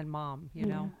woman and mom, you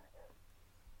know?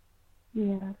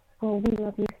 Yes. Well, we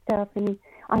love you, Steph, and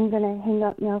I'm going to hang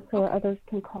up now so others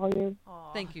can call you.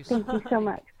 Thank you. Thank you so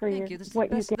much for Thank you.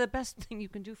 The best thing you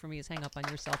can do for me is hang up on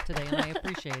yourself today, and I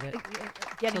appreciate it.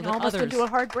 Getting almost into a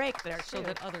hard break there, so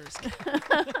that others.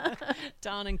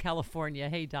 Don in California.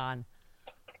 Hey, Don.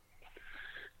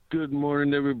 Good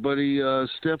morning, everybody.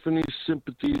 Stephanie,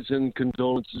 sympathies and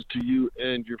condolences to you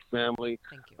and your family.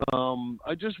 Thank you.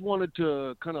 I just wanted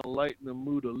to kind of lighten the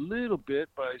mood a little bit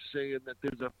by saying that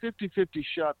there's a 50-50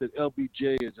 shot that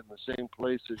LBJ is in the same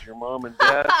place as your mom and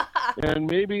dad. And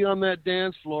maybe on that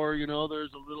dance floor, there's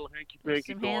a little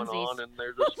hanky-panky going on and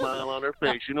there's a smile on her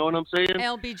face. You know what I'm saying?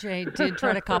 LBJ did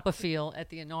try to cop a feel at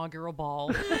the inaugural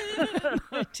ball in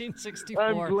 1964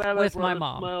 I'm glad with I my brought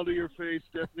mom. a smile to your face,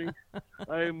 Stephanie.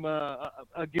 I'm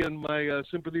again, my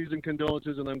sympathies and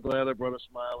condolences, and I'm glad I brought a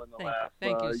smile and a laugh.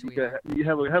 Thank you, sweetheart. You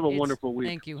have a wonderful week.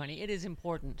 Thank you, honey. It is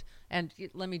important. And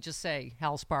let me just say,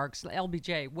 Hal Sparks,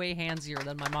 LBJ, way handsier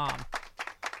than my mom.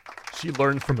 She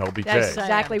learned from LBJ. That's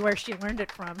exactly where she learned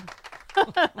it from.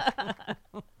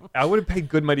 I would have paid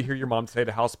good money to hear your mom say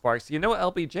to Hal Sparks,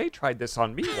 LBJ tried this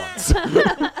on me once.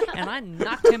 And I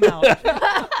knocked him out.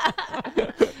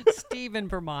 Steve in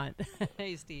Vermont.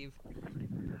 Hey, Steve.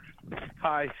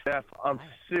 Hi, Steph. I'm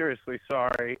seriously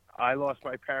sorry. I lost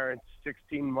my parents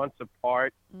 16 months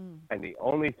apart, and the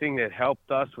only thing that helped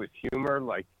us with humor,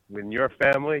 like in your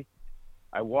family,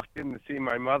 I walked in to see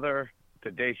my mother the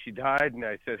day she died, and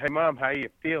I said, "Hey, Mom, how you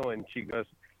feeling?" She goes,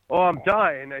 "Oh, I'm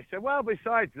dying." I said, "Well,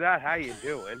 besides that, how you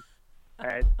doing?"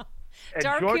 And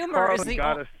Dark George humor Carlin is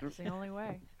got us through. It's the only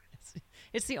way.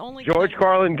 It's the only. George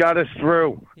Carlin got us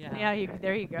through. Yeah,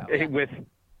 there you go.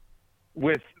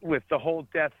 With the whole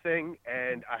death thing,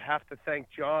 and I have to thank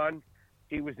John.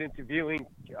 He was interviewing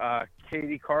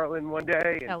Katie Carlin one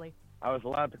day, and Ellie. I was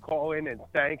allowed to call in and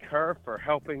thank her for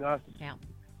helping us, Yeah.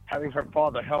 having her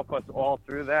father help us all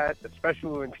through that,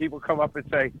 especially when people come up and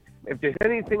say, if there's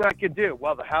anything I could do,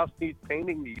 well, the house needs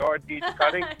painting, the yard needs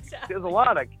cutting, there's a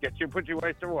lot I can get you, put you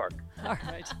right to work. All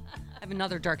right. I have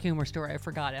another dark humor story I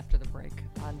forgot after the break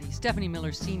on the Stephanie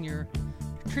Miller Sr.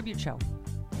 Tribute Show.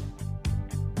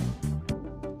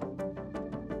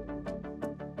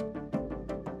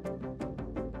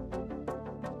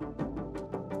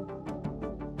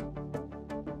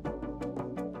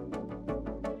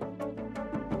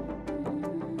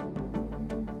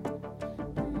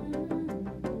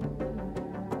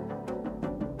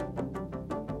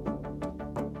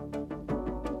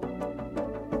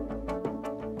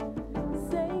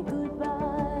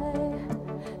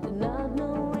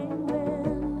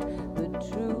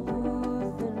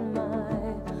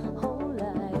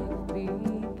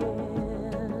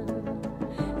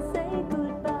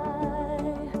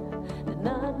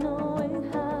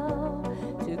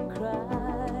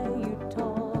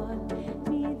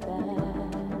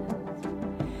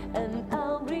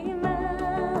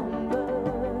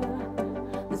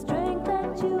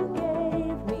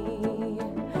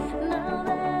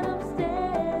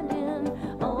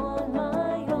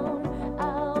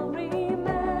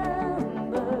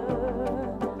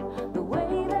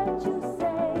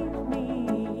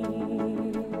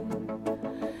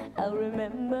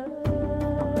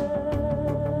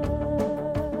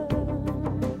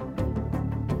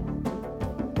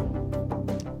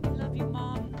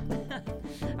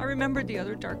 remembered the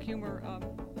other dark humor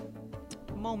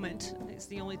moment. It's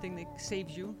the only thing that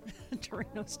saves you during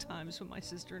those times when my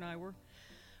sister and I were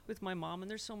with my mom. And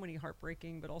there's so many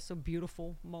heartbreaking but also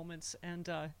beautiful moments. And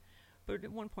but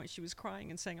at one point she was crying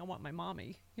and saying, "I want my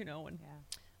mommy," you know. And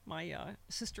my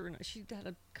sister and I, she had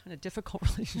a kind of difficult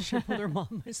relationship with her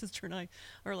mom. My sister and I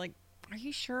are like, "Are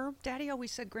you sure? Daddy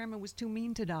always said Grandma was too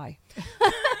mean to die."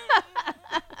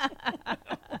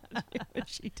 But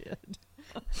she did.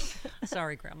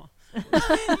 Sorry, Grandma.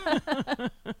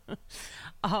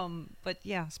 But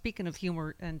yeah, speaking of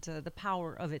humor and the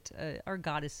power of it, our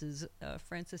goddesses,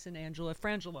 Frances and Angela.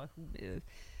 Frangela, who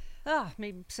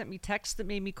sent me texts that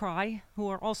made me cry, who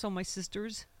are also my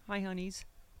sisters. Hi, honeys.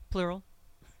 Plural.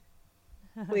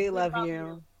 We love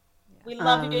you. We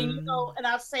love you. And, you know, and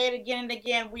I'll say it again and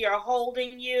again, we are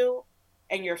holding you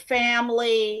and your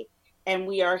family, and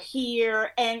we are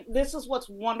here. And this is what's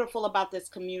wonderful about this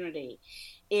community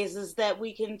is that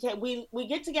we can we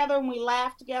get together and we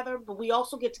laugh together, but we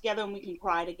also get together and we can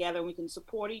cry together, and we can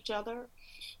support each other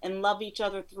and love each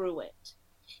other through it.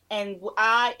 And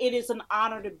it is an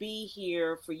honor to be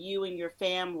here for you and your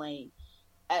family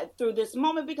through this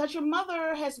moment, because your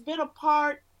mother has been a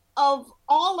part of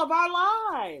all of our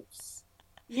lives,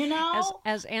 you know?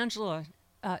 As Angela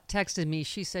texted me,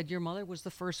 she said, "Your mother was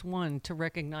the first one to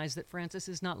recognize that Frances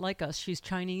is not like us. She's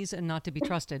Chinese and not to be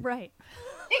trusted." Right.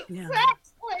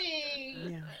 Exactly.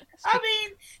 Yeah. I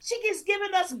mean, she has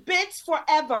given us bits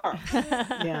forever.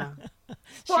 Yeah.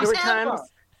 There were times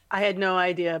I had no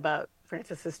idea about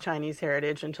Frances's Chinese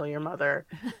heritage until your mother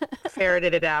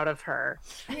ferreted it out of her.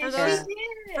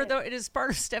 It is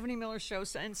part of Stephanie Miller's show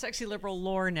and Sexy Liberal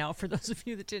lore now. For those of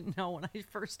you that didn't know, when I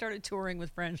first started touring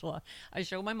with Frangela, I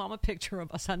showed my mom a picture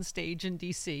of us on stage in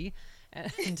D.C.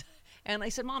 And I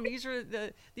said, "Mom, these are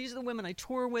the women I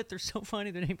tour with. They're so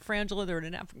funny. They're named Frangela. They're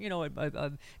in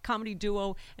a comedy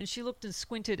duo." And she looked and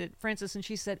squinted at Frances and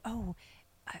she said, "Oh,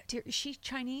 dear, is she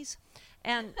Chinese?"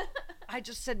 And I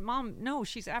just said, "Mom, no,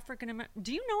 she's African American.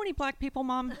 Do you know any black people,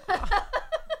 Mom?"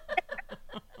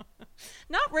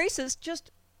 Not racist, just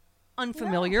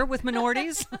unfamiliar with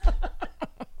minorities.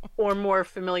 Or more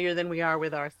familiar than we are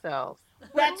with ourselves.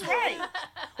 That's right.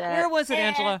 Where was it,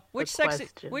 Angela? Which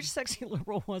sexy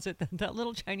liberal was it that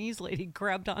little Chinese lady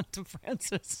grabbed onto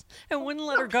Frances and wouldn't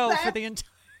let her go for the entire...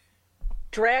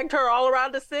 Dragged her all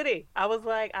around the city. I was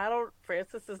like,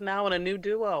 Frances is now in a new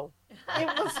duo. It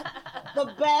was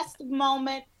the best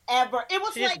moment ever. It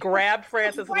was she just grabbed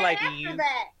Frances and like, after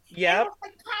that. Yep. It was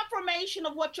like confirmation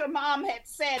of what your mom had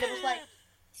said. It was like,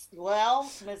 well,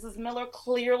 Mrs. Miller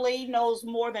clearly knows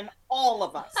more than all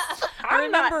of us.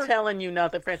 I'm not telling you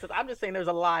nothing, Frances. I'm just saying there's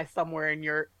a lie somewhere in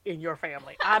your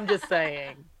family. I'm just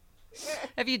saying.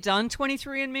 Have you done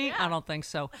 23andMe? Yeah. I don't think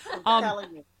so. I'm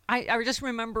telling you. I just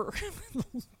remember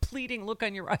pleading look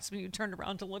on your eyes when you turned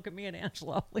around to look at me and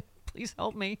Angela. Like, please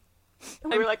help me.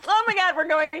 We were like, "Oh my God, we're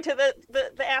going to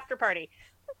the after party."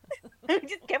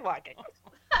 Just kept walking.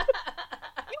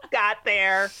 You got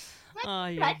there.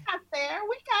 I got there.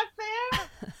 We got there.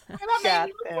 And I got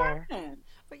made you there.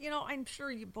 But, I'm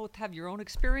sure you both have your own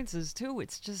experiences, too.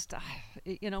 It's just,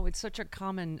 it's such a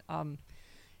common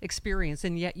experience,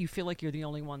 and yet you feel like you're the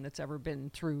only one that's ever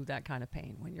been through that kind of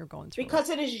pain when you're going through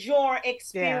because it is your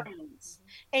experience.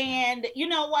 Yeah. And you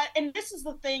know what, and this is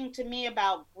the thing to me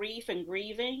about grief and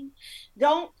grieving.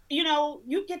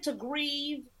 You get to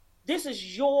grieve. This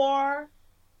is your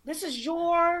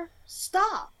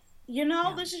stuff.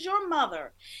 This is your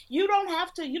mother. You don't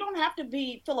have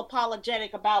to feel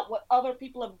apologetic about what other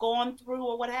people have gone through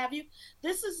or what have you.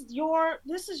 This is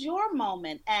your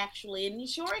moment, actually, and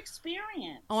it's your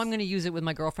experience. Oh, I'm going to use it with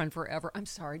my girlfriend forever. I'm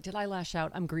sorry. Did I lash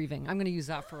out? I'm grieving. I'm going to use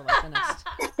that for the next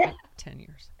 10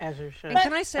 years. As you should. And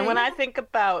can I say? And when I think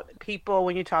about people,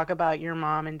 when you talk about your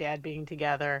mom and dad being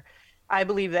together, I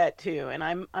believe that too. And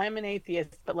I'm an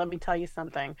atheist, but let me tell you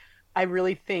something. I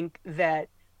really think that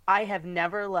I have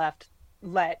never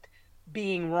let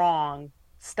being wrong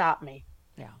stop me.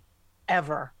 Yeah.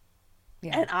 Ever.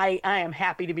 Yeah. And I am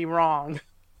happy to be wrong.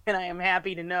 And I am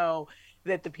happy to know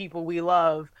that the people we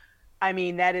love, I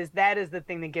mean, that is the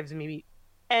thing that gives me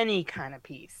any kind of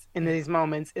peace in these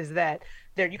moments, is that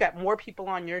you got more people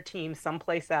on your team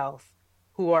someplace else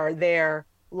who are there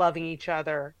loving each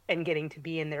other and getting to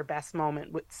be in their best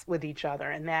moment with each other.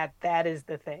 And that is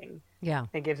the thing. Yeah,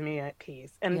 it gives me a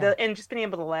peace, and and just being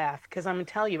able to laugh, because I'm gonna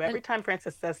tell you, every time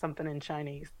Frances says something in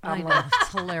Chinese, I'm like,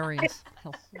 it's hilarious,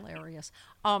 hilarious.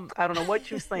 I don't know what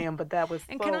you're saying, but that was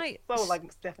so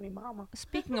like Stephanie Mama.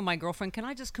 Speaking of my girlfriend,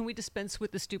 can we dispense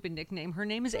with the stupid nickname? Her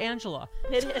name is Angela.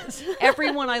 It is.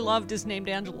 Everyone I loved is named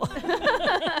Angela.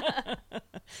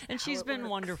 And she's been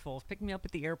wonderful. Picked me up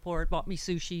at the airport, bought me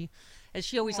sushi. As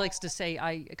she always likes to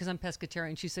say, because I'm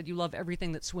pescatarian, she said, you love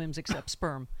everything that swims except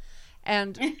sperm.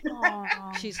 And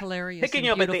she's hilarious. Picking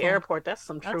you up at the airport, that's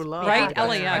some true love. Right,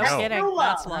 LAX. No kidding.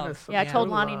 That's love. Yeah, I told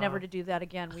Lonnie never to do that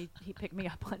again. He picked me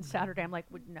up on Saturday. I'm like,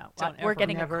 no, we're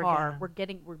getting a car.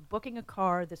 Again. We're booking a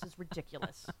car. This is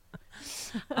ridiculous.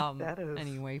 That is.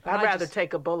 Anyway, I'd rather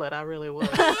take a bullet. I really would.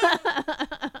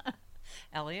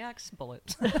 LAX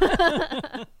bullet.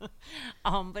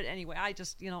 But anyway, I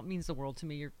just, it means the world to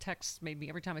me. Your texts made me,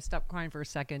 every time I stopped crying for a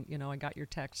second, I got your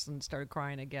texts and started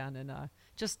crying again. And I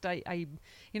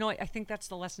think that's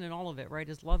the lesson in all of it, right?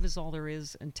 Is love is all there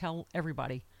is, and tell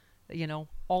everybody,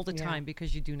 all the time,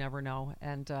 because you do never know.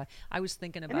 And I was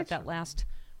thinking about that last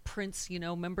Prince,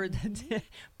 remember the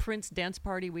Prince dance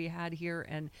party we had here,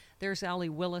 and there's Allie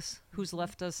Willis, who's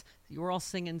left us. You were all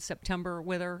singing September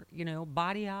with her,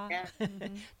 Badia. Yeah.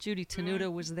 Judy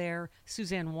Tenuta was there.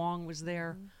 Suzanne Wong was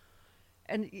there.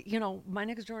 And, my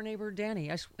next door neighbor,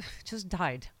 Danny, just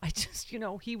died.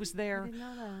 He was there. I didn't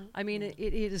know that. I mean, it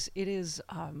is,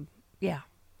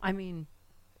 I mean,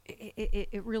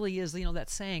 it really is, that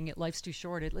saying, life's too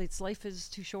short. Life is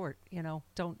too short,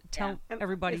 don't tell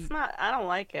everybody. It's not, I don't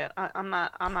like it. I'm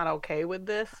not okay with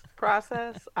this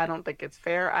process. I don't think it's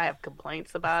fair. I have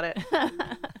complaints about it.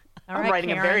 I'm writing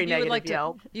Karen, a very negative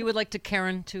Yelp. You would like to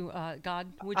Karen to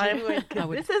God, would you? I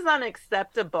would. This is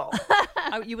unacceptable.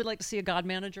 You would like to see a God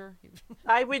manager?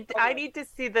 I would. I need to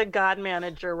see the God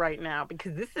manager right now,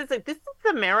 because this is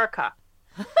America.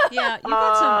 Yeah, you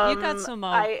got some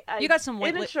white.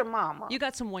 It is your mama. You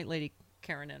got some white lady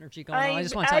Karen energy going on. I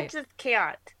just want to tell you. I just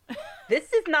can't.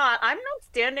 This is not. I'm not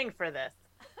standing for this.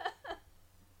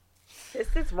 This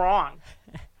is wrong.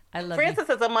 I love Frances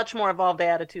has a much more evolved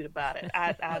attitude about it.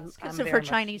 Because of her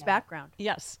Chinese background.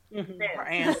 Yes. Our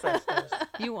ancestors.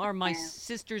 You are my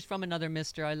sisters from another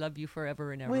mister. I love you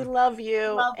forever and ever. We love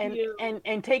you.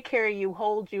 And take care of you,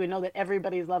 hold you, and know that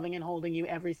everybody's loving and holding you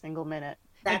every single minute.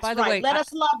 That's by the way, let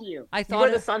us love you.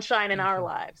 You're the sunshine in our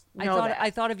lives. I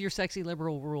thought of your sexy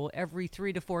liberal rule. Every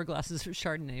 3 to 4 glasses of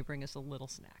Chardonnay, bring us a little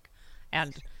snack.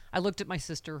 And I looked at my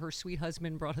sister. Her sweet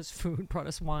husband brought us food, brought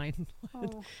us wine.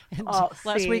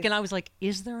 Last week, and I was like,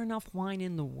 is there enough wine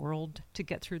in the world to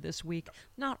get through this week?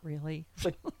 Not really.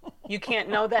 But you can't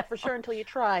know that for sure until you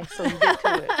try, so you get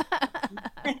to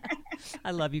it.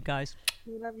 I love you guys.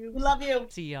 We love you. We love you.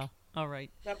 See ya. All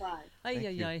right. Bye-bye.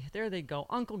 Ay. There they go.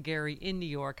 Uncle Gary in New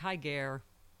York. Hi, Gare.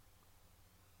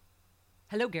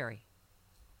 Hello, Gary.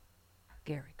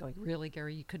 Gary, going, really,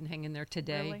 Gary? You couldn't hang in there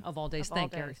today? Really? Of all days? Of all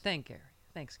days. Gary. Thanks,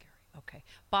 Gary. Okay.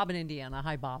 Bob in Indiana.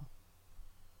 Hi, Bob.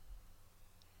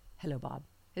 Hello, Bob.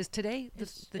 Is today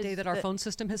the day that our phone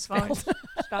system has failed?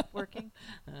 Stopped working?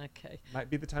 Okay. Might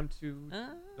be the time to...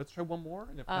 let's try one more,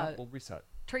 and if not, we'll reset.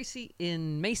 Tracy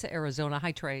in Mesa, Arizona.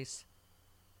 Hi, Trace.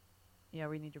 Yeah,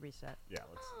 we need to reset. Yeah,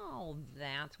 let's... Oh,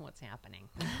 that's what's happening.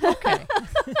 Okay.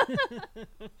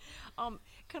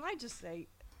 Can I just say,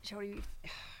 Jody,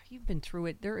 you've been through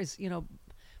it. There is, by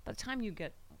the time you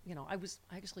get,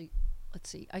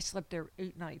 I slept there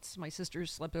 8 nights. My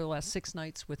sisters slept there the last 6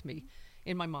 nights with me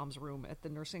in my mom's room at the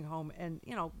nursing home. And,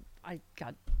 I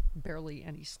got barely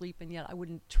any sleep. And yet I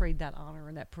wouldn't trade that honor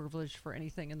and that privilege for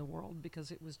anything in the world,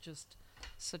 because it was just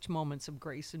such moments of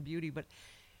grace and beauty. But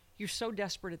you're so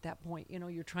desperate at that point.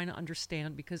 You're trying to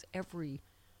understand, because every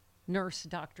nurse,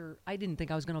 doctor, I didn't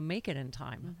think I was going to make it in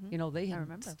time. They had, I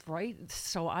remember. Right?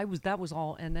 So that was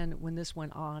all. And then when this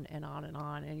went on and on and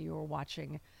on, and you were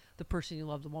watching the person you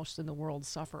love the most in the world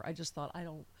suffer, I just thought,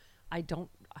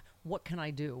 what can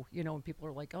I do? And people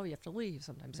are like, oh, you have to leave.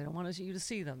 Sometimes they don't want you to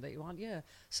see them. They want,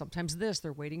 sometimes this,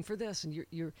 they're waiting for this. And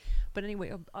but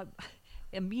anyway,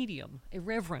 a medium, a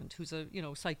reverend who's a,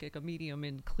 psychic, a medium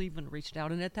in Cleveland reached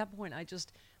out. And at that point,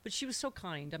 but she was so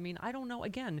kind. I mean, I don't know,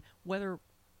 again, whether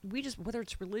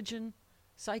it's religion,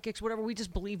 psychics, whatever, we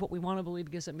just believe what we want to believe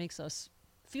because it makes us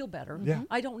feel better. Yeah.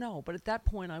 I don't know. But at that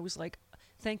point, I was like,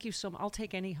 thank you so much. I'll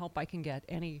take any help I can get,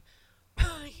 any,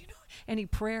 any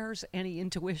prayers, any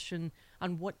intuition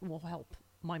on what will help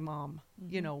my mom,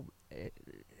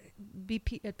 be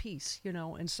at peace,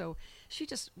 and so she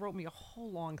just wrote me a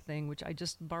whole long thing, which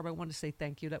Barb, I want to say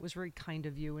thank you. That was very kind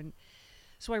of you. And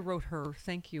so I wrote her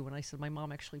thank you, and I said my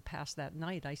mom actually passed that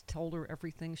night. I told her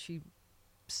everything she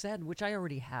said, which I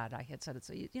already had. I had said that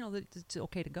it's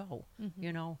okay to go.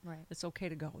 Right. It's okay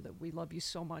to go. That we love you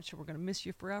so much, and we're going to miss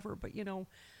you forever. But you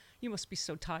must be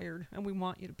so tired, and we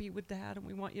want you to be with Dad, and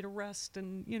we want you to rest,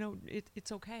 and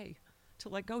it's okay to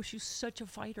let go. She's such a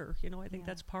fighter. I think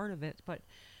that's part of it. But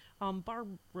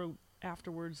Barb wrote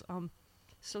afterwards,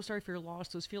 So sorry for your loss.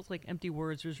 Those feels like empty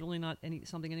words. There's really not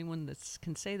something anyone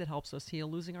can say that helps us heal.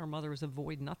 Losing our mother is a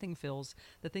void nothing fills.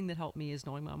 The thing that helped me is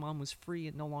knowing my mom was free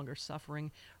and no longer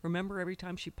suffering. Remember, every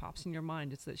time she pops in your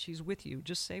mind, it's that she's with you.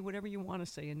 Just say whatever you want to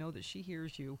say and know that she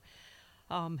hears you.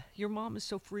 Your mom is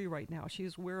so free right now. She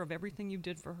is aware of everything you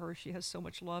did for her. She has so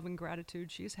much love and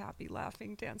gratitude. She is happy,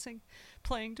 laughing, dancing,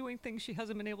 playing, doing things she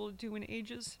hasn't been able to do in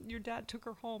ages. Your dad took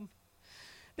her home.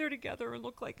 They're together and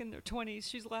look like in their 20s.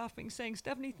 She's laughing, saying,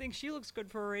 Stephanie thinks she looks good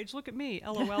for her age. Look at me,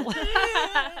 LOL.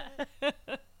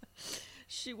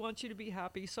 She wants you to be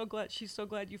happy. She's so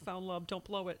glad you found love. Don't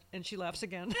blow it. And she laughs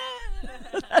again.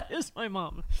 That is my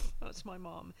mom. That's my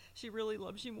mom. She really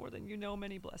loves you more than you know.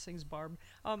 Many blessings, Barb.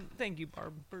 Thank you,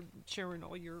 Barb, for sharing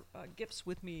all your gifts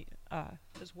with me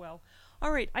as well.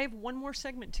 All right, I have one more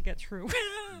segment to get through.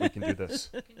 We can do this.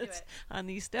 It's on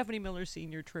the Stephanie Miller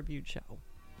Senior Tribute Show.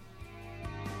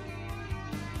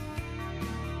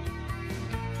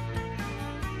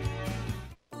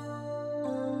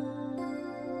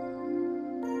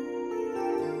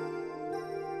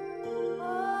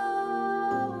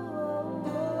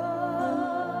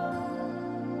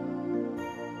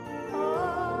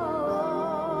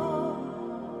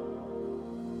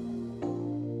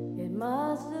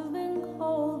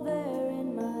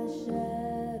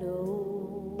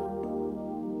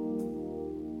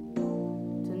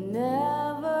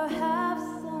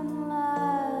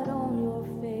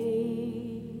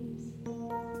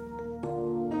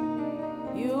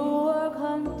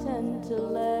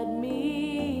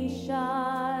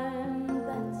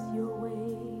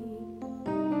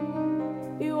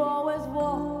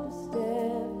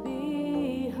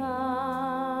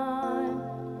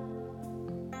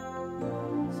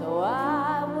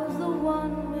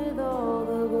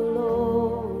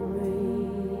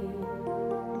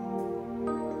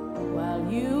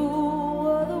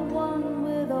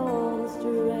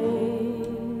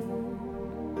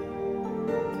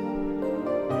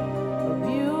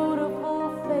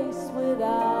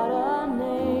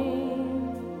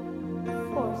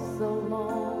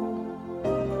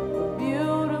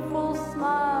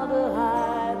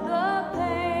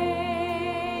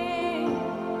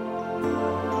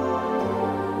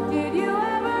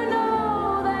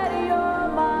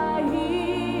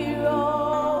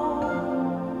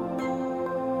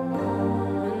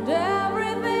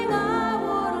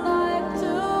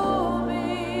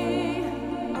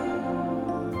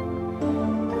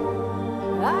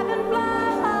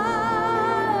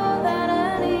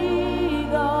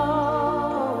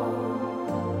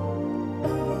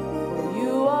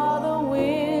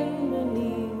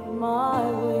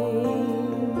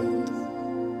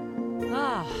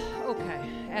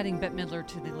 Adding Bette Midler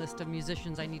to the list of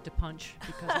musicians I need to punch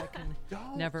because I can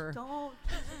never. Don't.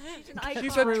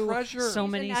 She's a treasure. So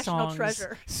She's many a national songs.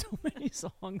 treasure. So many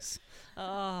songs.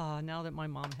 Now that my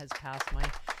mom has passed,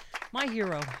 my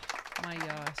hero, my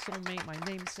soulmate, my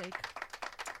namesake.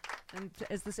 And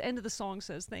as this end of the song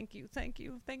says, thank you,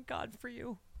 thank God for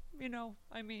you. You know,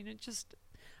 I mean, it just.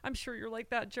 I'm sure you're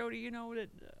like that, Jody. You know that.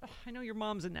 I know your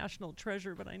mom's a national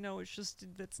treasure, but I know it's just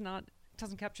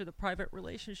doesn't capture the private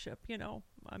relationship, you know.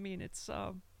 I mean, it's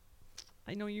I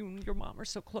know you and your mom are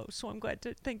so close, so I'm glad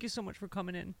to thank you so much for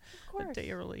coming in a day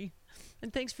early,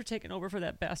 and thanks for taking over for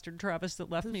that bastard Travis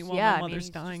that left me while my mother's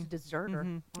dying. He's just a deserter.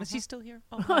 Mm-hmm. Is he still here?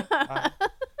 Oh, hi.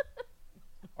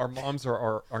 Our moms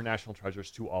are our national treasures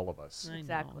to all of us.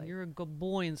 Exactly. You're a good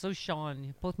boy, and so Sean.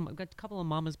 You both got a couple of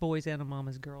mama's boys and a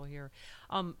mama's girl here.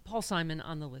 Paul Simon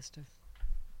on the list of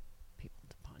people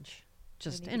to punch.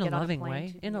 Just in a loving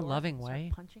way. In a loving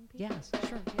way. Punching people? Yes,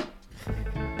 sure.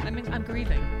 Yeah. I mean, I'm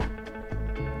grieving.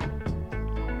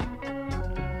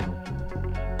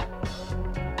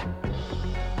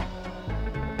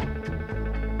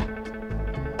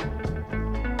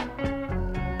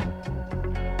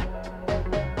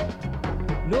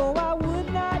 No, I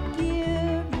would not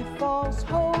give you false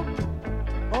hope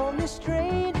on this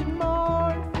strange and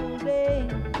mournful day,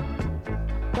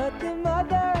 but the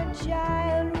mother and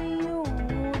child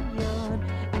reunion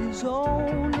is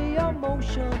only a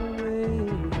motion away.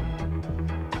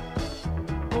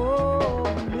 Oh,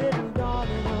 little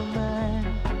darling of mine,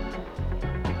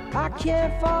 I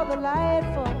can't for the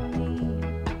life of me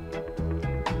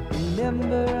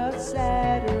remember a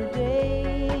Saturday.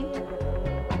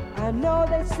 I know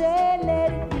they say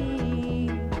let it be,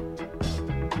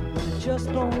 but it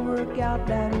just don't work out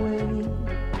that way.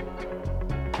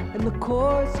 And the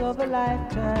course of a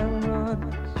lifetime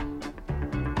runs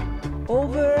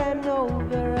over and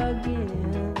over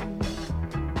again.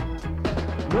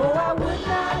 No, I would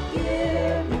not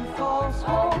give you false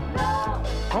hope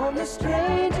on this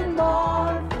strange and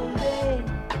mournful day,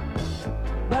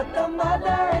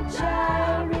 mother and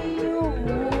child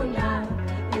reunion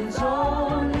is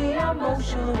only a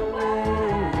motion away.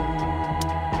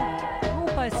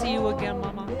 Hope I see you again,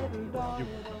 Mama.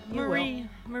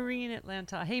 Marie in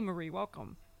Atlanta. Hey, Marie,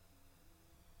 welcome.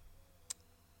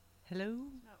 Hello?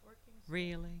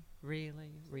 Really?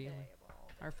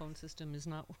 Our phone system is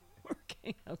not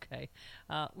working. Okay.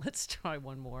 Let's try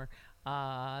one more.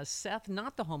 Seth,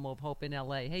 not the home of hope in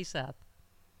LA. Hey, Seth.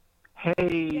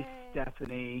 Hey,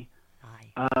 Stephanie.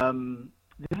 Hi.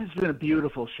 This has been a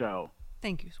beautiful show.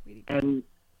 Thank you, sweetie. And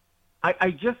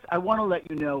I want to let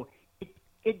you know,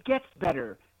 it gets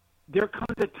better. There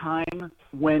comes a time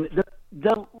when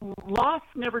the loss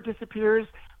never disappears,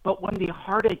 but when the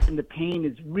heartache and the pain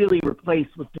is really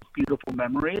replaced with just beautiful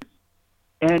memories.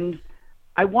 And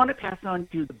I want to pass on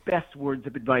to you the best words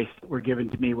of advice that were given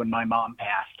to me when my mom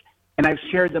passed. And I've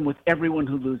shared them with everyone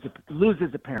who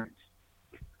loses a parent.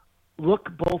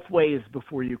 Look both ways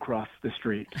before you cross the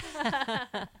street.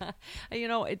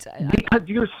 It's because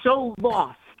you're so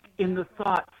lost in the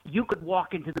thought you could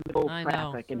walk into the middle of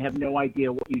traffic and have no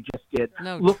idea what you just did.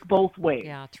 No, look both ways.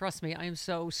 Yeah, trust me, I am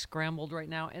so scrambled right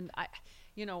now. And I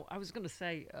was going to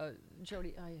say,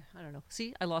 Jody, I don't know.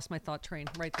 See, I lost my thought train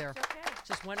right there. It's okay.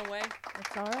 Just went away.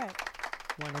 It's all right.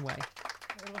 Went away.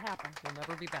 It'll happen. We'll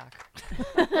never be back.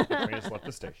 The train has left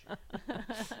the station.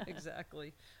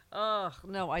 Exactly.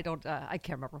 No, I don't. I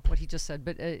can't remember what he just said,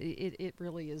 but it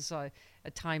really is a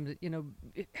time that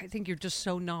I think you're just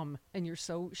so numb and you're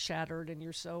so shattered and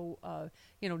you're so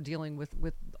dealing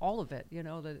with all of it.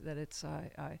 That it's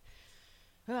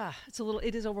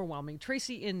it is overwhelming.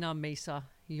 Tracy in Mesa,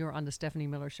 you're on the Stephanie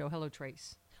Miller Show. Hello,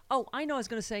 Trace. Oh, I know. I was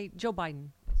going to say Joe Biden.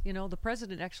 The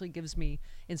president actually gives me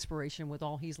inspiration with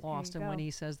all he's lost, and when he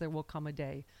says there will come a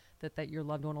day that your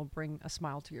loved one will bring a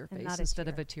smile to your face instead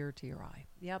of a tear to your eye.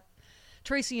 Yep.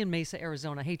 Tracy in Mesa,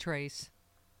 Arizona. Hey, Trace.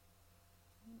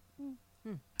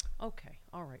 Okay.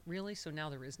 All right. Really? So now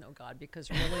there is no God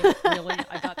because really,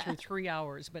 I got through 3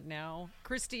 hours, but now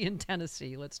Christy in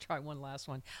Tennessee. Let's try one last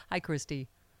one. Hi, Christy.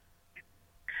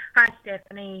 Hi,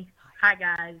 Stephanie. Hi,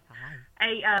 guys. Hi.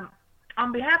 Hey,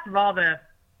 on behalf of all the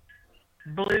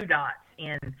Blue Dots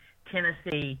in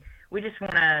Tennessee, we just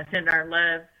want to send our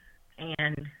love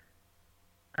and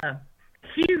a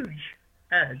huge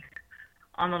hug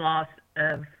on the loss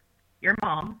of your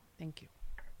mom. Thank you.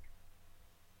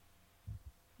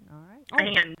 All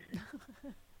right. And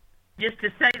just to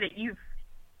say that you've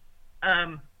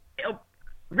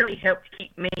really helped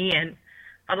keep me and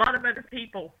a lot of other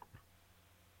people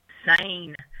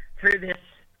sane through this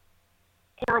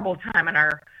horrible time in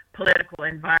our political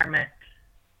environment.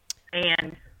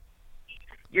 And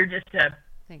you're just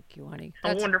thank you, honey.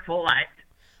 A wonderful life.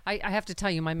 I have to tell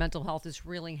you, my mental health is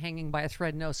really hanging by a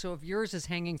thread. No, so if yours is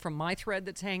hanging from my thread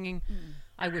that's hanging,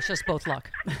 I wish us both luck.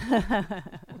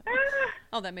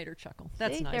 Oh, that made her chuckle.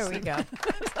 That's nice. There we go.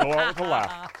 Go out with a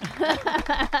laugh.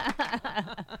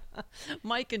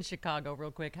 Mike in Chicago,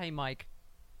 real quick. Hey, Mike.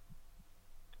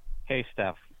 Hey,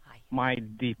 Steph. Hi. My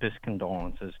deepest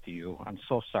condolences to you. I'm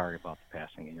so sorry about the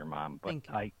passing of your mom, but Thank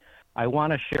you. I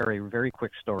want to share a very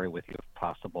quick story with you, if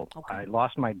possible. Okay. I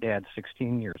lost my dad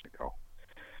 16 years ago,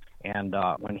 and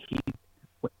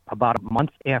about a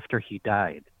month after he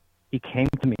died, he came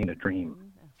to me in a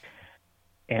dream,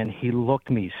 and he looked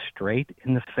me straight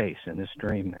in the face in this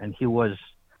dream, and he was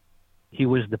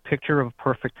the picture of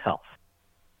perfect health,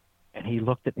 and he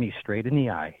looked at me straight in the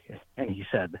eye, and he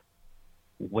said,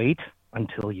 "Wait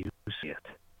until you see it.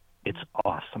 It's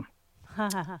awesome." Oh,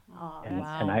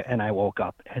 wow. And I woke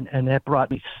up, and that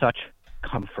brought me such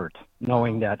comfort,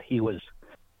 knowing that he was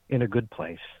in a good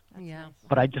place. Yeah.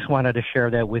 But I just wanted to share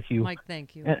that with you, Mike.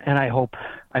 Thank you. And I hope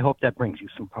that brings you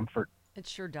some comfort. It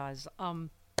sure does.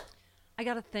 I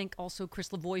got to thank also Chris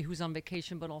Lavoie, who's on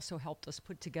vacation, but also helped us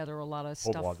put together a lot of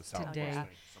stuff today.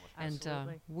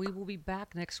 And we will be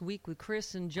back next week with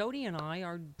Chris and Jody and I,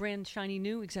 our brand shiny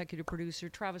new executive producer.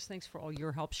 Travis, thanks for all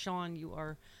your help. Sean, you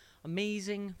are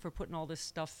amazing for putting all this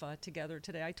stuff together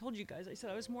today. I told you guys, I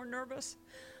said I was more nervous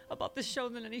about this show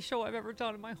than any show I've ever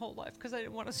done in my whole life because I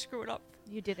didn't want to screw it up.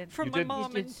 You didn't. From my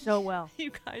mom. You did so well. You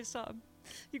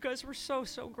guys were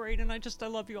so great, and I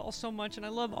love you all so much, and I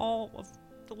love all of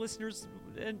the listeners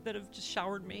that have just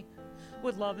showered me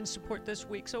with love and support this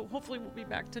week. So hopefully we'll be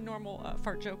back to normal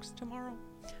fart jokes tomorrow.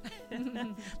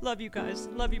 Love you guys.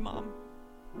 Love you, Mom.